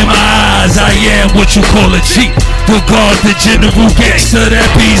 Look in my eyes, I am what you call a G. The guard, the general gangster, that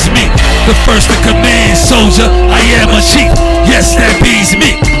beats me. The first in command soldier, I am a chief. Yes, that beats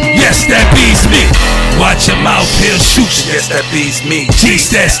me. Yes, that beats me. Watch your mouth, he'll shoot you. Yes, that beats me.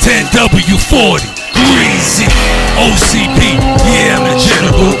 GSTATS 10W40. Greezi, OCP, yeah, I'm the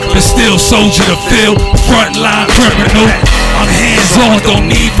general, but still soldier to fill, frontline criminal. I'm hands-on, don't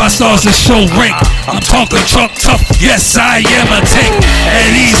need 5 stars to show rank. I'm talking truck tough, yes, I am a tank.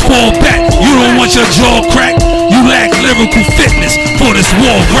 At ease, fall back, you don't want your jaw cracked. You lack lyrical fitness for this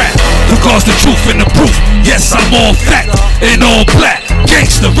war rap. Because the truth and the proof, yes, I'm all fact and all black.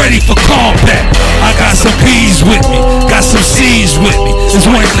 Gangster ready for combat. I got some P's with me, got some C's with me. It's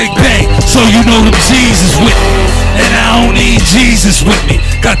one click bang, so you know them G's is with me. And I don't need Jesus with me.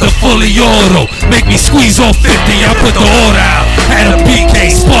 Got the fully auto, make me squeeze on 50. I put the order out, had a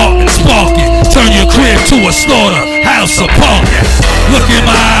BK sparking. Turn your crib to a slaughter house of punk. Look in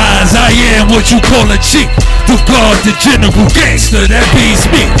my eyes, I am what you call a G. The guard, the general gangster, that beats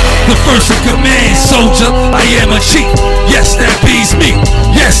me. The first in command soldier, I am a chief. Yes, that beats me.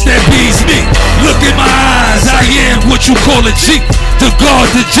 Yes, that beats me. Look in my eyes, I am what you call a G. The guard,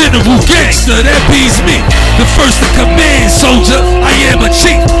 the general gangster, that beats me. The first in command soldier, I am a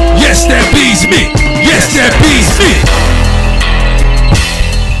chief. Yes, that beats me. Yes, that beats me.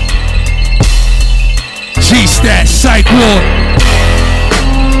 SYKE WARD.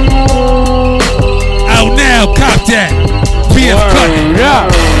 Out now, cop that. Pf Cuttin.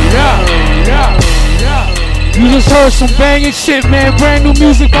 You just heard some banging shit, man. Brand new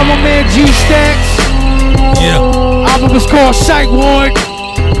music by my man GSTATS. Yeah. Album is called SYKE WARD.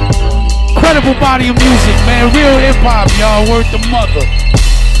 Incredible body of music, man. Real hip hop, y'all. Word the mother.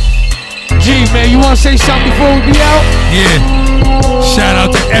 G, man, you want to say something before we be out? Yeah. Shout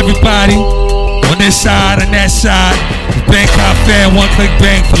out to everybody on this side and that side. Bangkok fan, one click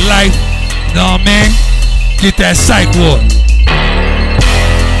bang for life. Know what I mean? Get that SYKE WARD.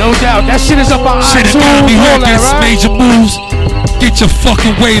 No doubt. That shit is up on Shit iTunes. Economy Records, right? major moves. Get your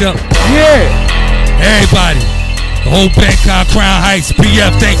fucking weight up. Yeah. Everybody. The whole Bangkok Crown Heights.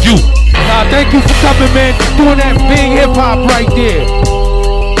 PF, thank you. Nah, thank you for coming, man. Doing that big hip hop right there.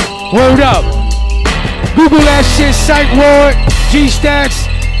 Word up. Google that shit, SYKE WARD, GSTATS.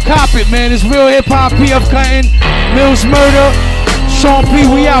 Cop it, man. It's real hip hop. Pf Cuttin, Mills Murder, Sean P.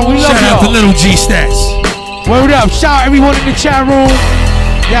 We out. We love y'all. Shout out to little GSTATS. Word up. Shout out everyone in the chat room.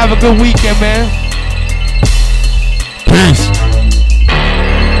 You have a good weekend, man. Peace.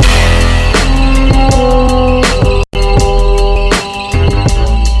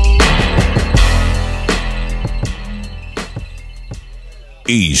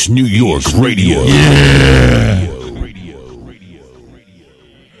 East New York Radio. Yeah.